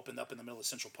hell opened up in the middle of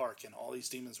Central Park, and all these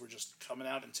demons were just coming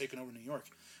out and taking over New York.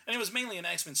 And it was mainly an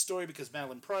X-Men story because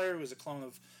Madeline Pryor was a clone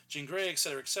of Jean Grey,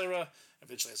 etc.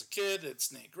 Eventually, as a kid,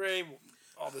 it's Nate Gray,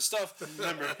 all this stuff.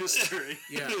 Remember history.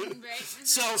 Yeah.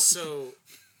 So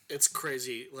it's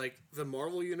crazy. Like, the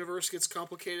Marvel universe gets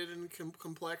complicated and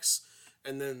complex,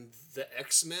 and then the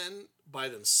X-Men by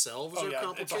themselves are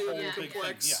complicated and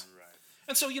complex. Yeah. Right.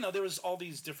 And so, there was all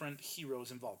these different heroes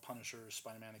involved, Punisher,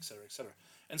 Spider-Man, etc.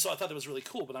 And so I thought that was really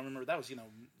cool, but I remember that was,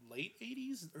 late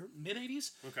 80s or mid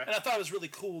 80s. Okay. And I thought it was really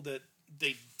cool that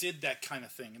they did that kind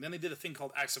of thing. And then they did a thing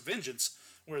called Acts of Vengeance,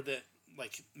 where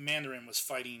Mandarin was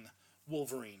fighting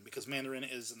Wolverine, because Mandarin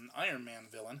is an Iron Man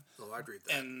villain. Oh, I'd read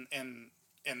that.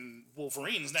 And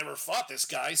Wolverine's never fought this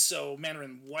guy, so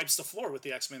Mandarin wipes the floor with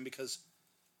the X-Men because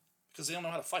they don't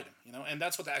know how to fight him, And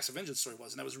that's what the Acts of Vengeance story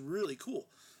was, and that was really cool.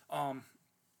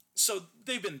 So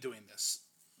they've been doing this.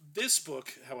 This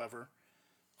book, however,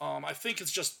 I think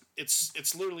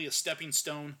it's literally a stepping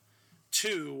stone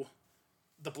to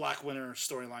the Black Winter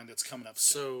storyline that's coming up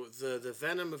soon. So the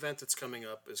Venom event that's coming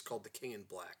up is called The King in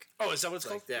Black. Oh, is that what it's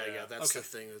called? Yeah, that's the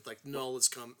thing. Like, Null is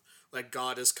like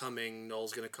God is coming.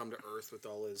 Null's going to come to Earth with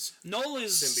all his Null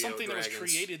is something dragons. that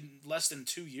was created less than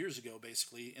 2 years ago,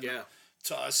 basically.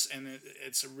 To us, and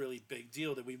it's a really big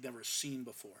deal that we've never seen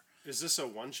before. Is this a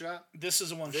one-shot? This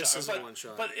is a one-shot. This is a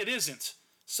one-shot. But it isn't.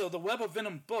 So the Web of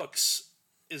Venom books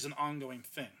is an ongoing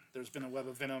thing. There's been a Web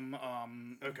of Venom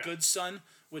Good Son,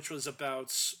 which was about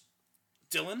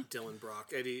Dylan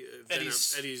Brock,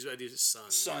 Eddie's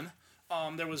son.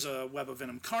 There was a Web of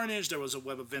Venom Carnage. There was a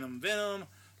Web of Venom.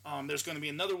 There's going to be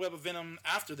another Web of Venom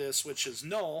after this, which is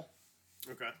Null.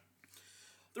 Okay.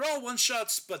 They're all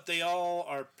one-shots, but they all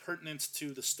are pertinent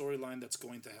to the storyline that's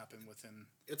going to happen within.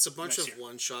 It's a bunch of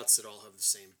one-shots that all have the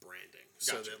same branding,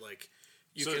 gotcha. So that like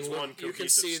you can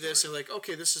see this and like,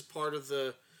 okay, this is part of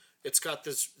the. It's got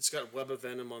Web of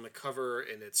Venom on the cover,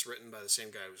 and it's written by the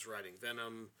same guy who's writing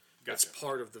Venom. Gotcha. It's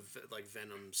part of the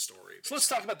Venom story. So let's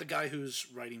talk about the guy who's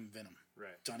writing Venom,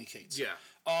 right? Donny Cates. Yeah.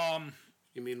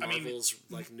 You mean Marvel's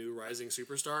new rising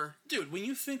superstar? Dude, when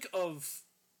you think of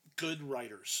good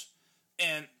writers.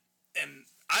 And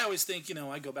I always think,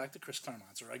 I go back to Chris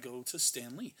Claremont or I go to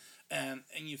Stan Lee. And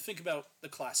you think about the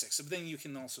classics. But then you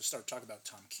can also start talking about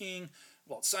Tom King,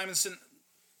 Walt Simonson.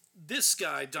 This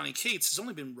guy, Donny Cates, has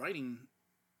only been writing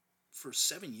for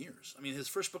 7 years. I mean, his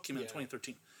first book came out in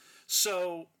 2013.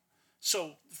 So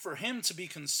for him to be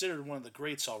considered one of the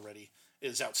greats already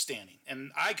is outstanding.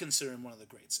 And I consider him one of the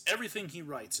greats. Everything he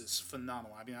writes is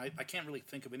phenomenal. I mean, I can't really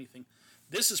think of anything.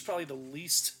 This is probably the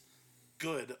least...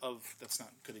 good of that's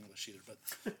not good English either, but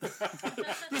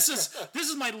this is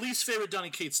my least favorite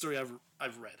Donny Cates story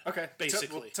I've read. Okay,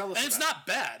 basically, tell us and it's not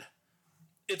bad.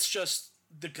 It's just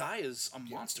the guy is a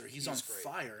monster. He's on great.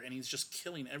 fire, and he's just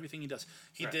killing everything he does.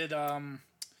 He right. did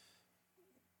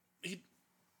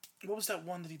what was that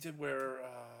one that he did where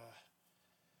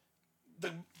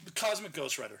the Cosmic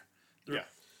Ghost Rider?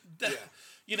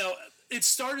 It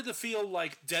started to feel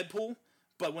like Deadpool,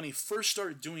 but when he first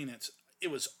started doing it. It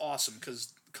was awesome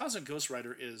because Cosmic Ghost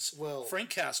Rider is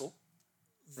Frank Castle.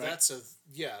 Right? So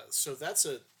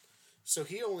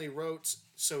he only wrote.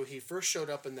 So he first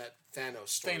showed up in that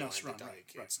Thanos storyline that Donny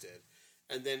Cates did,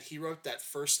 and then he wrote that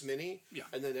first mini. Yeah.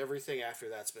 And then everything after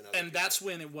that's been. And that's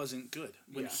when it wasn't good.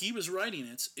 When he was writing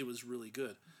it, it was really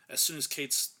good. As soon as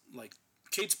Cates'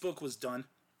 book was done,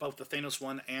 both the Thanos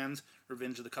one and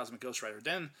Revenge of the Cosmic Ghost Rider,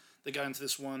 then they got into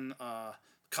this one.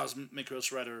 Cosmic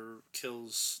Ghost Rider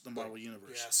kills the Marvel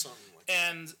Universe. Yeah, something like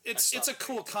that. And it's a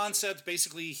cool concept.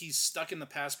 Basically, he's stuck in the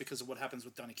past because of what happens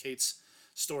with Donny Cates'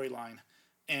 storyline.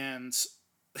 And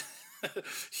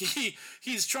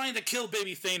he's trying to kill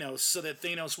baby Thanos so that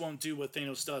Thanos won't do what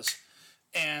Thanos does.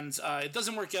 And it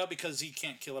doesn't work out because he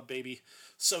can't kill a baby.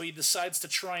 So he decides to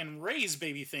try and raise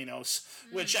baby Thanos,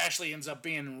 which actually ends up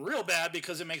being real bad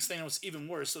because it makes Thanos even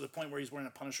worse to the point where he's wearing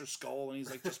a Punisher skull and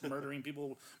he's like just murdering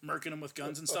people, murking them with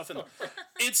guns and stuff. And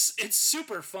it's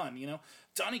super fun,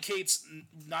 Donny Cates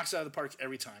knocks it out of the park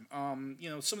every time.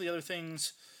 Some of the other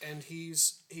things. And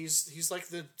he's like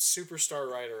the superstar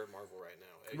writer at Marvel right now.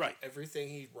 Right. Everything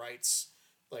he writes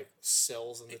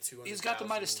sells in the 200,000. He's got the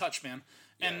Midas touch, man.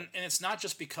 And it's not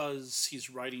just because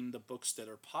he's writing the books that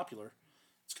are popular.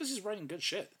 It's because he's writing good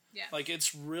shit. Yeah.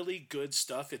 It's really good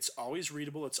stuff. It's always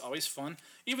readable. It's always fun.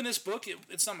 Even this book,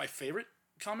 it's not my favorite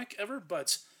comic ever,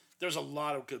 but there's a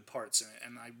lot of good parts in it.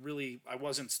 And I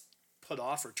wasn't put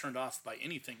off or turned off by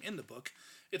anything in the book.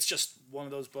 It's just one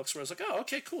of those books where I was like, oh,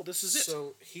 okay, cool, this is it.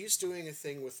 So he's doing a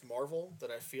thing with Marvel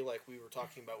that I feel like we were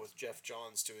talking about with Jeff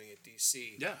Johns doing at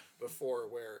DC before,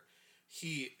 where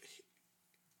he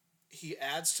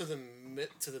adds to the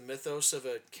mythos of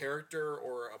a character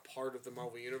or a part of the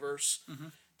Marvel Universe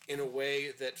in a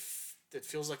way that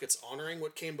feels like it's honoring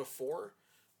what came before,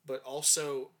 but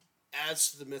also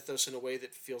adds to the mythos in a way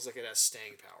that feels like it has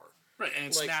staying power. Right, and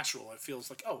it's natural. It feels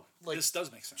like, this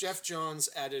does make sense. Jeff Johns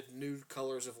added new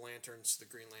colors of lanterns to the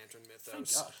Green Lantern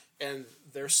mythos. Thank God. And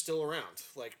they're still around.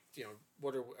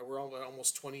 We're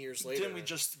almost 20 years later. Didn't we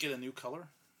just get a new color?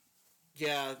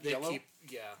 Yeah, they Yellow?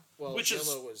 Well,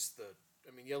 yellow was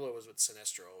what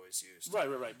Sinestro always used.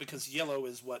 Right, because yellow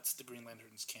is what the Green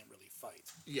Lanterns can't really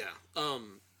fight. Yeah.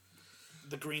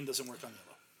 The green doesn't work on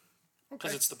yellow.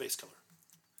 Because it's the base color.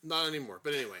 Not anymore,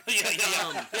 but anyway.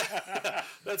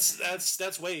 That's old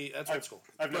school.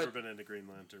 I've never been into Green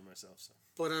Lantern myself, so.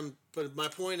 But my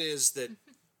point is that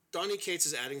Donny Cates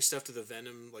is adding stuff to the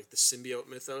Venom, like the symbiote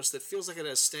mythos, that feels like it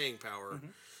has staying power.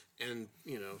 And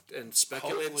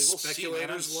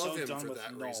speculators love him for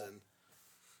that reason.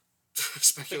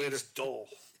 Speculators dull.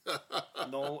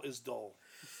 Null is dull.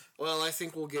 Well, I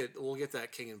think we'll get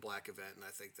that King in Black event, and I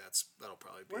think that'll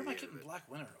probably be. Where am I getting Black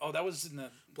Winter? Oh, that was in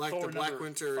the Black Winter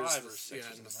is in the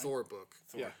right? Thor book.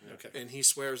 Yeah, okay. And he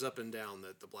swears up and down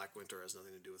that the Black Winter has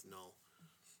nothing to do with Null.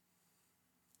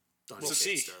 We'll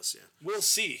see. Does, yeah. We'll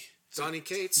see. Donny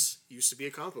Cates used to be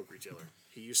a comic book retailer.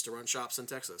 He used to run shops in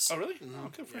Texas. Oh, really? Mm-hmm. Oh,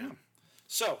 good for him.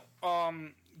 So,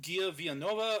 Gia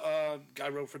Villanova, guy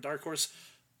wrote for Dark Horse,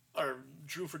 or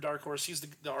drew for Dark Horse. He's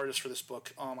the artist for this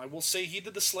book. I will say he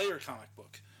did the Slayer comic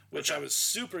book, which I was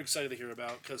super excited to hear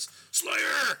about because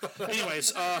Slayer.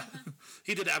 Anyways,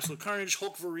 he did Absolute Carnage,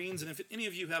 Hulk Verines, and if any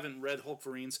of you haven't read Hulk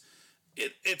Verines,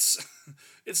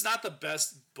 it's not the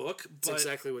best book, but it's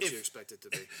exactly what you expect it to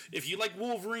be. If you like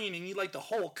Wolverine and you like the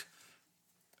Hulk,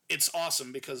 it's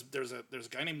awesome because there's a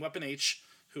guy named Weapon H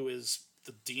who is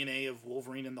the DNA of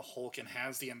Wolverine and the Hulk and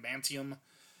has the adamantium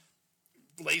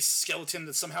lace skeleton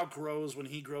that somehow grows when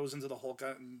he grows into the Hulk.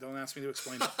 Don't ask me to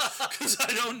explain it because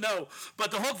I don't know.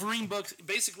 But the Hulk Verine book,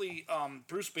 basically,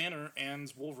 Bruce Banner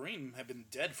and Wolverine have been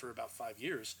dead for about 5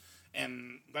 years,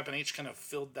 and Weapon H kind of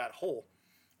filled that hole.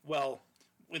 Well,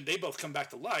 when they both come back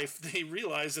to life, they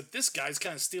realize that this guy's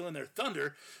kind of stealing their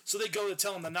thunder, so they go to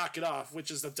tell him to knock it off,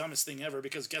 which is the dumbest thing ever,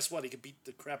 because guess what? He could beat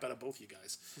the crap out of both you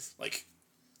guys. Like,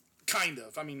 kind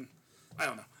of. I mean, I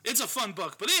don't know. It's a fun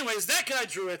book. But anyways, that guy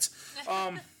drew it.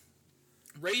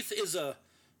 Wraith is a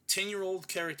 10-year-old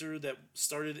character that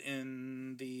started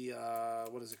in the,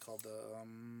 what is it called? The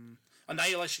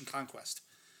Annihilation Conquest.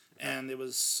 And it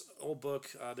was an old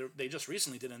book. They just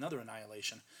recently did another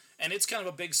Annihilation. And it's kind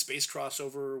of a big space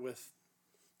crossover with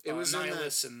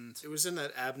Annihilus It was in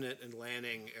that Abnett and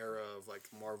Lanning era of like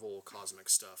Marvel cosmic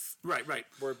stuff. Right.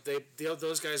 Where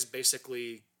those guys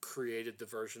basically created the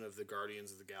version of the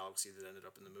Guardians of the Galaxy that ended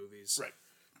up in the movies. Right.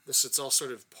 It's all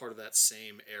sort of part of that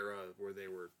same era where they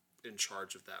were in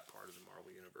charge of that part of the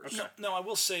Marvel Universe. Okay. No, I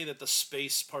will say that the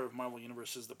space part of Marvel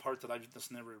Universe is the part that I've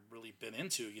just never really been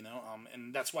into,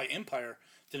 and that's why Empire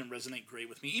didn't resonate great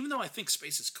with me. Even though I think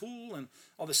space is cool and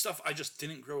all this stuff, I just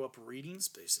didn't grow up reading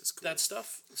space is cool. That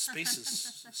stuff. Space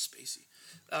is spacey.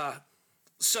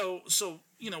 So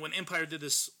when Empire did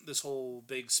this whole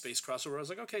big space crossover, I was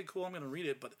like, okay, cool, I'm going to read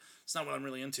it, but it's not what I'm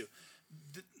really into.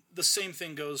 The same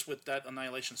thing goes with that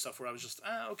Annihilation stuff, where I was just,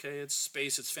 okay, it's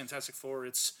space, it's Fantastic Four,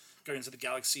 it's Guardians of the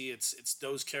Galaxy, it's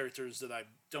those characters that I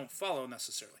don't follow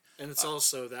necessarily. And it's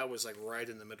also, that was like right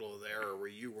in the middle of the era where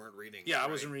you weren't reading. Yeah, right?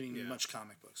 I wasn't reading much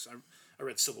comic books. I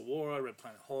read Civil War, I read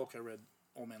Planet Hulk, I read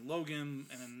Old Man Logan,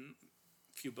 and then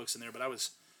a few books in there, but I was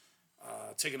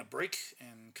taking a break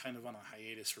and kind of on a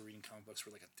hiatus for reading comic books for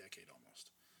like a decade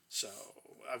almost. So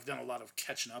I've done a lot of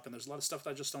catching up, and there's a lot of stuff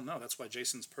that I just don't know. That's why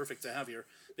Jason's perfect to have here,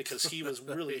 because he was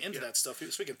really into that stuff.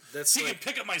 So he can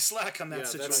pick up my slack on that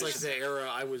situation. That's like the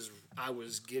era I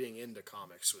was getting into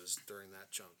comics was during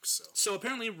that chunk. So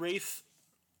apparently Wraith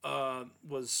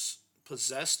was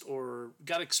possessed or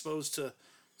got exposed to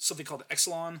something called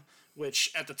Exelon,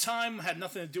 which at the time had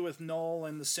nothing to do with Null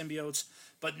and the symbiotes,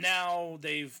 but now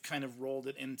they've kind of rolled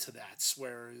it into that,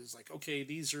 where it's like, okay,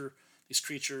 these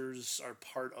creatures are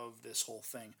part of this whole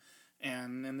thing.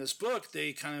 And in this book,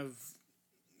 they kind of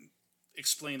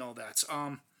explain all that.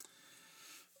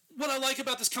 What I like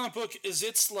about this comic book is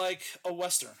it's like a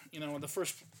Western. Even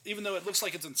though it looks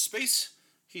like it's in space,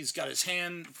 he's got his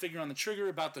finger on the trigger,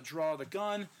 about to draw the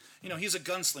gun. He's a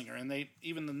gunslinger, and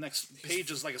even the next page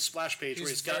is like a splash page where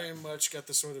he's got very much got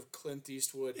the sort of Clint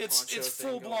Eastwood. It's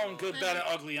full blown good, bad, and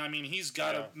ugly. I mean, he's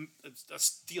got a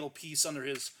steel piece under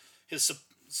his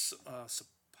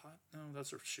no,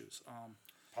 those are shoes.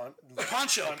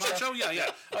 Poncho, yeah.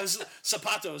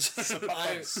 Zapatos.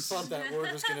 I thought that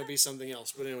word was going to be something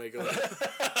else, but anyway, go ahead.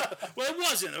 Well, it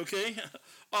wasn't, okay?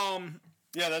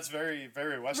 Yeah, that's very,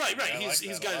 very Western. Right.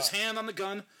 He's got his hand on the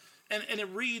gun, and it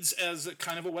reads as a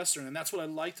kind of a Western, and that's what I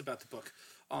liked about the book.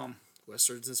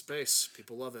 Westerns in space.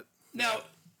 People love it. Now,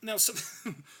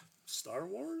 Star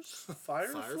Wars?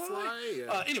 Firefly?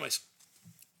 Yeah. Anyways,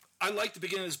 I like the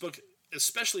beginning of this book,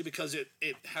 especially because it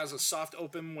has a soft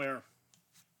open where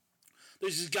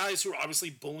there's these guys who are obviously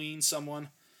bullying someone,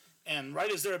 and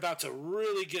right as they're about to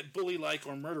really get bully-like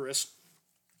or murderous,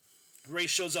 Ray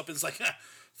shows up and is like,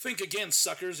 think again,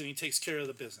 suckers, and he takes care of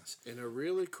the business. In a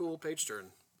really cool page turn.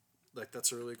 Like,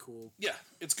 that's a really cool... Yeah,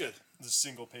 it's good. The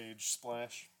single-page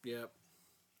splash. Yep.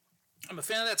 I'm a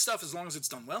fan of that stuff as long as it's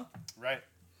done well. Right.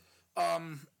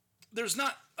 There's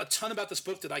not a ton about this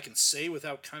book that I can say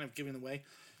without kind of giving away.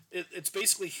 It's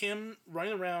basically him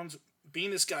running around, being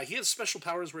this guy. He has special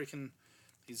powers where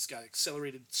he's got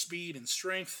accelerated speed and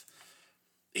strength.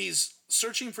 He's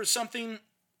searching for something.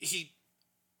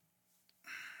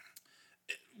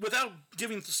 without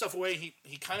giving stuff away,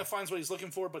 he kind of finds what he's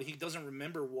looking for, but he doesn't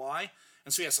remember why,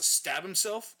 and so he has to stab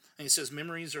himself. And he says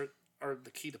memories are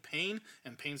the key to pain,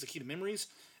 and pain's the key to memories.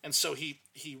 And so he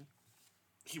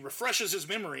refreshes his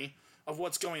memory of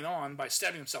what's going on by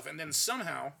stabbing himself, and then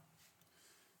somehow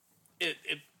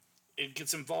it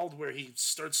gets involved where he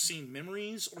starts seeing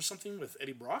memories or something with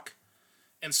Eddie Brock.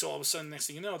 And so all of a sudden, next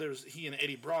thing you know, he and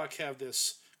Eddie Brock have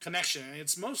this connection, and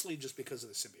it's mostly just because of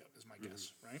the symbiote, is my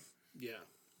guess, right? Yeah.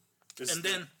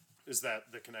 Is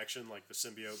that the connection? Like the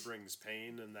symbiote brings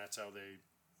pain, and that's how they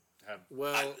have.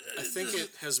 Well, I think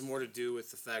it has more to do with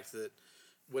the fact that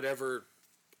whatever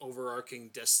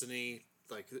overarching destiny,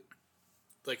 like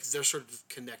they're sort of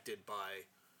connected by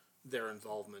their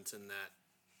involvement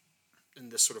in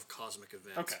this sort of cosmic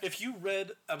event. Okay. If you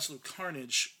read Absolute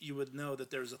Carnage, you would know that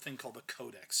there's a thing called the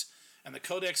Codex. And the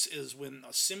Codex is when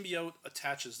a symbiote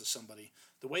attaches to somebody,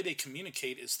 the way they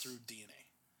communicate is through DNA.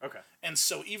 Okay. And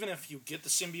so even if you get the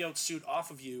symbiote suit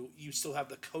off of you, you still have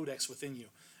the Codex within you.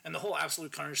 And the whole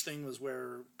Absolute Carnage thing was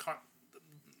where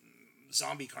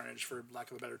Zombie Carnage, for lack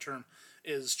of a better term,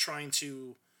 is trying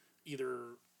to either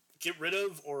get rid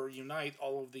of or unite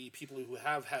all of the people who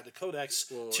have had the Codex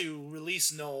to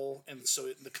release Null, and so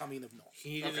the coming of Null.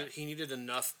 He needed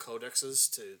enough codices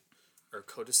to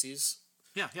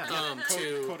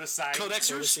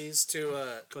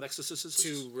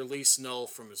release Null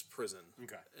from his prison.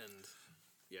 Okay. And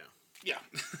yeah.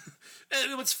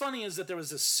 And what's funny is that there was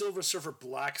this Silver Surfer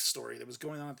Black story that was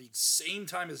going on at the same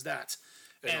time as that.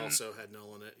 And also had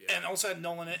Null in it. Yeah.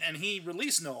 And he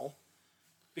released Null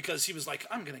because he was like,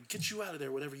 I'm going to get you out of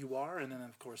there, whatever you are. And then,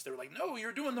 of course, they were like, no,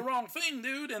 you're doing the wrong thing,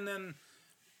 dude. And then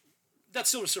that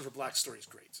Silver Surfer Black story is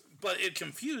great. But it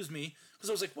confused me because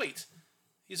I was like, wait,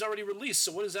 he's already released,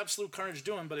 so what is Absolute Carnage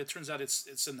doing? But it turns out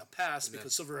it's in the past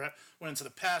because Silver went into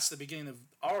the past, the beginning of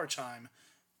our time,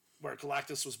 where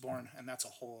Galactus was born, and that's a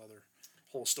whole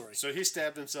story. So he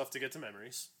stabbed himself to get to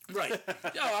memories. Right.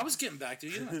 Oh, I was getting back to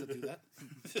you. You don't have to do that.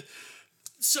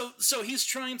 So he's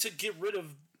trying to get rid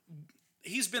of...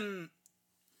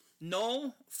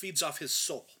 Null feeds off his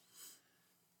soul.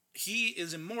 He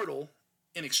is immortal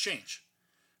in exchange.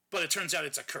 But it turns out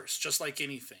it's a curse, just like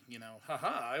anything,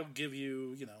 I'll give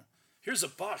you, here's a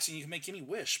box and you can make any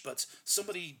wish, but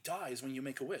somebody dies when you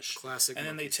make a wish. Classic. And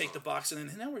then they take the box and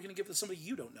then now we're going to give it to somebody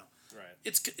you don't know. Right.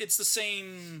 It's the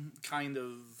same kind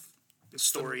of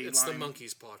story. It's the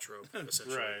monkey's paw trope,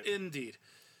 essentially. Right. Indeed.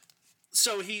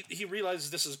 So he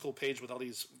realizes this is a cool page with all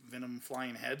these Venom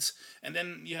flying heads, and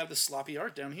then you have the sloppy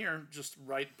art down here, just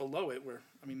right below it, where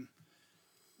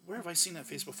have I seen that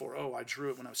face before? Oh, I drew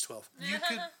it when I was 12.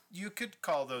 You could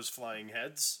call those flying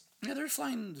heads. Yeah, they're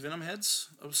flying Venom heads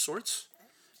of sorts.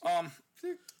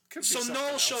 So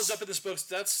Null shows up in this book.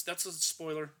 That's a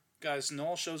spoiler, guys.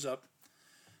 Null shows up.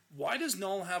 Why does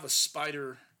Null have a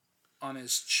spider on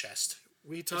his chest?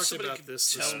 We talked about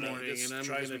this morning, and I'm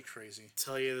going to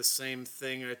tell you the same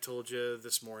thing I told you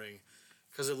this morning.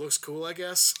 Because it looks cool, I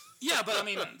guess. Yeah, but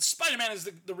Spider-Man is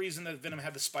the reason that Venom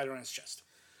had the spider on his chest.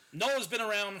 Null has been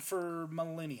around for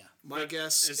millennia. My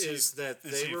guess is that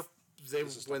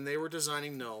when they were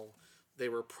designing Null, they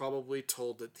were probably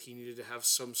told that he needed to have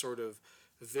some sort of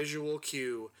visual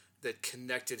cue that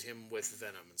connected him with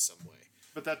Venom in some way.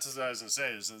 But that's what I was going to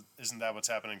say. Isn't that what's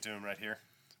happening to him right here?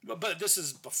 But this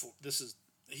is before.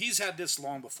 He's had this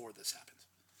long before this happened.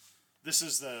 This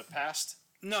is the past?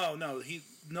 No.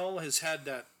 Null has had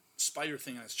that spider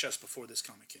thing on his chest before this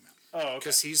comic came out. Oh, okay.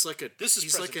 Because he's like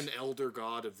an elder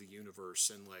god of the universe,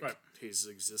 and he's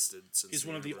existed since. He's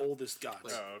one of the oldest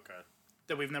gods. Oh, okay.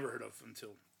 That we've never heard of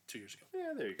until 2 years ago.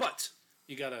 Yeah, there you go. But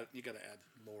you gotta add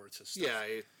lore to stuff. Yeah,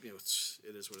 it is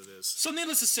what it is. So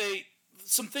needless to say,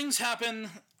 some things happen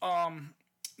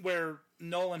where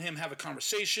Null and him have a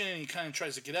conversation, and he kind of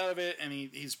tries to get out of it, and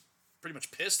he's pretty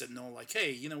much pissed at Null, like,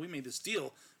 hey, we made this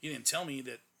deal. You didn't tell me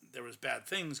that there was bad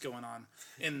things going on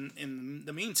in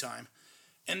the meantime.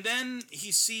 And then he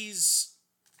gets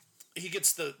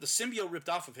the symbiote ripped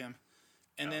off of him,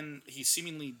 and then he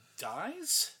seemingly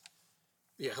dies?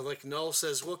 Yeah, like Null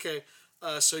says, well, okay,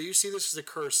 so you see this as a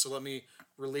curse, so let me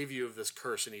relieve you of this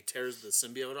curse. And he tears the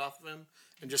symbiote off of him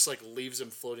and just, leaves him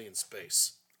floating in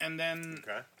space. And then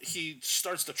he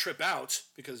starts to trip out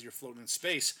because you're floating in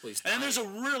space. And then there's a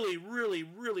really, really,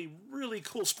 really, really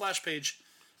cool splash page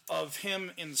of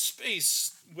him in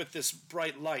space with this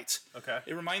bright light. Okay.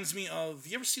 It reminds me of,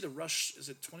 you ever see the Rush, is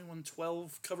it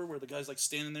 2112 cover where the guy's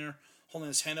standing there holding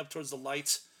his hand up towards the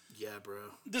light? Yeah, bro.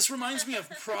 This reminds me of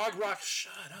prog rock.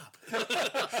 Shut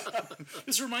up.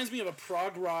 This reminds me of a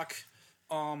prog rock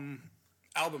album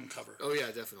cover. Oh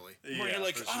yeah, definitely. Where you're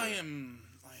like, sure. I am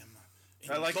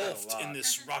engulfed in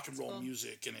this rock and roll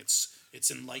music, and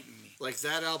it's enlightened me. Like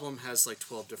that album has like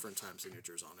 12 different time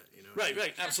signatures on it, you know.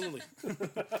 Right, absolutely.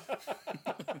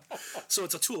 So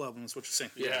it's a Tool album, is what you're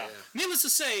saying. Yeah. Needless to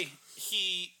say,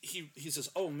 he says,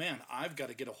 "Oh man, I've got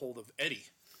to get a hold of Eddie,"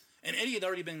 and Eddie had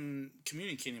already been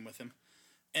communicating with him,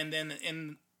 and then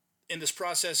in this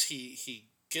process, he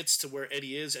gets to where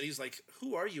Eddie is. Eddie's like,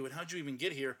 "Who are you, and how'd you even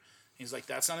get here?" He's like,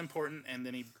 "That's not important," and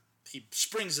then he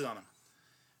springs it on him,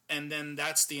 and then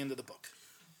that's the end of the book.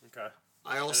 Okay.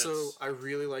 I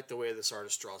really like the way this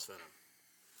artist draws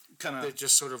Venom. It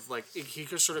just sort of like he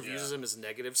just sort of uses him as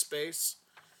negative space.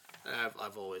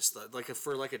 I've always thought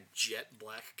for a jet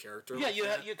black character. Yeah,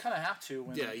 you kind of have to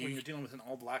when you're dealing with an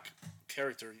all black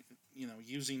character. You know,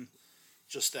 using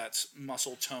just that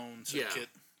muscle tone to get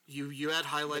you add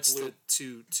highlights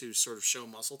to sort of show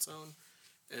muscle tone,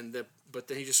 but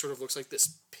then he just sort of looks like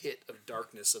this pit of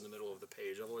darkness in the middle of the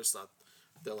page. I've always thought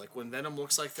that like when Venom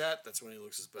looks like that, that's when he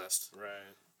looks his best.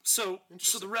 Right. So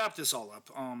to wrap this all up,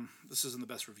 this isn't the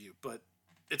best review, but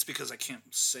it's because I can't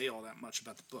say all that much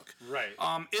about the book. Right.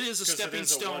 It is a stepping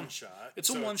stone. One-shot. It's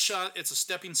a one-shot. It's a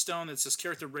stepping stone. It's this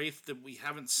character Wraith that we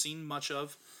haven't seen much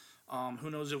of. Who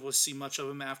knows if we'll see much of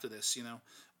him after this, you know.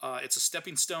 It's a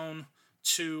stepping stone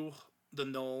to the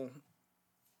Null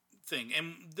thing.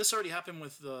 And this already happened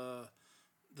with the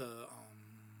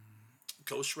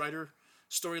Ghost Rider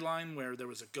storyline, where there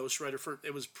was a Ghost Rider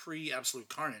it was pre-Absolute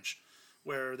Carnage,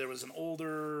 where there was an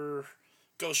older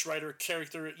Ghost Rider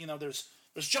character. You know, there's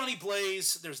Johnny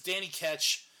Blaze, there's Danny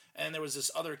Ketch, and there was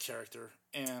this other character,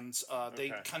 and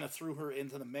they kind of threw her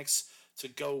into the mix to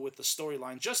go with the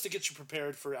storyline just to get you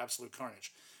prepared for Absolute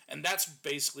Carnage. And that's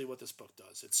basically what this book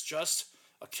does. It's just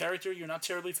a character you're not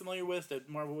terribly familiar with that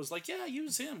Marvel was like, yeah,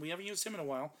 use him. We haven't used him in a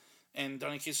while. And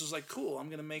Donny Cates was like, cool, I'm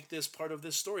going to make this part of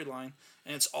this storyline,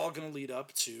 and it's all going to lead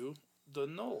up to the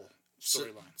Null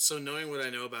storyline. So knowing what I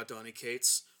know about Donny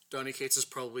Cates has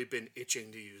probably been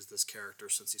itching to use this character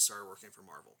since he started working for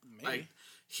Marvel. Maybe.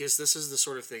 This is the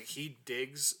sort of thing, he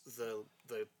digs the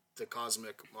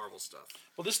cosmic Marvel stuff.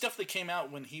 Well, this definitely came out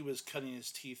when he was cutting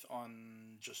his teeth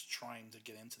on just trying to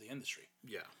get into the industry.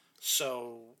 Yeah.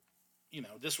 So, you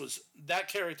know, this was that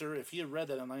character. If he had read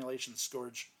that Annihilation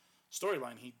Scourge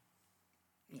storyline,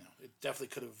 it definitely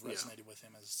could have resonated with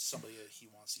him as somebody that he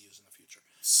wants to use in the future.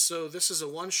 So this is a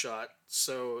one-shot,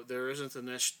 so there isn't the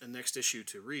next issue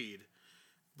to read.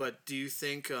 But do you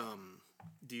think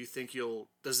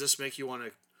does this make you want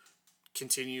to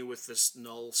continue with this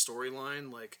Null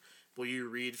storyline? Like, will you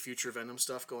read future Venom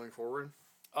stuff going forward?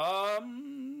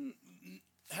 Having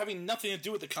nothing to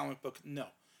do with the comic book, no.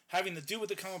 Having to do with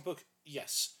the comic book,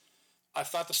 yes. I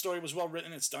thought the story was well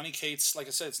written. It's Donny Cates. Like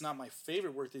I said, it's not my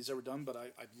favorite work that he's ever done, but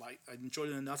I enjoyed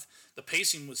it enough. The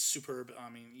pacing was superb. I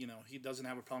mean, you know, he doesn't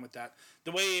have a problem with that.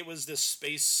 The way it was this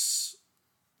space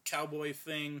cowboy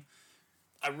thing,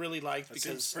 I really liked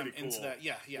because I'm into that.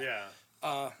 Yeah.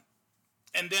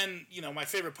 And then, you know, my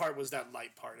favorite part was that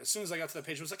light part. As soon as I got to that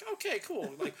page, I was like, okay,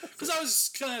 cool. Like, because I was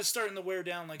kind of starting to wear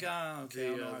down, like, I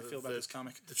don't know how I feel about this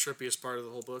comic. The trippiest part of the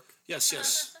whole book? Yes.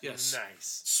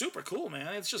 Nice. Super cool,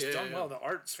 man. It's just done well. The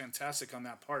art's fantastic on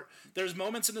that part. There's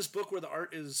moments in this book where the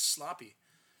art is sloppy.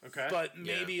 Okay. But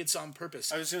maybe it's on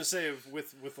purpose. I was going to say,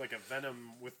 with like a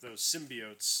Venom with those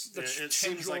symbiotes, it seems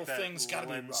tendril like that thing's gotta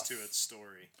be lends rough. to its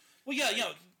story. Well, yeah, you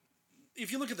know, if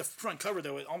you look at the front cover,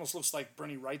 though, it almost looks like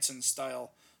Bernie Wrightson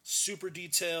style, super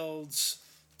detailed,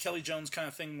 Kelly Jones kind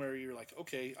of thing, where you're like,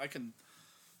 okay, I can,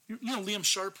 you know, Liam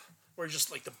Sharp, where just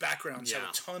like the backgrounds have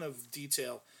a ton of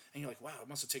detail, and you're like, wow, it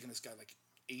must have taken this guy like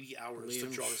 80 hours to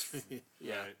draw this,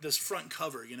 this front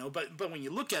cover, you know. But when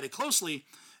you look at it closely,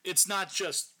 it's not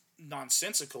just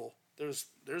nonsensical.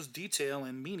 There's detail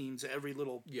and meaning to every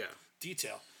little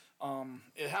detail.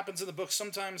 It happens in the book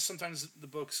sometimes. Sometimes the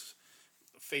book's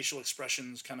facial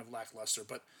expressions kind of lackluster.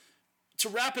 But to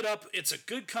wrap it up, it's a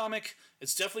good comic.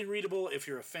 It's definitely readable if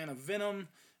you're a fan of Venom,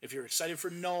 if you're excited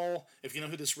for Null, if you know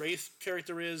who this Wraith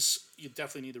character is, you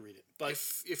definitely need to read it. But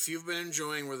if you've been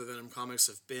enjoying where the Venom comics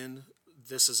have been,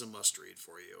 this is a must-read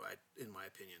for you, in my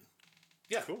opinion.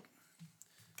 Yeah, cool.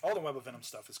 All the Web of Venom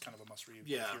stuff is kind of a must-read if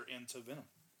you're into Venom.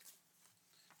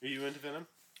 Are you into Venom?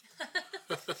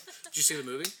 Did you see the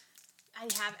movie? I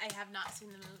have not seen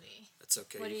the movie. That's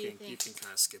okay. What do you think? You can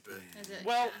kind of skip it.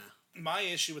 Well, my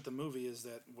issue with the movie is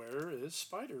that where is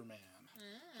Spider-Man?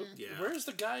 Yeah. Where's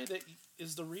the guy that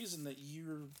is the reason that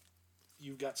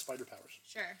you've got spider powers?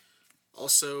 Sure.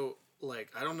 Also, like,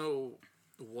 I don't know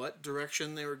what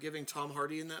direction they were giving Tom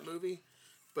Hardy in that movie,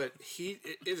 but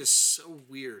it is so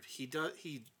weird. He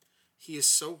He is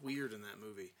so weird in that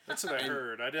movie. That's what I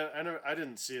heard. I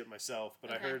didn't see it myself,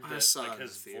 but I heard that like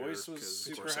his voice was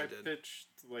super high pitched.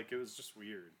 Like it was just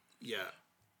weird. Yeah.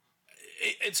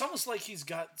 It's almost like he's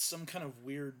got some kind of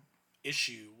weird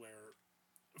issue where,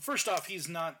 first off, he's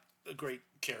not a great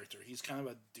character. He's kind of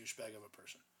a douchebag of a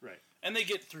person. Right. And they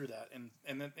get through that, and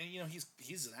then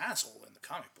he's an asshole in the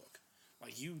comic book.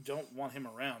 Like you don't want him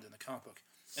around in the comic book.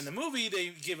 In the movie, they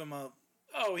give him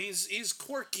he's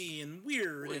quirky and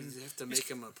weird, well, and you have to make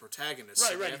him a protagonist.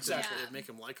 Right, right, exactly. To make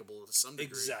him likable to some degree.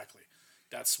 Exactly.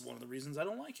 That's one of the reasons I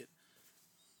don't like it.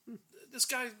 This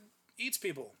guy eats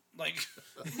people. Like,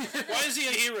 why is he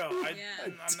a hero?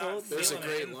 I'm not. There's a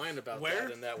great line about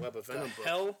that in that Web of Venom book.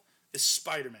 Hell is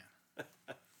Spider-Man.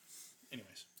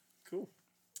 Anyways, cool.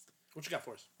 What you got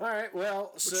for us? All right.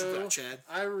 Well, what you got, Chad?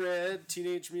 I read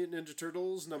Teenage Mutant Ninja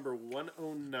Turtles number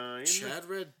 109. Chad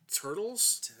read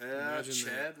Turtles?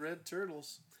 Chad read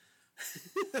Turtles.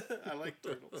 I like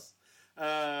Turtles.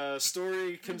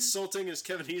 Story consulting is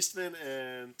Kevin Eastman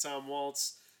and Tom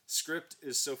Waltz. Script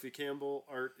is Sophie Campbell.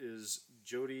 Art is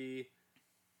Jody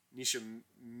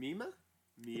Miyama.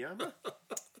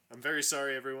 I'm very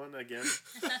sorry, everyone, again.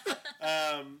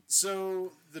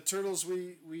 So the Turtles,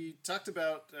 we talked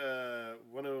about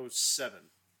 107.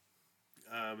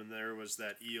 And there was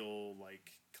that eel,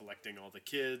 like, collecting all the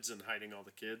kids and hiding all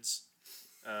the kids.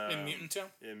 In Mutant Town?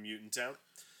 In Mutant Town.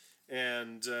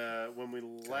 And when we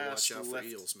last watch out left...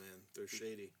 for eels, man. They're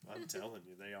shady. I'm telling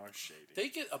you, they are shady. They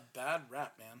get a bad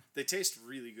rap, man. They taste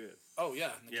really good. Oh,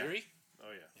 yeah. Nigiri? Yeah.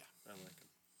 Oh, yeah. I like them.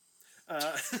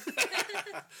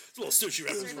 It's a little sushi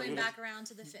reference. Circling back around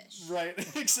to the fish. Right,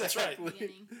 exactly.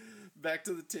 Right. Back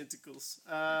to the tentacles.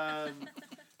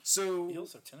 So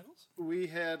eels have tentacles? We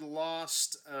had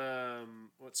lost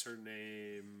what's her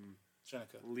name?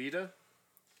 Jenica. Lita.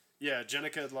 Yeah,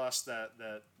 Jenica had lost that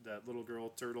little girl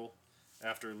turtle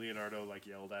after Leonardo like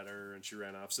yelled at her and she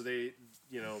ran off. So they,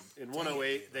 in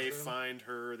 108 they find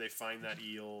her, they find that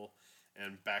eel.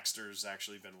 And Baxter's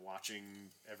actually been watching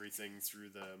everything through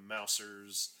the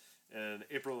Mousers. And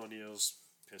April O'Neil's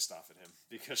pissed off at him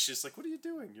because she's like, "What are you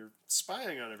doing? You're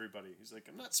spying on everybody." He's like,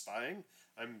 "I'm not spying.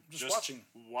 I'm just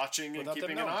watching and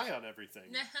keeping an eye on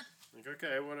everything." Like,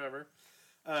 okay, whatever.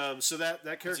 So that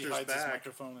character's he hides back. His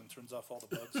microphone and turns off all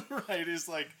the bugs. Right. He's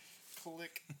like,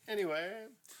 click. Anyway.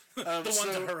 The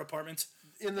ones in her apartment.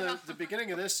 In the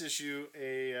beginning of this issue,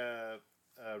 a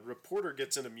reporter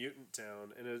gets into Mutant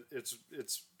Town, and it's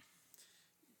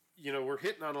we're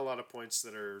hitting on a lot of points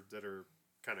that are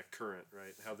kind of current,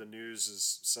 right? How the news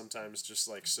is sometimes just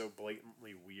like so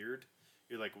blatantly weird.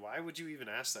 You're like, why would you even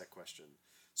ask that question?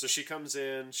 So she comes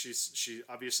in. She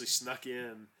obviously snuck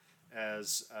in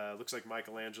as looks like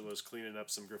Michelangelo's cleaning up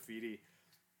some graffiti,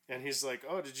 and he's like,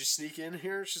 "Oh, did you sneak in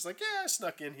here?" She's like, "Yeah, I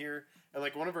snuck in here." And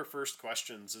like one of her first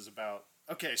questions is about,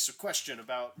 okay, so question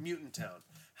about Mutant Town.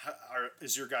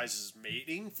 Is your guys'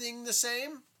 mating thing the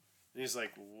same? And he's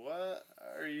like, what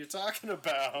are you talking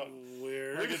about?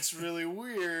 Weird. Like, it's really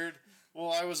weird.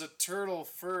 Well, I was a turtle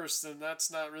first, and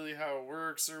that's not really how it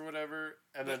works or whatever.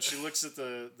 And then she looks at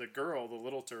the girl, the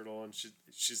little turtle, and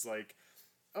she's like,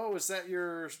 oh, is that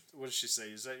your... What does she say?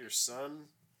 Is that your son?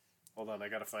 Hold on, I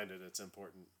gotta find it. It's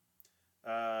important.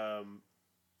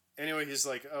 Anyway, he's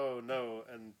like, oh, no,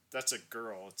 and that's a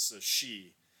girl. It's a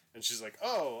she. And she's like,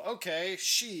 oh, okay,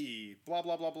 she, blah,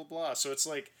 blah, blah, blah, blah. So it's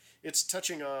like, it's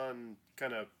touching on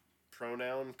kind of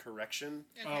pronoun correction.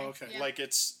 Okay. Oh, okay. Yeah. Like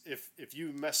it's, if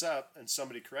you mess up and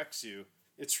somebody corrects you,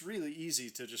 it's really easy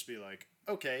to just be like,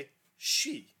 okay,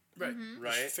 she. Right. Mm-hmm.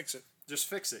 Right? Just fix it. Just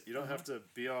fix it. You don't have to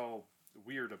be all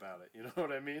weird about it. You know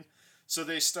what I mean? So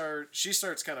she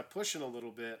starts kind of pushing a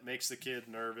little bit, makes the kid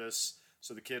nervous.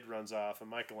 So the kid runs off,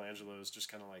 and Michelangelo is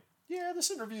just kind of like, yeah,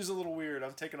 this interview's a little weird.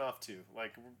 I'm taking off too.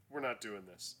 Like, we're not doing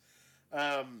this.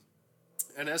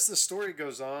 And as the story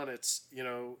goes on, it's,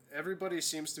 everybody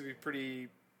seems to be pretty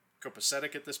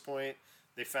copacetic at this point.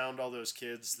 They found all those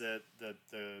kids that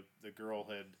the girl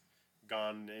had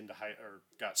gone into or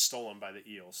got stolen by the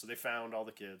eel. So they found all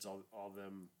the kids. All of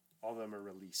them are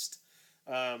released.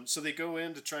 So they go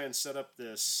in to try and set up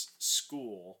this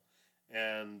school.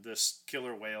 And this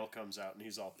killer whale comes out, and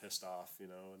he's all pissed off,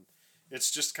 and it's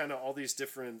just kind of all these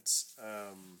different.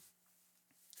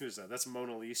 Who's that? That's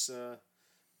Mona Lisa.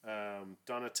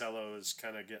 Donatello is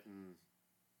kind of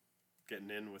getting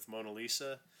in with Mona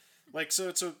Lisa, like so.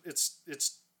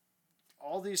 It's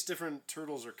all these different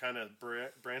turtles are kind of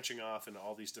branching off into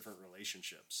all these different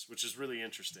relationships, which is really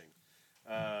interesting.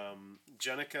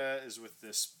 Jenica is with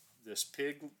this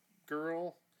pig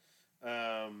girl.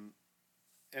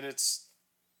 And it's,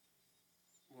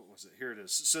 what was it? Here it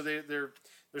is. So they're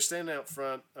standing out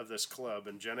front of this club,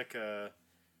 and Jenica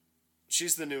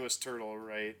she's the newest turtle,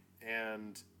 right?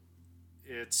 And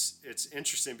it's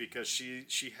interesting because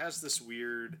she has this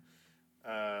weird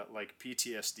like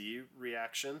PTSD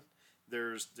reaction.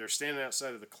 They're standing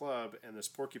outside of the club, and this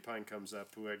porcupine comes up,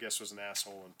 who I guess was an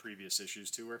asshole in previous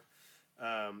issues to her.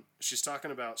 She's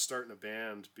talking about starting a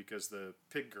band because the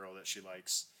pig girl that she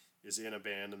likes is in a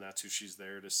band, and that's who she's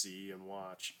there to see and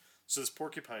watch. So this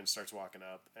porcupine starts walking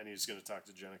up, and he's going to talk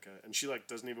to Jennika, and she like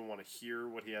doesn't even want to hear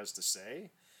what he has to say,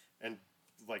 and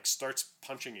like starts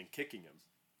punching and kicking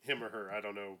him or her. I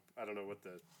don't know what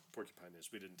the porcupine is.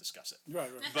 We didn't discuss it.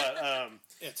 Right. But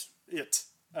it.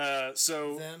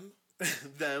 So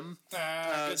them.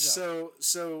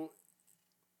 So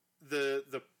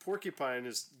the porcupine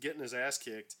is getting his ass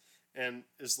kicked and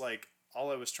is like,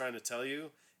 all I was trying to tell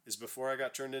you is before I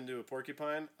got turned into a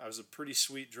porcupine, I was a pretty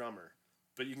sweet drummer,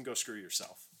 but you can go screw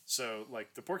yourself. So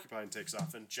like the porcupine takes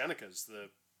off, and Jennika's the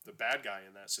bad guy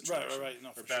in that situation. Right. No,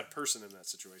 or bad person in that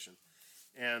situation.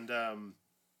 And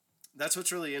that's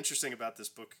what's really interesting about this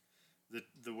book,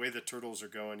 the way the turtles are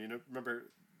going. You know,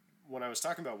 remember when I was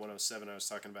talking about 107, I was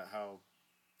talking about how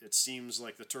it seems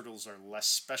like the turtles are less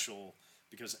special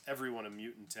because everyone in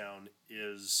Mutant Town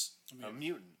is a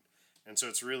mutant. And so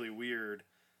it's really weird.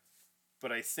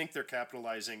 But I think they're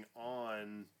capitalizing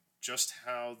on just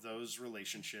how those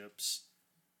relationships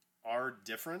are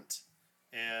different.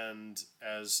 And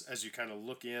as you kind of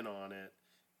look in on it,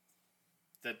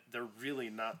 that they're really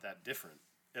not that different.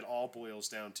 It all boils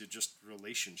down to just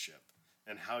relationship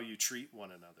and how you treat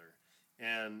one another.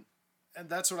 And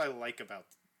that's what I like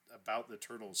about the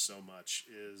turtles so much,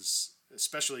 is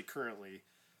especially currently,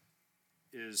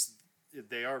 is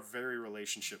they are very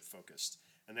relationship focused,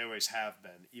 and they always have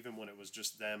been, even when it was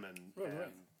just them and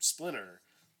Splinter.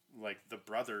 Like the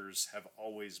brothers have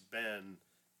always been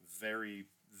very,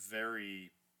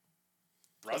 very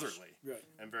brotherly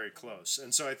and very close.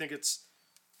 And so I think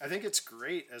it's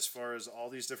great as far as all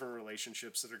these different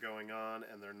relationships that are going on,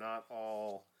 and they're not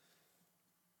all,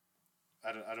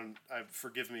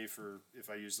 forgive me for if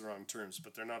I use the wrong terms,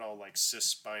 but they're not all like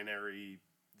cis binary,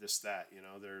 this, that, you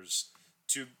know, there's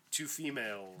two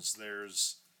females,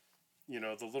 there's, you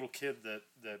know, the little kid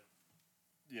that,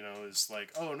 you know, is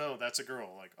like, oh no, that's a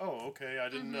girl. Like, oh, okay. I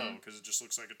didn't know, 'cause it just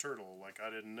looks like a turtle. Like, I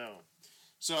didn't know.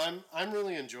 So I'm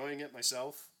really enjoying it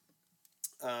myself.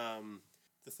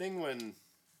 The thing when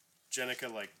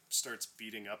Jennika like starts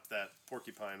beating up that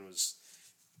porcupine was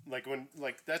like, when,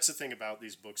 like, that's the thing about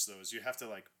these books though, is you have to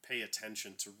like pay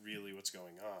attention to really what's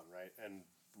going on, right? And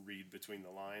read between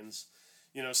the lines.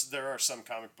 You know, so there are some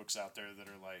comic books out there that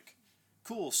are like,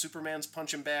 cool, Superman's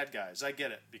punching bad guys. I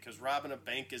get it, because robbing a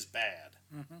bank is bad.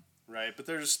 Right? But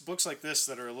there's books like this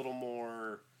that are a little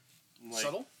more like,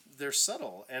 subtle? They're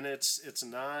subtle, and it's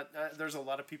not, there's a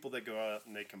lot of people that go out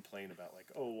and they complain about like,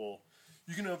 oh, well,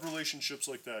 you can have relationships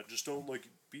like that, just don't like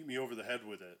beat me over the head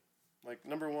with it. Like,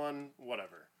 number one,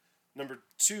 whatever. Number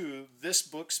two, this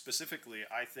book specifically,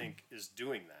 I think, is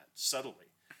doing that subtly.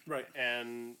 Right.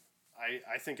 And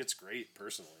I think it's great,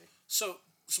 personally. So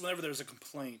whenever there's a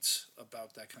complaint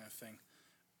about that kind of thing,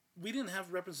 we didn't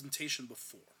have representation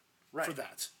before for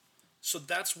that. So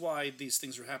that's why these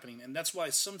things are happening. And that's why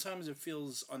sometimes it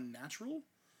feels unnatural,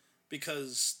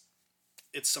 because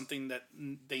it's something that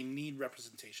they need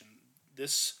representation.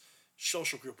 This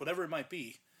social group, whatever it might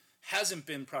be, hasn't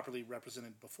been properly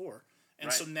represented before.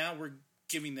 And so now we're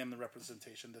giving them the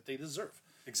representation that they deserve.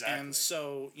 Exactly. And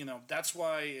so, you know, that's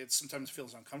why it sometimes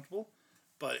feels uncomfortable,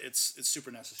 but it's super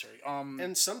necessary.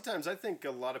 And sometimes I think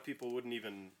a lot of people wouldn't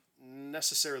even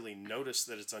necessarily notice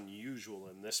that it's unusual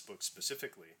in this book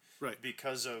specifically, right?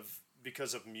 Because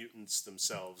of mutants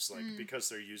themselves, like because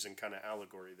they're using kind of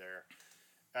allegory there.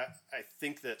 I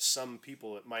think that some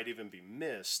people, it might even be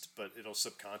missed, but it'll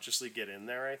subconsciously get in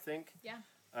there, I think. Yeah.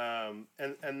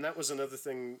 And that was another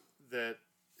thing that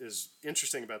is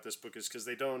interesting about this book, is because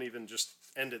they don't even just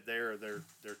end it there. They're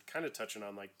kind of touching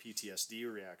on like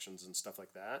PTSD reactions and stuff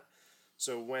like that.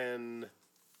 So when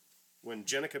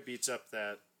Jennika beats up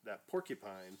that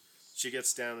porcupine, she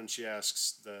gets down and she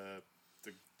asks the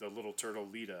little turtle,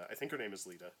 Lita. I think her name is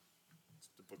Lita.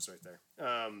 The book's right there.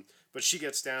 But she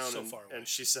gets down and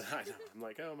she said, I know. I'm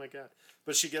like, oh my God.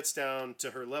 But she gets down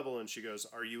to her level and she goes,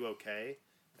 are you okay?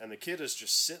 And the kid is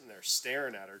just sitting there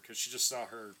staring at her because she just saw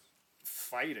her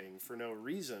fighting for no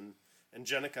reason. And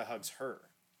Jennika hugs her.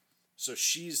 So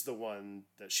she's the one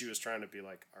that she was trying to be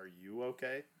like, are you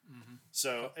okay? Mm-hmm.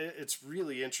 So it's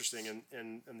really interesting.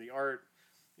 And the art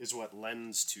is what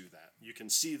lends to that. You can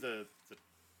see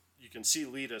you can see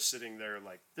Lita sitting there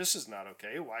like, this is not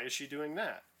okay. Why is she doing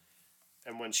that?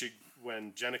 And when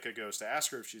Jennika goes to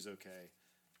ask her if she's okay,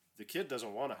 the kid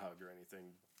doesn't want a hug or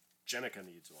anything. Jennika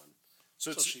needs one.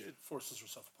 So she forces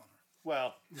herself upon her.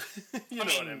 Well, you know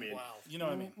what I mean. Wow. You know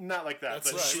what I mean. Not like that,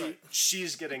 That's but right.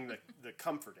 she's getting the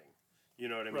comforting. You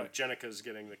know what I mean? Right. Jenica's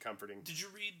getting the comforting. Did you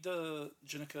read the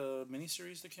Jenica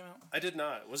miniseries that came out? I did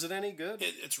not. Was it any good?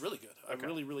 It's really good. Okay. I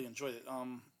really, really enjoyed it.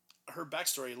 Her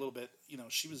backstory a little bit,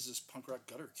 she was this punk rock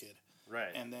gutter kid. Right.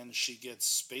 And then she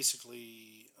gets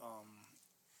basically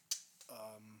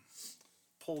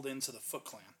pulled into the Foot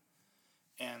Clan.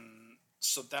 And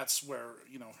so that's where,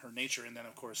 her nature, and then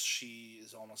of course she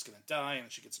is almost going to die,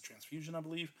 and she gets a transfusion, I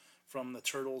believe, from the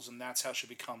turtles, and that's how she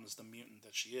becomes the mutant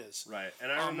that she is. Right.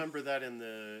 And I remember that in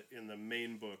the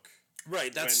main book.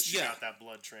 Right, that's when she got that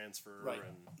blood transfer. Right,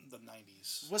 and the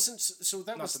 90s. Wasn't so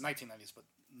that not was the 1990s, but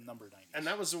number 90s. And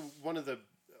that was one of the.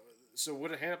 So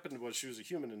what had happened was she was a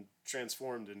human and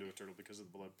transformed into a turtle because of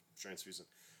the blood transfusion.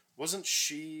 Wasn't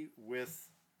she with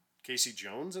Casey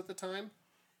Jones at the time?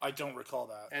 I don't recall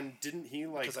that. And didn't he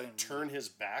turn his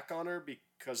back on her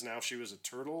because now she was a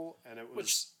turtle and it was.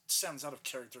 Which sounds out of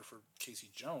character for Casey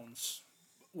Jones.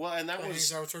 Well, and that was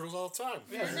hangs out with turtles all the time.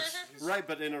 Yeah, right.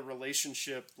 But in a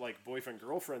relationship like boyfriend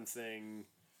girlfriend thing,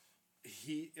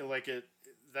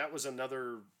 that was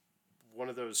another one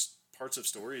of those parts of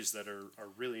stories that are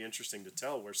really interesting to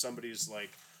tell, where somebody's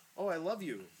like, "Oh, I love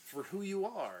you for who you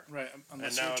are," right? And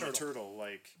now I'm a turtle.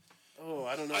 Like, oh,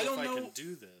 I don't know if I can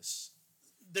do this.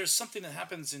 There's something that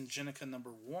happens in Jenica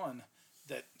 #1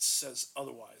 that says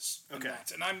otherwise. Okay.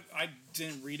 And I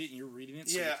didn't read it, and you're reading it,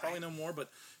 so you probably know more. But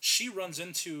she runs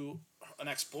into an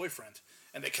ex-boyfriend,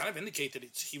 and they kind of indicate that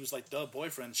he was like the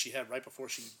boyfriend she had right before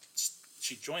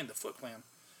she joined the Foot Clan,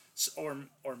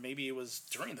 or maybe it was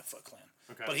during the Foot Clan.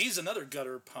 Okay. But he's another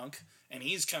gutter punk, and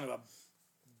he's kind of a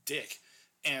dick,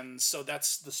 and so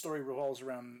that's the story revolves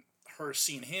around her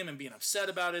seeing him and being upset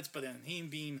about it, but then him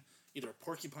being either a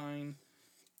porcupine.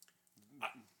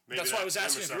 That's why I was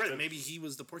asking if you read it. Maybe he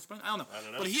was the porcupine. I don't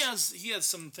know. But he has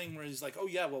something where he's like, oh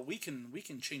yeah, well we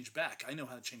can change back. I know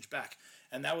how to change back,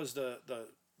 and that was the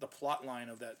plot line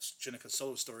of that Jenica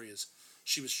solo story is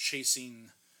she was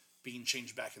chasing being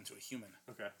changed back into a human.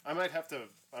 Okay, I might have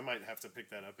to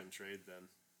pick that up in trade then,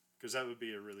 because that would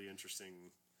be a really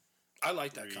interesting. I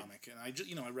like that comic, and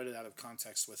I read it out of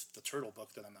context with the Turtle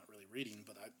book that I'm not really reading,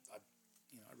 but I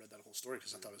read that whole story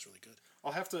because I thought it was really good.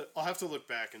 I'll have to look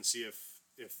back and see if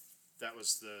that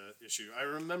was the issue. I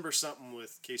remember something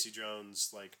with Casey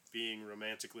Jones, like being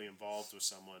romantically involved with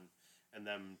someone and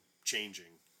them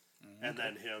changing, and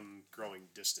then him growing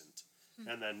distant,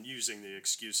 and then using the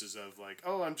excuses of like,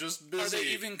 oh, I'm just busy. Are they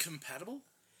even compatible?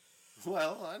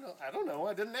 Well, I don't know.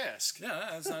 I didn't ask.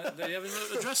 Yeah, they haven't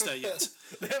addressed that yet.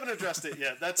 They haven't addressed it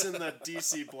yet. That's in the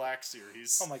DC Black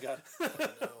series. Oh my god.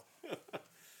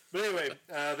 But anyway,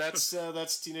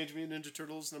 that's Teenage Mutant Ninja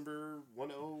Turtles number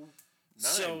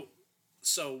 109.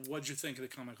 So what'd you think of the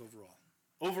comic overall?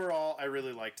 Overall, I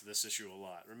really liked this issue a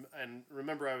lot. And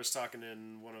remember I was talking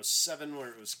in 107 where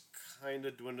it was kind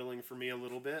of dwindling for me a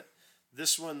little bit.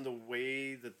 This one, the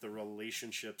way that the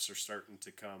relationships are starting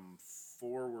to come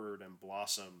forward and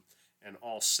blossom, and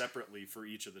all separately for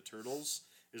each of the turtles,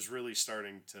 is really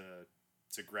starting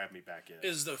to grab me back in.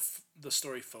 Is the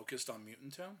story focused on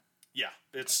Mutant Town? Yeah,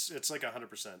 it's like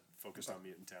 100% focused on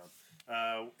Mutant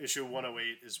Town. Issue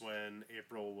 108 is when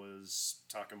April was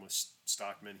talking with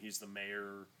Stockman. He's the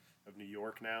mayor of New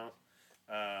York now.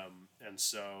 And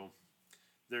so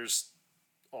there's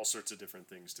all sorts of different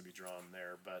things to be drawn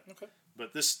there.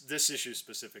 But this issue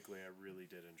specifically, I really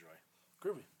did enjoy.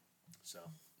 Groovy. So,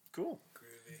 cool.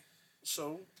 Groovy.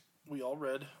 So, we all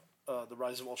read The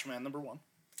Rise of Ultraman #1.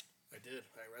 I did.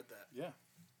 I read that. Yeah.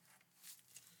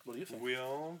 What do you think? We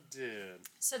all did.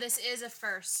 So this is a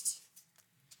first.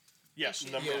 Yes,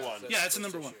 issue. number one. Yeah, it's a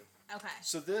number one. Okay.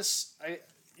 So this,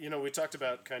 we talked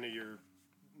about kind of your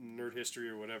nerd history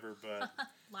or whatever, but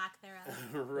lack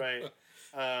thereof. Right.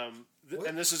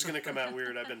 And this is going to come out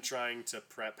weird. I've been trying to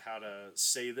prep how to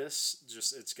say this.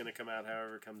 Just it's going to come out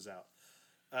however it comes out.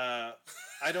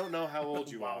 I don't know how old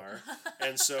you are,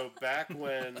 and so back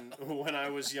when I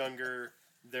was younger,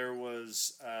 there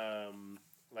was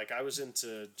I was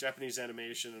into Japanese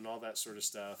animation and all that sort of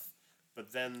stuff.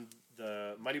 But then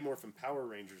the Mighty Morphin Power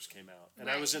Rangers came out, and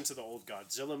I was into the old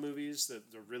Godzilla movies, the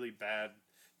really bad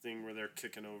thing where they're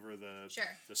kicking over the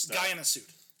stuff. Guy in a suit.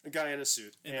 A guy in a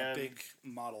suit. In a big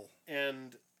model.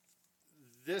 And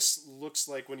this looks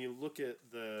like, when you look at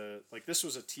this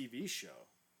was a TV show,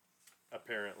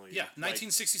 apparently. Yeah,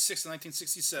 1966 to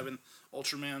 1967,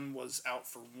 Ultraman was out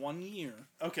for 1 year.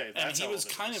 Okay, that's and he was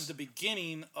kind of the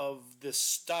beginning of this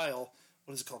style.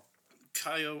 What is it called?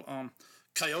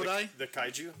 Kyodai? The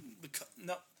kaiju?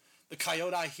 the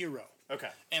Kyoto Hero. Okay.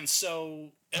 And so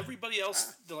everybody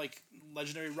else, the like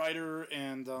Legendary Rider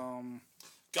and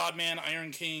Godman, Iron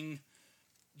King,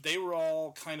 they were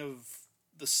all kind of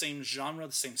the same genre,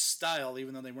 the same style,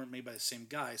 even though they weren't made by the same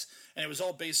guys. And it was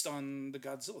all based on the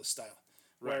Godzilla style,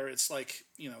 where it's like,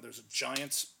 there's a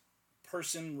giant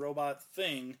person, robot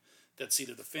thing that's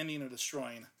either defending or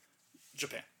destroying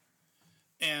Japan.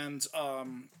 And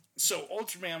so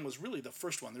Ultraman was really the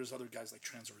first one. There's other guys like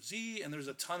Transor Z, and there's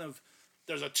a ton of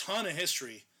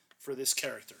history for this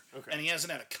character. Okay. And he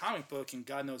hasn't had a comic book in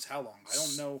God knows how long. I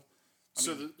don't know.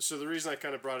 So the reason I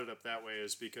kind of brought it up that way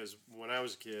is because when I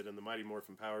was a kid and the Mighty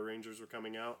Morphin Power Rangers were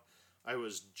coming out, I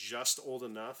was just old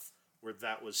enough where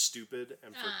that was stupid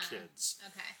and for kids.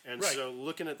 Okay. And so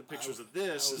looking at the pictures of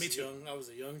this... I was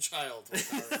a young child when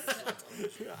Power Rangers was on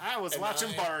television. I was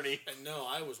watching Barney. And no,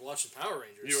 I was watching Power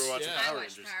Rangers. You were watching Power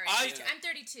Rangers. I'm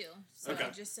 32, so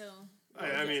just so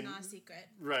it's not a secret.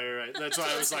 Right. That's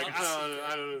why I was like,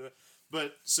 I don't know.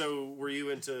 But, so, were you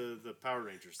into the Power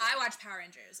Rangers? I watched Power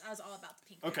Rangers. I was all about the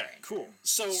pink Power Ranger. Cool.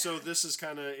 So this is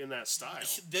kind of in that style.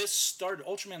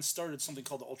 Ultraman started something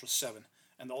called the Ultra 7.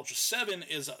 And the Ultra 7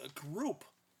 is a group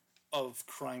of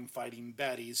crime-fighting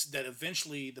baddies that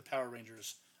eventually the Power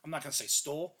Rangers, I'm not going to say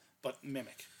stole, but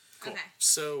mimic. Cool. Okay.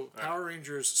 So Power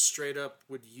Rangers straight up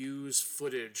would use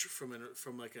footage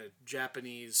from like a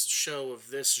Japanese show of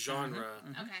this genre.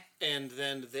 Mm-hmm. Okay. And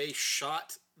then they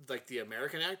shot, like the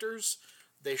American actors,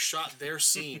 they shot their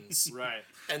scenes. Right.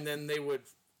 And then they would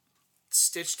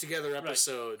stitch together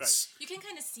episodes. Right. You can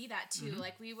kind of see that too.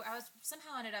 Like I was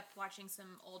somehow ended up watching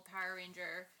some old Power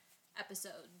Ranger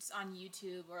episodes on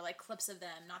YouTube or like clips of them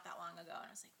not that long ago, and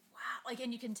I was like, wow! Like,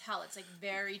 and you can tell it's like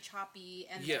very choppy,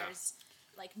 and there's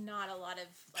like not a lot of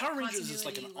Power Rangers is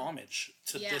like an homage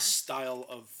to this style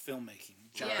of filmmaking,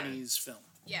 Japanese film.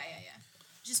 Yeah.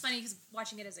 Just funny because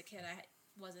watching it as a kid, I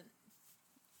wasn't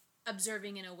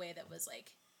observing in a way that was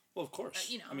like. Well, of course.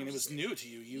 I mean, it was new to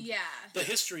you. The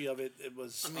history of it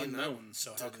was unknown.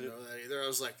 So how could know that either? I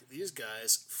was like, these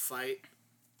guys fight.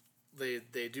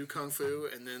 They do kung fu,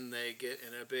 and then they get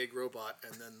in a big robot,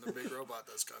 and then the big robot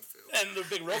does kung fu. And the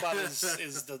big robot is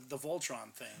the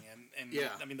Voltron thing, and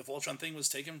I mean, the Voltron thing was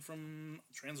taken from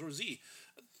Transor Z.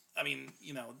 I mean,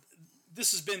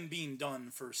 this has been being done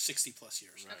for 60 plus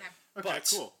years. Okay. But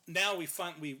cool. Now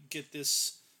we get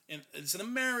this. It's an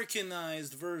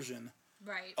Americanized version.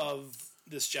 Right. Of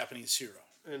this Japanese hero.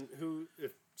 And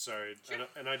sorry, sure.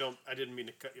 I didn't mean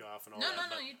to cut you off and all that.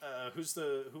 No.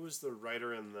 Who was the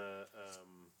writer and the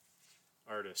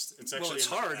artist? It's actually it's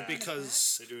hard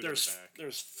because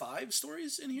there's 5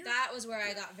 stories in here. That was where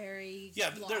I got very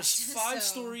lost. There's 5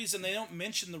 stories, and they don't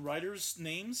mention the writers'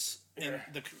 names and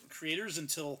the creators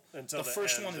until the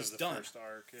first one is done. First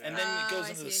arc, and then it goes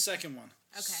into the second one.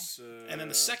 Okay. So, and then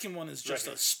the second one is just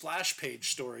a splash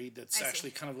page story that's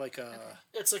actually kind of like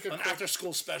it's like an after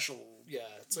school special. Yeah,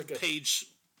 it's like a page,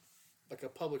 like a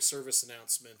public service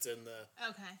announcement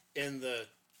in the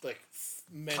like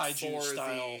meant kaiju for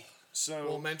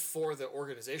style. meant for the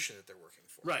organization that they're working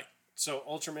for. Right. So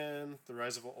Ultraman, The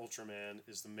Rise of Ultraman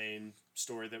is the main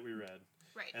story that we read.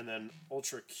 Right. And then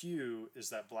Ultra Q is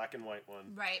that black and white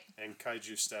one. Right. And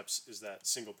Kaiju Steps is that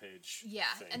single page. Yeah,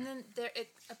 thing. and then it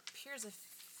appears a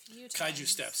few times. Kaiju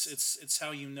Steps. It's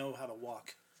how you know how to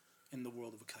walk in the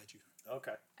world of a kaiju.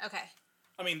 Okay.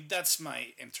 I mean, that's my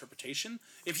interpretation.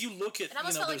 If you look at, it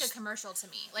almost felt like a commercial to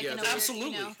me. Like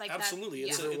absolutely, absolutely.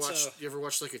 You ever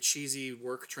watched like a cheesy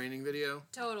work training video?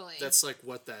 Totally. That's like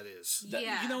what that is.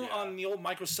 On the old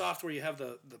Microsoft where you have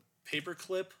the paper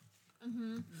clip.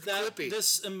 Mm-hmm.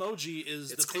 This emoji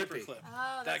is the paper clip.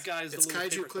 Oh, that guy's it's the little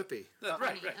Kaiju paper Clippy.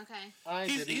 Right. Okay.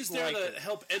 He's there to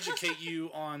help educate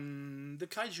you on the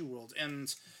kaiju world,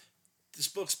 and this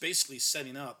book's basically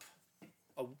setting up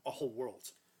a whole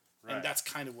world, and that's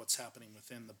kind of what's happening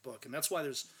within the book, and that's why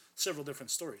there's several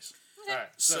different stories. Okay. All right.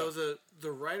 So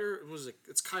the writer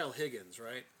it's Kyle Higgins,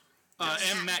 right?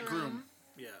 And Matt Groom.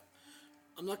 Yeah.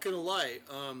 I'm not gonna lie.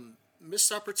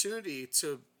 Missed opportunity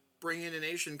to bring in an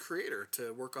Asian creator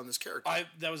to work on this character.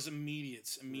 That was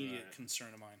immediate concern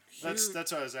of mine.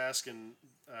 That's why I was asking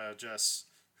Jess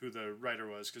who the writer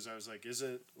was, because I was like,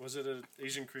 was it an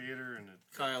Asian creator and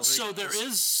Kyle? So there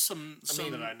is some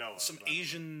that I know of, some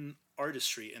Asian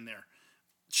artistry in there.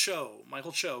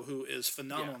 Michael Cho, who is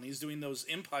phenomenal, and he's doing those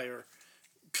Empire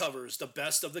covers. The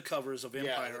best of the covers of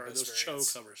Empire are those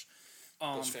variants. Cho covers.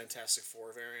 Those Fantastic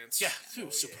Four variants. Yeah,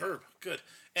 superb, good,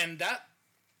 and that.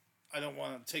 I don't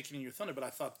want to take any of your thunder, but I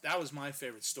thought that was my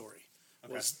favorite story.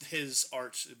 Was his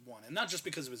art one, and not just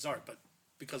because of his art, but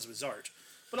because of his art,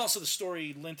 but also the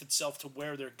story lent itself to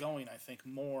where they're going. I think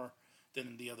more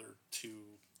than the other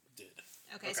two did.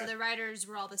 Okay, so the writers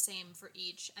were all the same for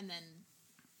each, and then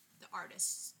the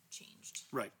artists changed.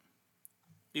 Right.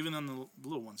 Even on the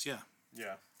little ones, yeah.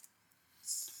 Yeah.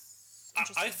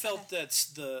 I felt that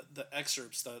the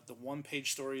excerpts, the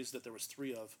one-page stories that there was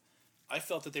 3 of, I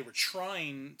felt that they were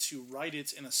trying to write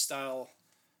it in a style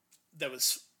that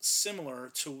was similar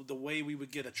to the way we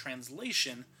would get a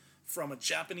translation from a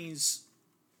Japanese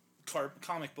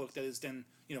comic book that is then,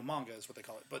 manga is what they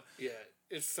call it. But yeah,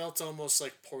 it felt almost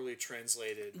like poorly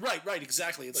translated. Right,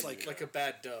 exactly. It's like a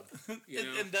bad dub.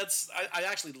 And that's I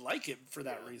actually like it for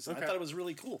that reason. Okay. I thought it was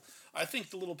really cool. I think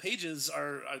the little pages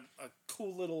are a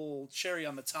cool little cherry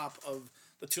on the top of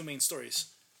the 2 main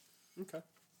stories. Okay.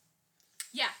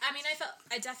 Yeah, I mean,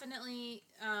 I definitely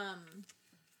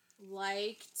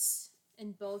liked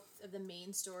in both of the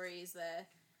main stories the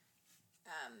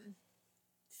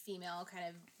female kind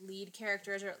of lead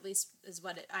characters, or at least is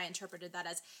what I interpreted that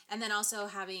as. And then also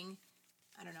having,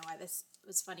 I don't know why this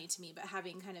was funny to me, but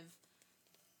having kind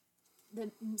of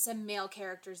some male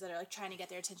characters that are like trying to get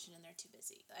their attention and they're too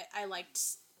busy. I liked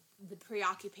the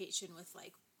preoccupation with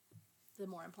like the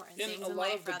more important things in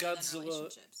life rather than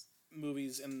relationships.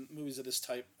 Movies and movies of this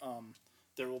type,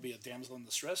 there will be a damsel in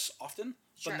distress often,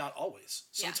 but not always.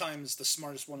 Sometimes the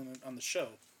smartest one on the show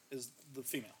is the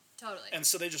female. Totally. And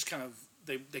so they just kind of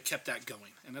they kept that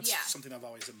going, and that's something I've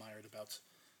always admired about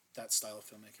that style of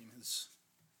filmmaking is,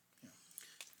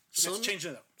 so let's change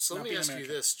it up. So let me ask you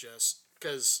this, Jess,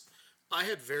 because I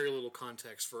had very little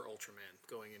context for Ultraman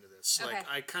going into this. Okay. Like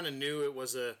I kind of knew it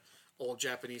was a old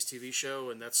Japanese TV show,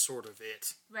 and that's sort of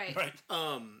it. Right.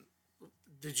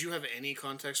 Did you have any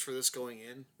context for this going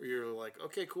in? Where you're like,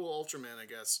 okay, cool, Ultraman, I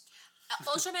guess.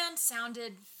 Ultraman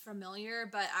sounded familiar,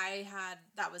 but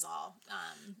that was all.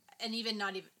 And even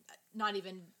not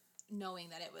even knowing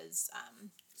that it was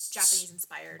Japanese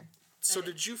inspired. So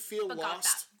did you feel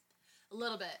lost? A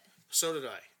little bit. So did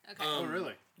I. Okay. Oh,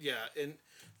 really? Yeah, and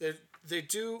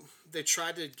they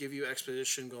try to give you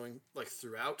exposition going like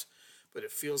throughout, but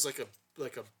it feels like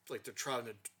they're trying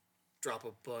to drop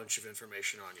a bunch of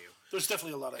information on you. There's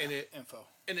definitely a lot of info.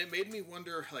 And it made me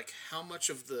wonder like how much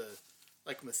of the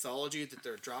like mythology that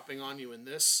they're dropping on you in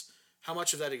this, how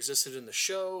much of that existed in the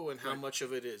show and how much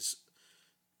of it is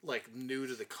like new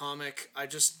to the comic. I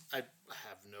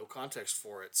have no context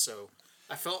for it. So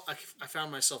I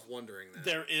found myself wondering that.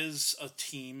 There is a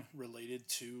team related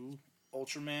to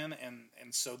Ultraman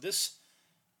and so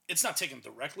it's not taken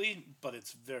directly, but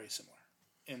it's very similar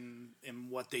in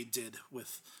what they did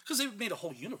with, because they made a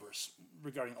whole universe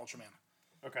regarding Ultraman.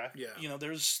 Okay. Yeah.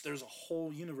 There's a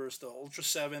whole universe, the Ultra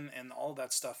 7 and all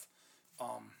that stuff.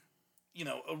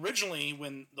 Originally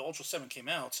when the Ultra 7 came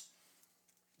out,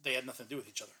 they had nothing to do with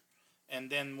each other. And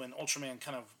then when Ultraman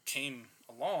kind of came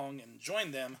along and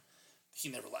joined them, he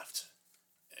never left.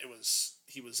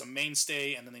 He was a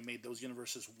mainstay, and then they made those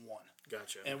universes one.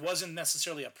 Gotcha. And it wasn't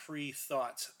necessarily a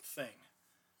pre-thought thing.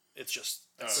 It's just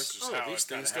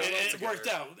it worked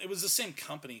out. It was the same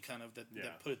company kind of that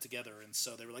put it together, and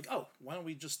so they were like, "Oh, why don't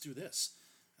we just do this?"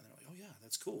 And they're like, "Oh yeah,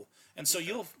 that's cool." And so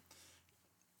you'll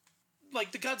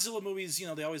like the Godzilla movies.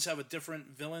 They always have a different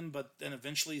villain, but then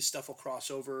eventually stuff will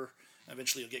cross over.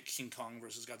 Eventually, you'll get King Kong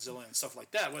versus Godzilla and stuff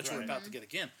like that, which we're about to get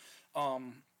again.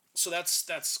 So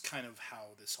that's kind of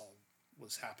how this all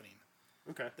was happening.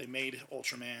 Okay. They made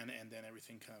Ultraman, and then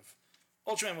everything kind of.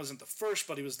 Ultraman wasn't the first,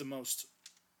 but he was the most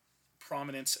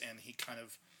prominent, and he kind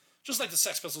of, just like the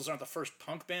Sex Pistols aren't the first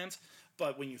punk band,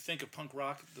 but when you think of punk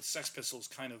rock, the Sex Pistols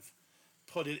kind of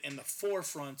put it in the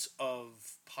forefront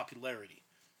of popularity.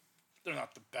 They're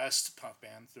not the best punk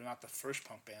band, they're not the first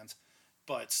punk band,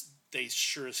 but they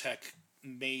sure as heck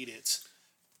made it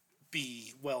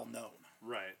be well known.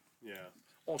 Right, yeah.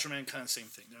 Ultraman, kind of same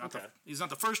thing. He's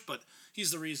not the first, but he's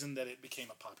the reason that it became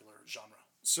a popular genre.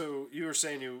 So you were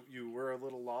saying you were a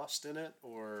little lost in it,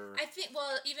 or I think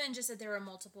even just that there were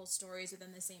multiple stories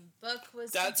within the same book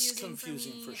was that's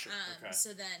confusing for sure. Okay.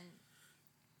 So then,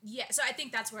 so I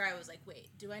think that's where I was like, wait,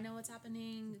 do I know what's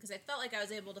happening? Because I felt like I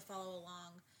was able to follow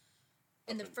along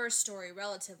in the first story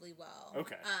relatively well.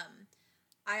 Okay.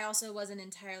 I also wasn't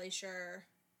entirely sure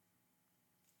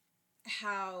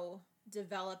how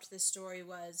developed the story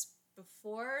was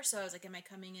before, so I was like, am I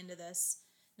coming into this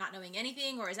not knowing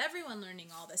anything, or is everyone learning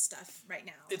all this stuff right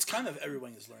now? It's kind of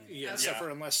everyone is learning, except for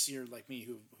unless you're like me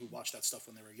who watched that stuff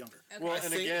when they were younger. Okay. Well, I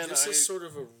think this is sort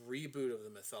of a reboot of the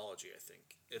mythology. I think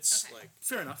it's like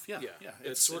fair enough. Yeah.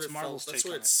 It's sort of Marvel's take. That's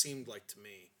what it seemed like to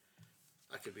me.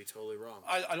 I could be totally wrong.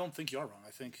 I don't think you are wrong.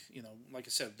 I think like I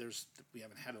said, we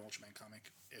haven't had an Ultraman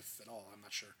comic, if at all. I'm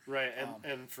not sure. Right,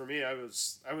 and for me, I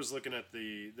was looking at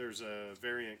there's a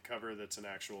variant cover that's an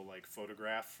actual like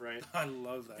photograph, right? I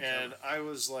love that. And cover. I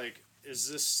was like, is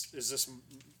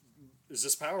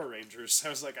this Power Rangers? I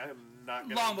was like, I am not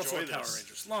going to long enjoy before this. Power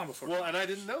Rangers. Long before. Well, and I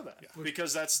didn't know that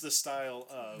because that's the style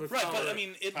of right. But I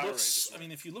mean, it Power looks. Rangers, I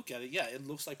mean, if you look at it, yeah, it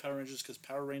looks like Power Rangers because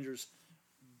Power Rangers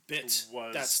bit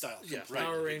that style. Yeah, Right,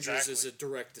 Power Rangers exactly. is a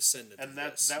direct descendant. and of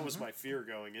that this. that was my fear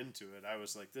going into it. I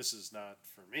was like, this is not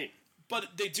for me.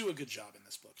 But they do a good job in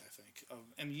this book, I think.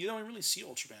 And you don't really see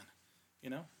Ultraman, you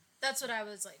know? That's what I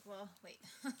was like, well, wait.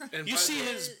 And You by see the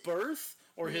way- his birth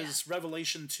or Yeah. his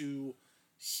revelation to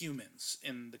humans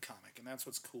in the comic, and that's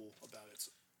what's cool about it.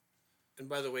 And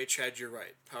by the way, Chad, you're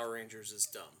right. Power Rangers is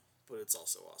dumb, but it's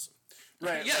also awesome.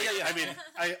 Right. Yeah, yeah, yeah. I mean,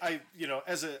 I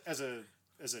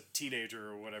as a teenager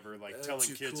or whatever, like telling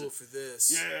too kids, cool for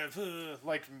this. yeah,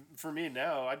 like for me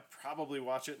now, I'd probably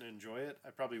watch it and enjoy it. I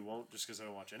probably won't just because I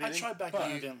don't watch anything. I tried back but,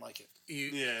 then, I didn't like it.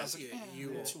 Yeah. I was like, You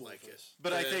won't too like old for it. this.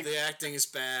 But I think the acting is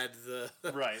bad. The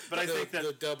right. But I think that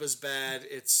the dub is bad.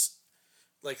 It's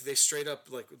like they straight up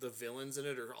like the villains in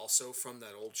it are also from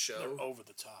that old show. They're over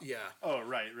the top. Yeah. oh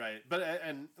right. But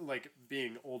and like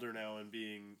being older now and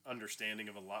being understanding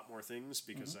of a lot more things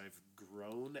because I've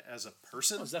grown as a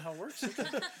person. Oh, is that how it works?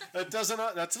 That doesn't.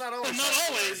 That's not always. Not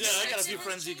always. Yeah, I got a few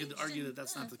friends who could argue that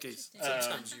that's not the case.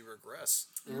 Sometimes you regress.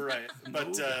 Right,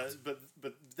 but No.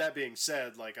 but that being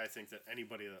said, like I think that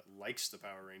anybody that likes the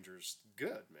Power Rangers,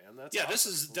 good man. That's Yeah, this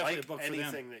awesome. is definitely like a book for them.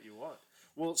 anything that you want.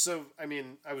 Well, so I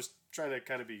mean, I was trying to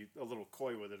kind of be a little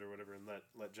coy with it or whatever, and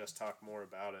let Jess talk more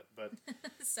about it. But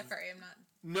Sorry, I'm not.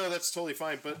 no, that's totally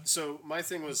fine. But so my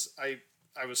thing was,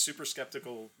 I was super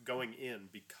skeptical going in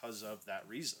because of that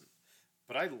reason.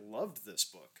 But I loved this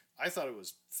book. I thought it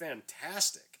was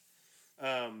fantastic.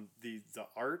 The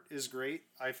art is great.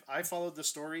 I followed the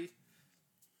story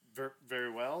very, very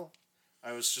well.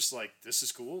 I was just like, this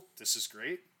is cool. This is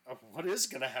great. What is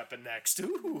going to happen next?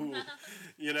 Ooh.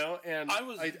 You know, and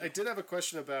I did have a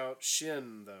question about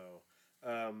Shin, though.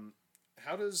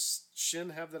 How does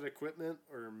Shin have that equipment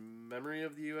or memory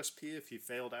of the USP if he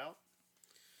failed out?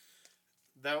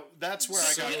 That's where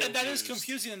I got And that is confused.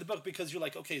 confusing in the book because you're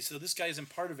like, okay, so this guy isn't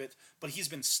part of it, but he's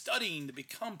been studying to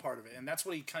become part of it, and that's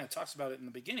what he kind of talks about it in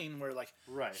the beginning, where like,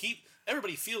 Right.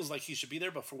 everybody feels like he should be there,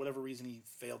 but for whatever reason he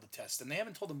failed the test, and they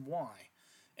haven't told him why.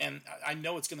 And I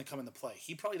know it's going to come into play.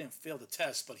 He probably didn't fail the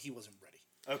test, but he wasn't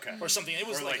ready, Okay. or something. It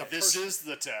was Or like, like a this person. is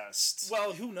the test.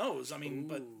 Well, who knows? I mean,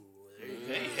 but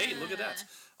hey, look at that.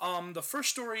 The first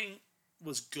story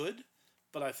was good,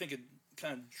 but I think it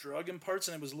kind of drug in parts,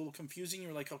 and it was a little confusing.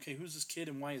 You're like, okay, who's this kid,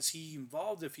 and why is he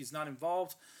involved if he's not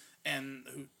involved, and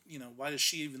who, why does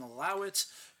she even allow it?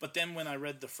 But then when I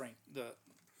read the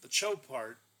Cho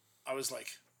part, I was like,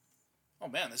 oh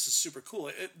man, this is super cool.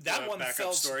 That one backup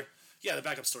felt story? Yeah, the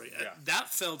backup story. Yeah. That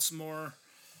felt more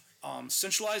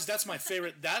centralized. That's my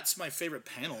favorite. That's my favorite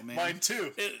panel, man. Mine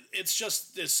too. It's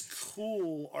just this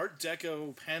cool Art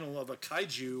Deco panel of a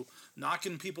kaiju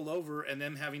knocking people over and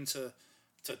then having to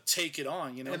take it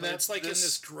on. And but that's it's like in this-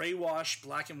 this gray wash,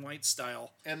 black and white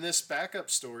style. And this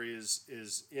backup story is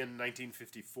in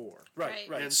 1954. Right.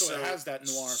 And So it has that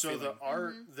noir So feeling. the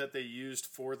art that they used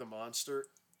for the monster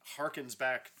harkens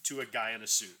back to a guy in a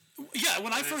suit. Yeah,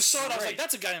 when I first it's saw it, I was great. like,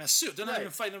 "That's a guy in a suit. They're not Right.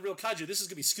 even fighting a real kaiju. This is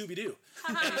gonna be Scooby Doo."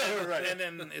 Right. And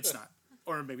then it's not,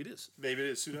 or maybe it is. Maybe it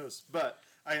is. Who knows? But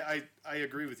I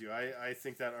agree with you. I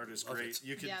think that art is great. it.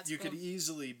 You could Yeah, it's you could cool.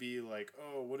 easily be like,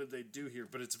 oh, what did they do here?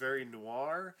 But it's very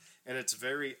noir and it's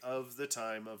very of the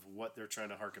time of what they're trying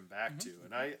to harken back to.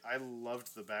 And I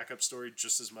loved the backup story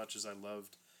just as much as I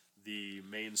loved the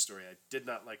main story. I did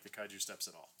not like the kaiju steps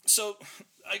at all. So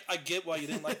I get why you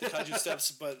didn't like the kaiju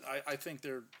steps, but I think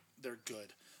they're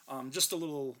good. Just the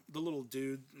little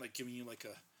dude like giving you like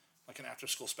an after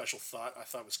school special thought I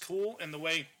thought was cool, and the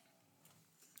way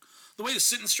the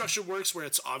sentence structure works, where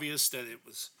it's obvious that it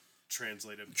was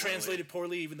Translated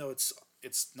poorly, even though it's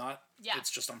not. Yeah.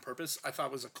 It's just on purpose. I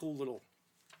thought was a cool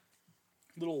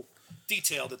little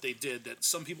detail that they did that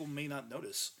some people may not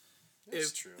notice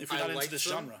That's true. if you're not into liked this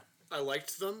them. genre. I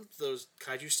liked them, those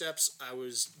kaiju steps. I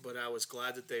was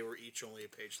glad that they were each only a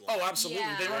page long. Oh, absolutely.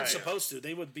 Yeah. They weren't Right. supposed to.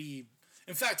 They would be.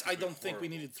 In fact, I don't think we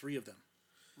horrible. needed 3 of them.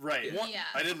 Right. Yeah.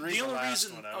 I didn't read The the, only last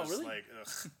reason- one. I oh, was really? like,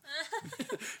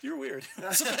 ugh. You're weird.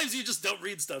 Sometimes you just don't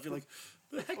read stuff. You're like,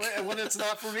 the heck? And when it's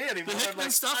not for me anymore, The I'm Hickman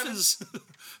like, stuff I'm- is.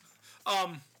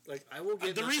 Like I will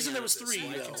get The nothing reason out there of was this, 3, so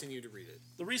I though. continue to read it.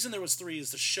 The reason there was 3 is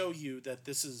to show you that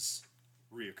this is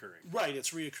reoccurring. right.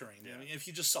 It's reoccurring. Yeah. I mean, if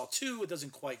you just saw 2, it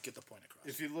doesn't quite get the point across.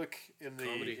 If you look in the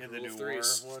Comedy, in the rule of noir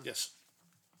threes. one, Yes.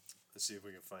 let's see if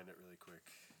we can find it really quick.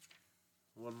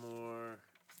 One more.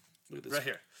 Look at this. Right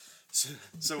here.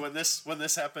 So when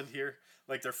this happened here,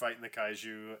 like they're fighting the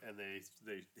kaiju and they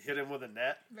hit him with a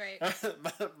net. Right.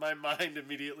 my mind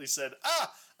immediately said,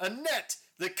 a net!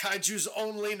 The kaiju's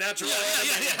only natural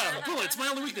Yeah. Cool, it's my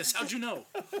only weakness. How'd you know?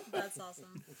 That's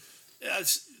awesome. Yeah,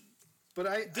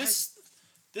 but this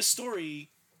story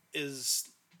is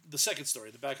the second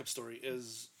story. The backup story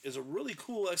is a really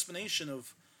cool explanation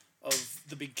of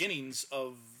the beginnings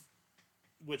of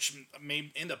which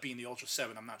may end up being the Ultra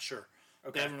 7. I'm not sure.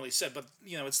 Okay. They haven't really said, but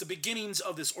it's the beginnings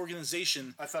of this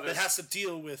organization that has to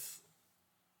deal with.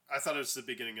 I thought it was the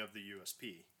beginning of the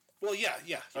USP. Well, yeah.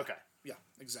 Okay. Yeah,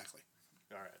 exactly.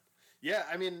 All right. Yeah,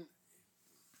 I mean,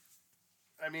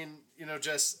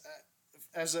 just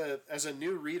as a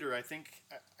new reader, I think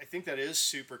that is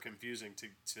super confusing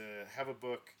to have a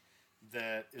book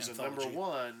that is anthology. A number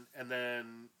one, and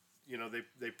then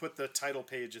they put the title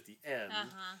page at the end,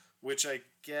 which I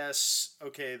guess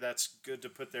that's good to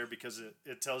put there because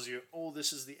it tells you,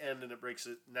 this is the end, and it breaks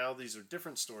it. Now these are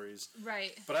different stories,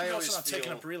 right? But I always also not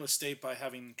taking up real estate by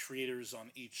having creators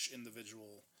on each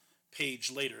individual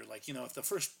page later. Like, if the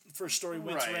first story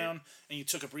went around and you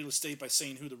took up real estate by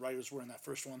saying who the writers were in that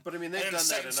first one. But I mean, they've done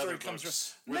that in other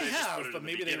books. They have, but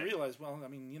maybe they realize,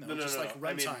 like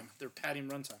runtime. They're padding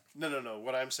runtime. No.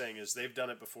 What I'm saying is they've done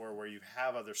it before where you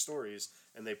have other stories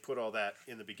and they put all that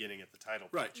in the beginning at the title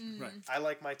page. Right, right. I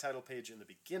like my title page in the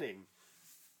beginning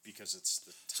because it's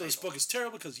the title. So this book is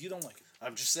terrible because you don't like it.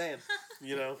 I'm just saying,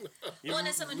 Well, and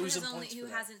as someone who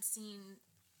hasn't seen...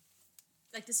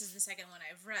 Like, this is the second one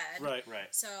I've read. Right.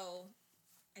 So,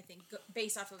 I think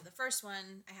based off of the first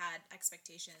one, I had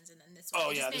expectations, and then this one.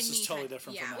 Oh, yeah, this is totally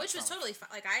different from that. Yeah, which was totally fine.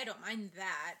 Like, I don't mind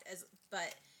that,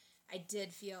 but I did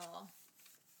feel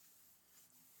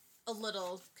a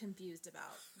little confused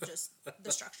about just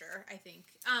the structure, I think.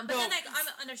 But then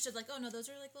I understood, like, oh, no, those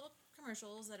are, like, little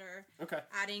commercials that are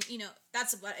adding,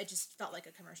 that's what it just felt like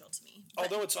a commercial to me. But,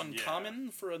 although it's uncommon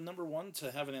for a number one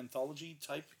to have an anthology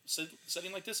type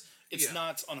setting like this, it's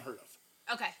not unheard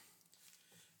of. Okay.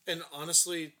 And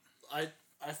honestly, I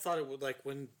thought it would, like,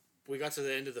 when we got to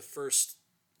the end of the first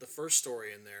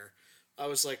story in there, I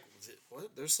was like,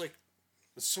 what? There's like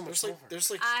so much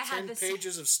there's 10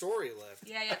 pages of story left.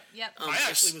 Yeah. I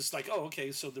actually was like, oh,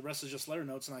 okay, so the rest is just letter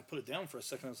notes, and I put it down for a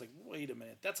second. I was like, wait a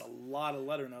minute, that's a lot of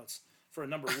letter notes for a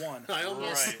number one. I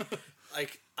almost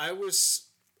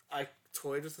I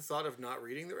toyed with the thought of not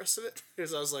reading the rest of it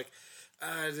because I was like,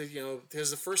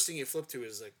 because the first thing you flip to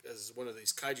is one of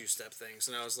these kaiju step things,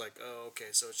 and I was like, oh,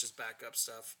 okay, so it's just backup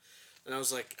stuff. And I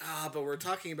was like, but we're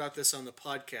talking about this on the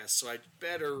podcast, so I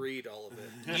better read all of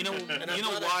it. You know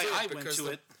why I went to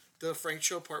it? The Frank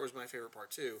Cho part was my favorite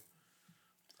part too.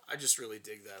 I just really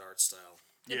dig that art style.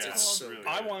 It's really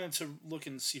I wanted to look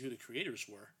and see who the creators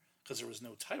were because there was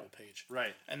no title page.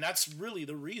 Right. And that's really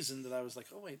the reason that I was like,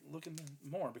 oh wait, look at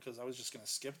more, because I was just going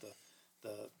to skip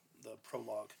the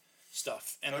prologue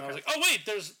stuff. And then I was like, oh wait,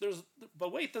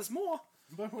 there's more.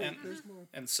 There's more.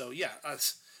 And so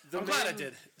I'm glad I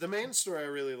did. The main story I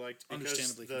really liked because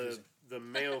understandably confusing. The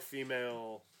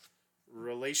male-female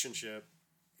relationship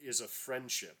is a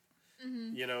friendship.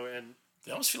 Mm-hmm. And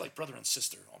they almost feel like brother and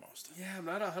sister almost. Yeah, I'm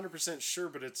not 100% sure,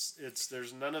 but it's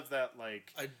there's none of that,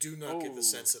 like... I do not get the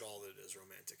sense at all that it is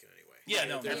romantic in any way. Yeah,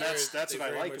 no. And that's what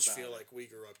I like about it. They feel like we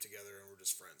grew up together and we're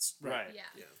just friends. Right.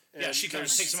 Yeah. Yeah, she kind of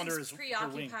takes him under his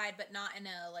preoccupied, wing. but not in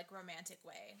a romantic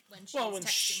way. When she's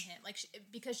texting him,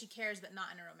 because she cares, but not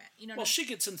in a romantic. Well, she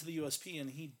gets into the USP and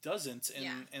he doesn't,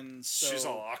 and so she's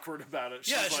all awkward about it.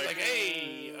 She's like,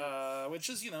 hey, which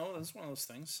is that's one of those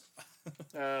things.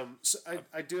 So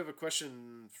I do have a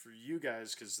question for you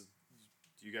guys because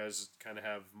you guys kind of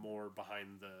have more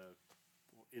behind the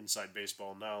inside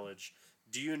baseball knowledge.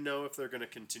 Do you know if they're going to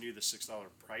continue the $6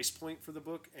 price point for the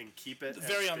book and keep it?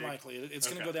 Very unlikely. It's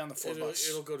going to go down to $4.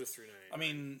 It'll go to $3.99. I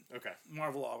mean,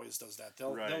 Marvel always does that.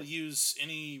 They'll use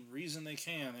any reason they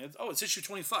can. It's issue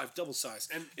 25, double size.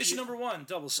 And issue number 1,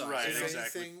 double size. Right,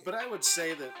 exactly. But I would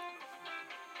say that.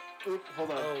 Oop,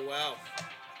 hold on. Oh wow.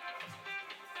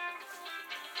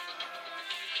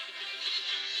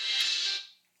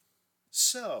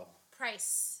 So.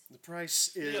 Price. The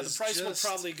price is the price will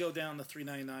probably go down to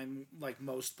 $3.99 like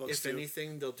most books do. If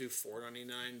anything, they'll do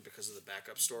 $4.99 because of the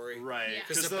backup story. Right.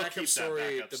 Because the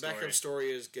backup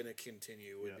story is going to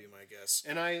continue would be my guess.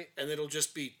 And it'll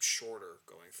just be shorter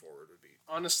going forward would be.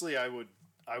 Honestly, I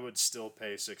would still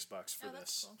pay $6 for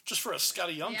this. Cool. Just for a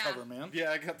Scotty Young cover, man.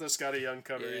 Yeah, I got the Scotty Young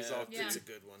cover. Yeah, He's all it's a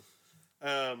good one.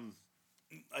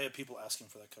 I had people asking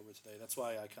for that cover today. That's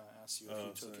why I kind of asked you if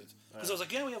you took it. Because I was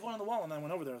like, yeah, we have one on the wall. And I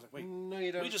went over there. I was like, wait, no,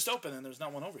 you don't. We just opened and there's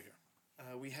not one over here.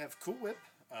 We have Cool Whip.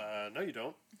 No, you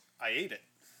don't. I ate it.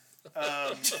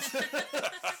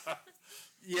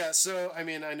 Yeah, so I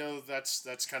mean, I know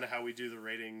that's kind of how we do the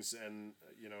ratings, and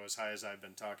as high as I've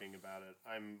been talking about it,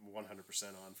 I'm 100%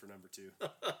 on for number 2.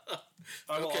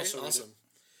 Okay, awesome.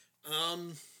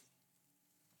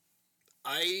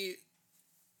 I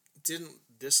didn't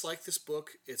dislike this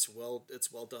book. It's well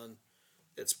done.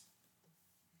 It's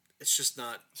just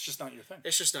not. It's just not your thing.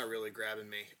 It's just not really grabbing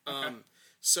me. Okay.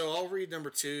 So I'll read number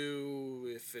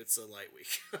 2 if it's a light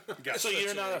week. So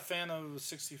you're not a fan of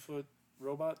 60-foot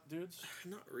robot dudes?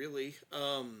 Not really.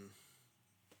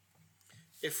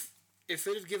 If it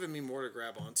had given me more to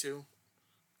grab onto,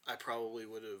 I probably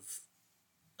would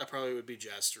be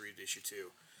jazzed to read issue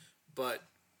 2, but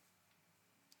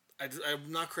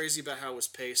I'm not crazy about how it was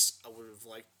paced. I would have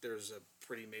liked. There's a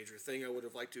pretty major thing I would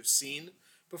have liked to have seen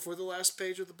before the last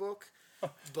page of the book,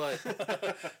 but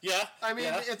yeah, I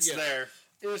mean it's there.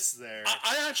 It's there.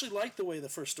 I actually like the way the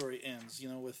first story ends.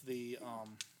 With the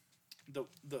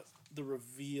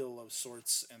reveal of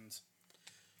sorts, and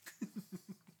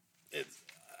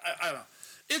I don't know.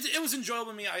 It was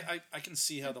enjoyable to me. I can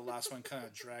see how the last one kind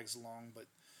of drags along, but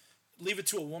leave it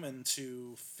to a woman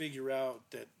to figure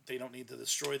out that they don't need to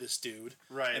destroy this dude.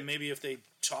 Right. And maybe if they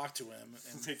talk to him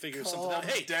and figure something out.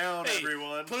 Hey,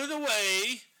 everyone. Put it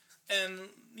away,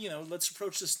 and let's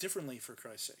approach this differently, for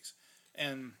Christ's sakes.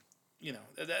 And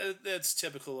that's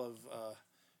typical of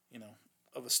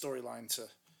of a storyline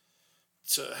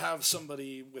to have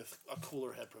somebody with a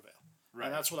cooler head prevail. Right.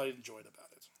 And that's what I enjoyed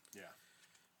about it. Yeah.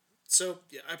 So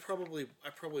I probably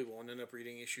won't end up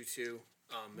reading issue 2.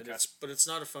 But it's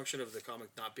not a function of the comic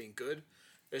not being good.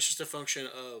 It's just a function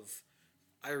of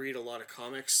I read a lot of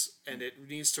comics, and it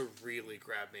needs to really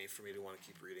grab me for me to want to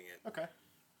keep reading it. Okay.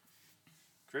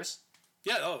 Chris?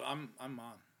 Yeah. Oh, I'm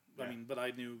on. Yeah. I mean, but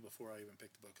I knew before I even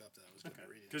picked the book up that I was going to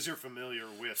read it. Because you're familiar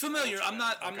with Ultraman.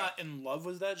 I'm not in love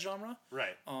with that genre.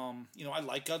 Right. I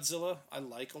like Godzilla. I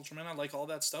like Ultraman. I like all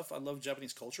that stuff. I love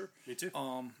Japanese culture. Me too.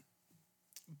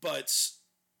 But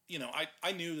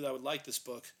I knew that I would like this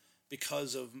book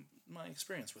because of my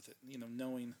experience with it.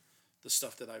 Knowing the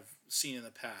stuff that I've seen in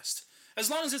the past. As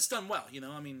long as it's done well,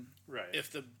 Right.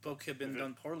 If the book had been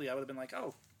done poorly, I would have been like,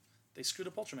 oh, they screwed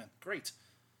up Ultraman. Great.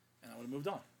 And I would have moved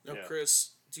on. Now,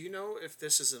 Chris, do you know if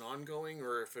this is an ongoing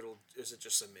or if is it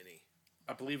just a mini?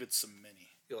 I believe it's a mini.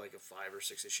 Like a 5 or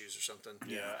 6 issues or something.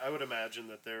 Yeah, I would imagine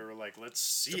that they're like, let's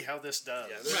see how this does.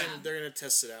 Yeah, they're gonna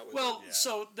test it out.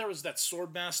 So there was that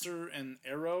Swordmaster and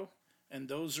Arrow, and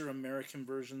those are American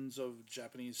versions of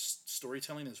Japanese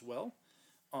storytelling as well.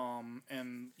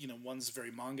 And one's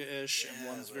very manga-ish, and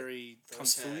one's very kung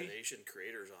fu. Those had Asian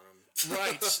creators on them.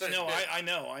 Right.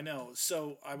 No, I know.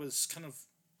 So I was kind of,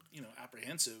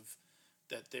 apprehensive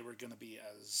that they were going to be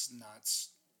as not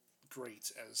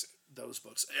great as those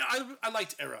books. I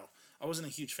liked Arrow. I wasn't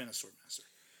a huge fan of Swordmaster.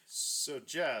 So,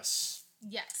 Jess.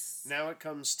 Yes. Now it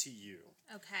comes to you.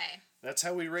 Okay. That's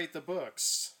how we rate the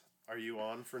books. Are you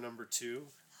on for number 2?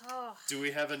 Oh. Do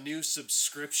we have a new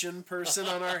subscription person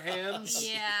on our hands?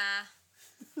 Yeah.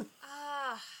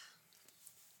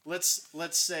 Let's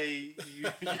say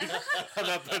I'm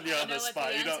not putting you on the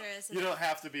spot. You don't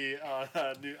have to be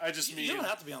new. I just mean you don't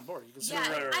have to be on board. You can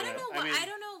right. I don't know. I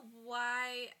don't know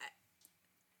why.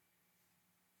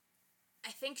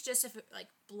 I think just if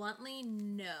bluntly,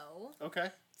 no. Okay.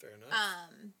 Fair enough.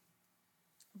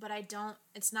 But I don't.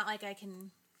 It's not like I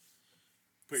can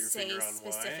put your say finger on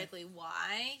specifically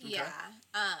why. Okay.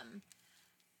 Yeah.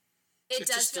 It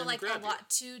does feel like a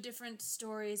lot. 2 different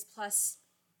stories plus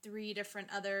 3 different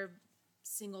other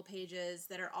single pages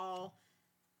that are all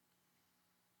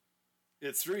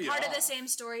part of the same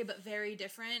story but very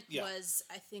different was,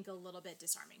 I think, a little bit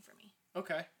disarming for me.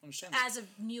 Okay. As a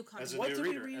new content. As a what new did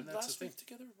reader, we read last week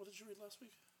together? What did you read last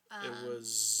week? It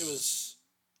was.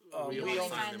 We only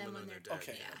find them when they're dead.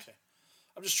 Okay.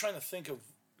 I'm just trying to think of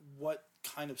what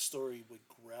kind of story would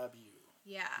grab you.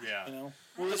 Yeah. Yeah.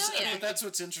 Well, that's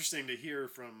what's interesting to hear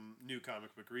from new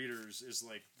comic book readers is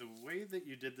the way that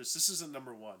you did this. This isn't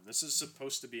number 1. This is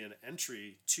supposed to be an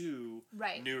entry to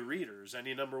new readers.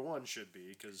 Any number 1 should be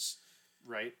because,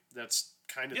 that's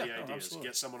kind of the idea is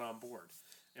get someone on board.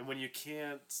 And when you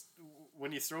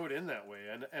throw it in that way,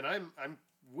 and I'm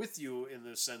with you in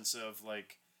the sense of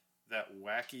that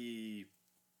wacky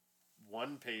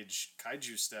 1-page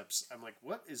kaiju steps. I'm like,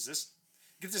 what is this?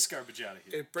 Get this garbage out of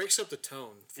here. It breaks up the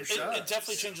tone. It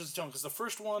definitely changes the tone because the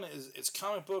first one is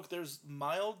comic book. There's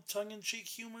mild tongue-in-cheek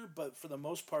humor, but for the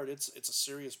most part, it's a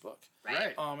serious book.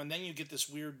 Right. And then you get this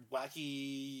weird,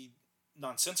 wacky,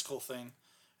 nonsensical thing,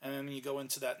 and then you go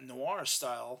into that noir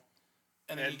style,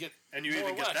 and then you get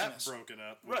even get wackiness. that broken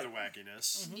up with the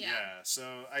wackiness. Mm-hmm. Yeah. So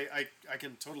I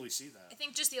can totally see that. I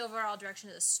think just the overall direction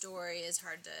of the story is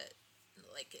hard to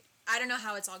I don't know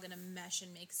how it's all going to mesh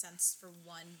and make sense for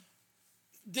one.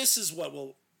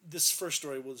 This first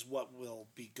story was what will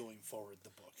be going forward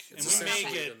the book. It's and we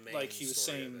may get, like he was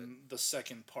saying, the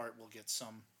second part will get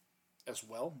some as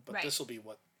well, but this will be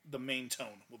what the main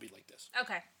tone will be like this.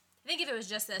 Okay. I think if it was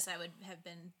just this, I would have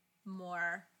been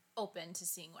more open to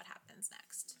seeing what happens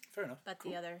next. Fair enough. But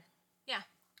the other, yeah.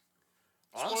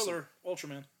 Awesome. Spoiler,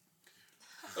 Ultraman.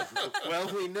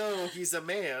 Well, we know he's a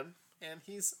man, and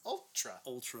he's Ultra.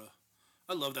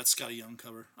 I love that Scotty Young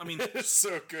cover. I mean, It's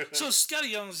so good. so Scotty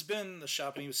Young's been in the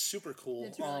shop, and he was super cool.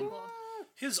 It's really cool.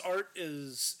 His art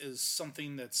is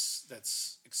something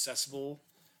that's accessible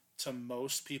to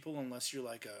most people, unless you're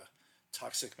like a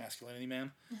toxic masculinity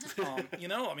man. You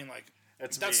know, I mean, like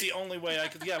that's the only way I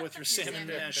could. Yeah, with your salmon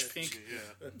mesh pink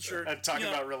shirt. And talking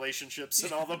about relationships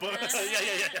and all the books.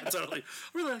 yeah, totally.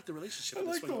 I really like the relationship.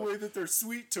 I like the way that they're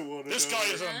sweet to one another. This guy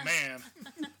is a man.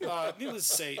 Needless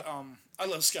to say, I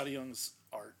love Scotty Young's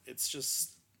art. It's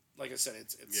just like I said.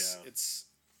 It's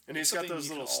and he's got those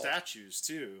little statues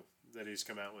too that he's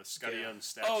come out with. Scotty Young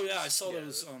statues. Oh yeah, I saw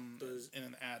those in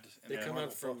an ad. They come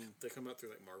out through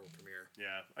like Marvel Premiere.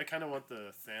 Yeah, I kind of want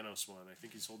the Thanos one. I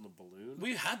think he's holding a balloon.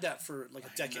 We had that for like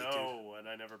a decade. No, and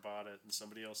I never bought it, and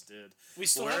somebody else did. We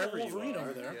still have a Wolverine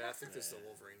over there. Yeah, I think there's the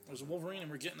Wolverine. There's a Wolverine,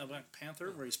 and we're getting a Black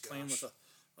Panther where he's playing with a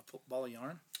ball of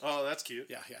yarn. Oh, that's cute.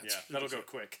 Yeah. That'll go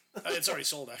quick. It's already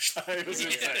sold, actually. I was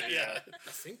gonna say, yeah. I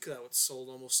think that was sold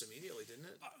almost immediately, didn't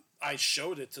it? I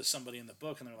showed it to somebody in the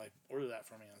book, and they're like, "Order that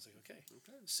for me." I was like, "Okay."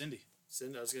 Cindy.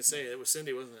 I was gonna say it was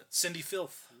Cindy, wasn't it? Cindy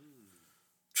Filth.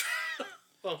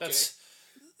 Okay.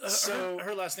 That's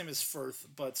her last name is Firth,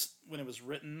 but when it was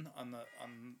written on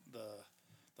the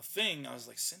thing, I was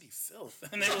like, Cindy Filth,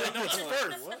 and they were like, "No, it's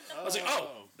Firth." I was like,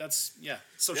 "Oh, that's yeah."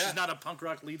 So she's not a punk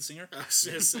rock lead singer. I was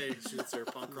gonna say she's their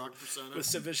punk rock persona with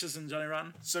Sid Vicious and Johnny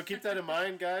Rotten. So keep that in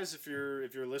mind, guys. If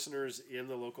you're listeners in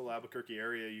the local Albuquerque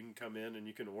area, you can come in and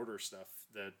you can order stuff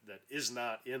that is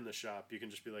not in the shop. You can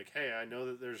just be like, "Hey, I know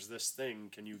that there's this thing.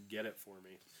 Can you get it for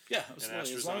me?" Yeah,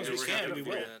 absolutely. As long as we can, we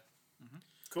will. Mm-hmm.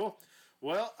 Cool.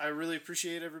 Well, I really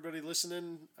appreciate everybody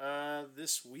listening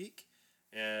this week.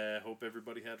 Hope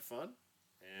everybody had fun,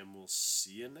 and we'll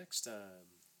see you next time.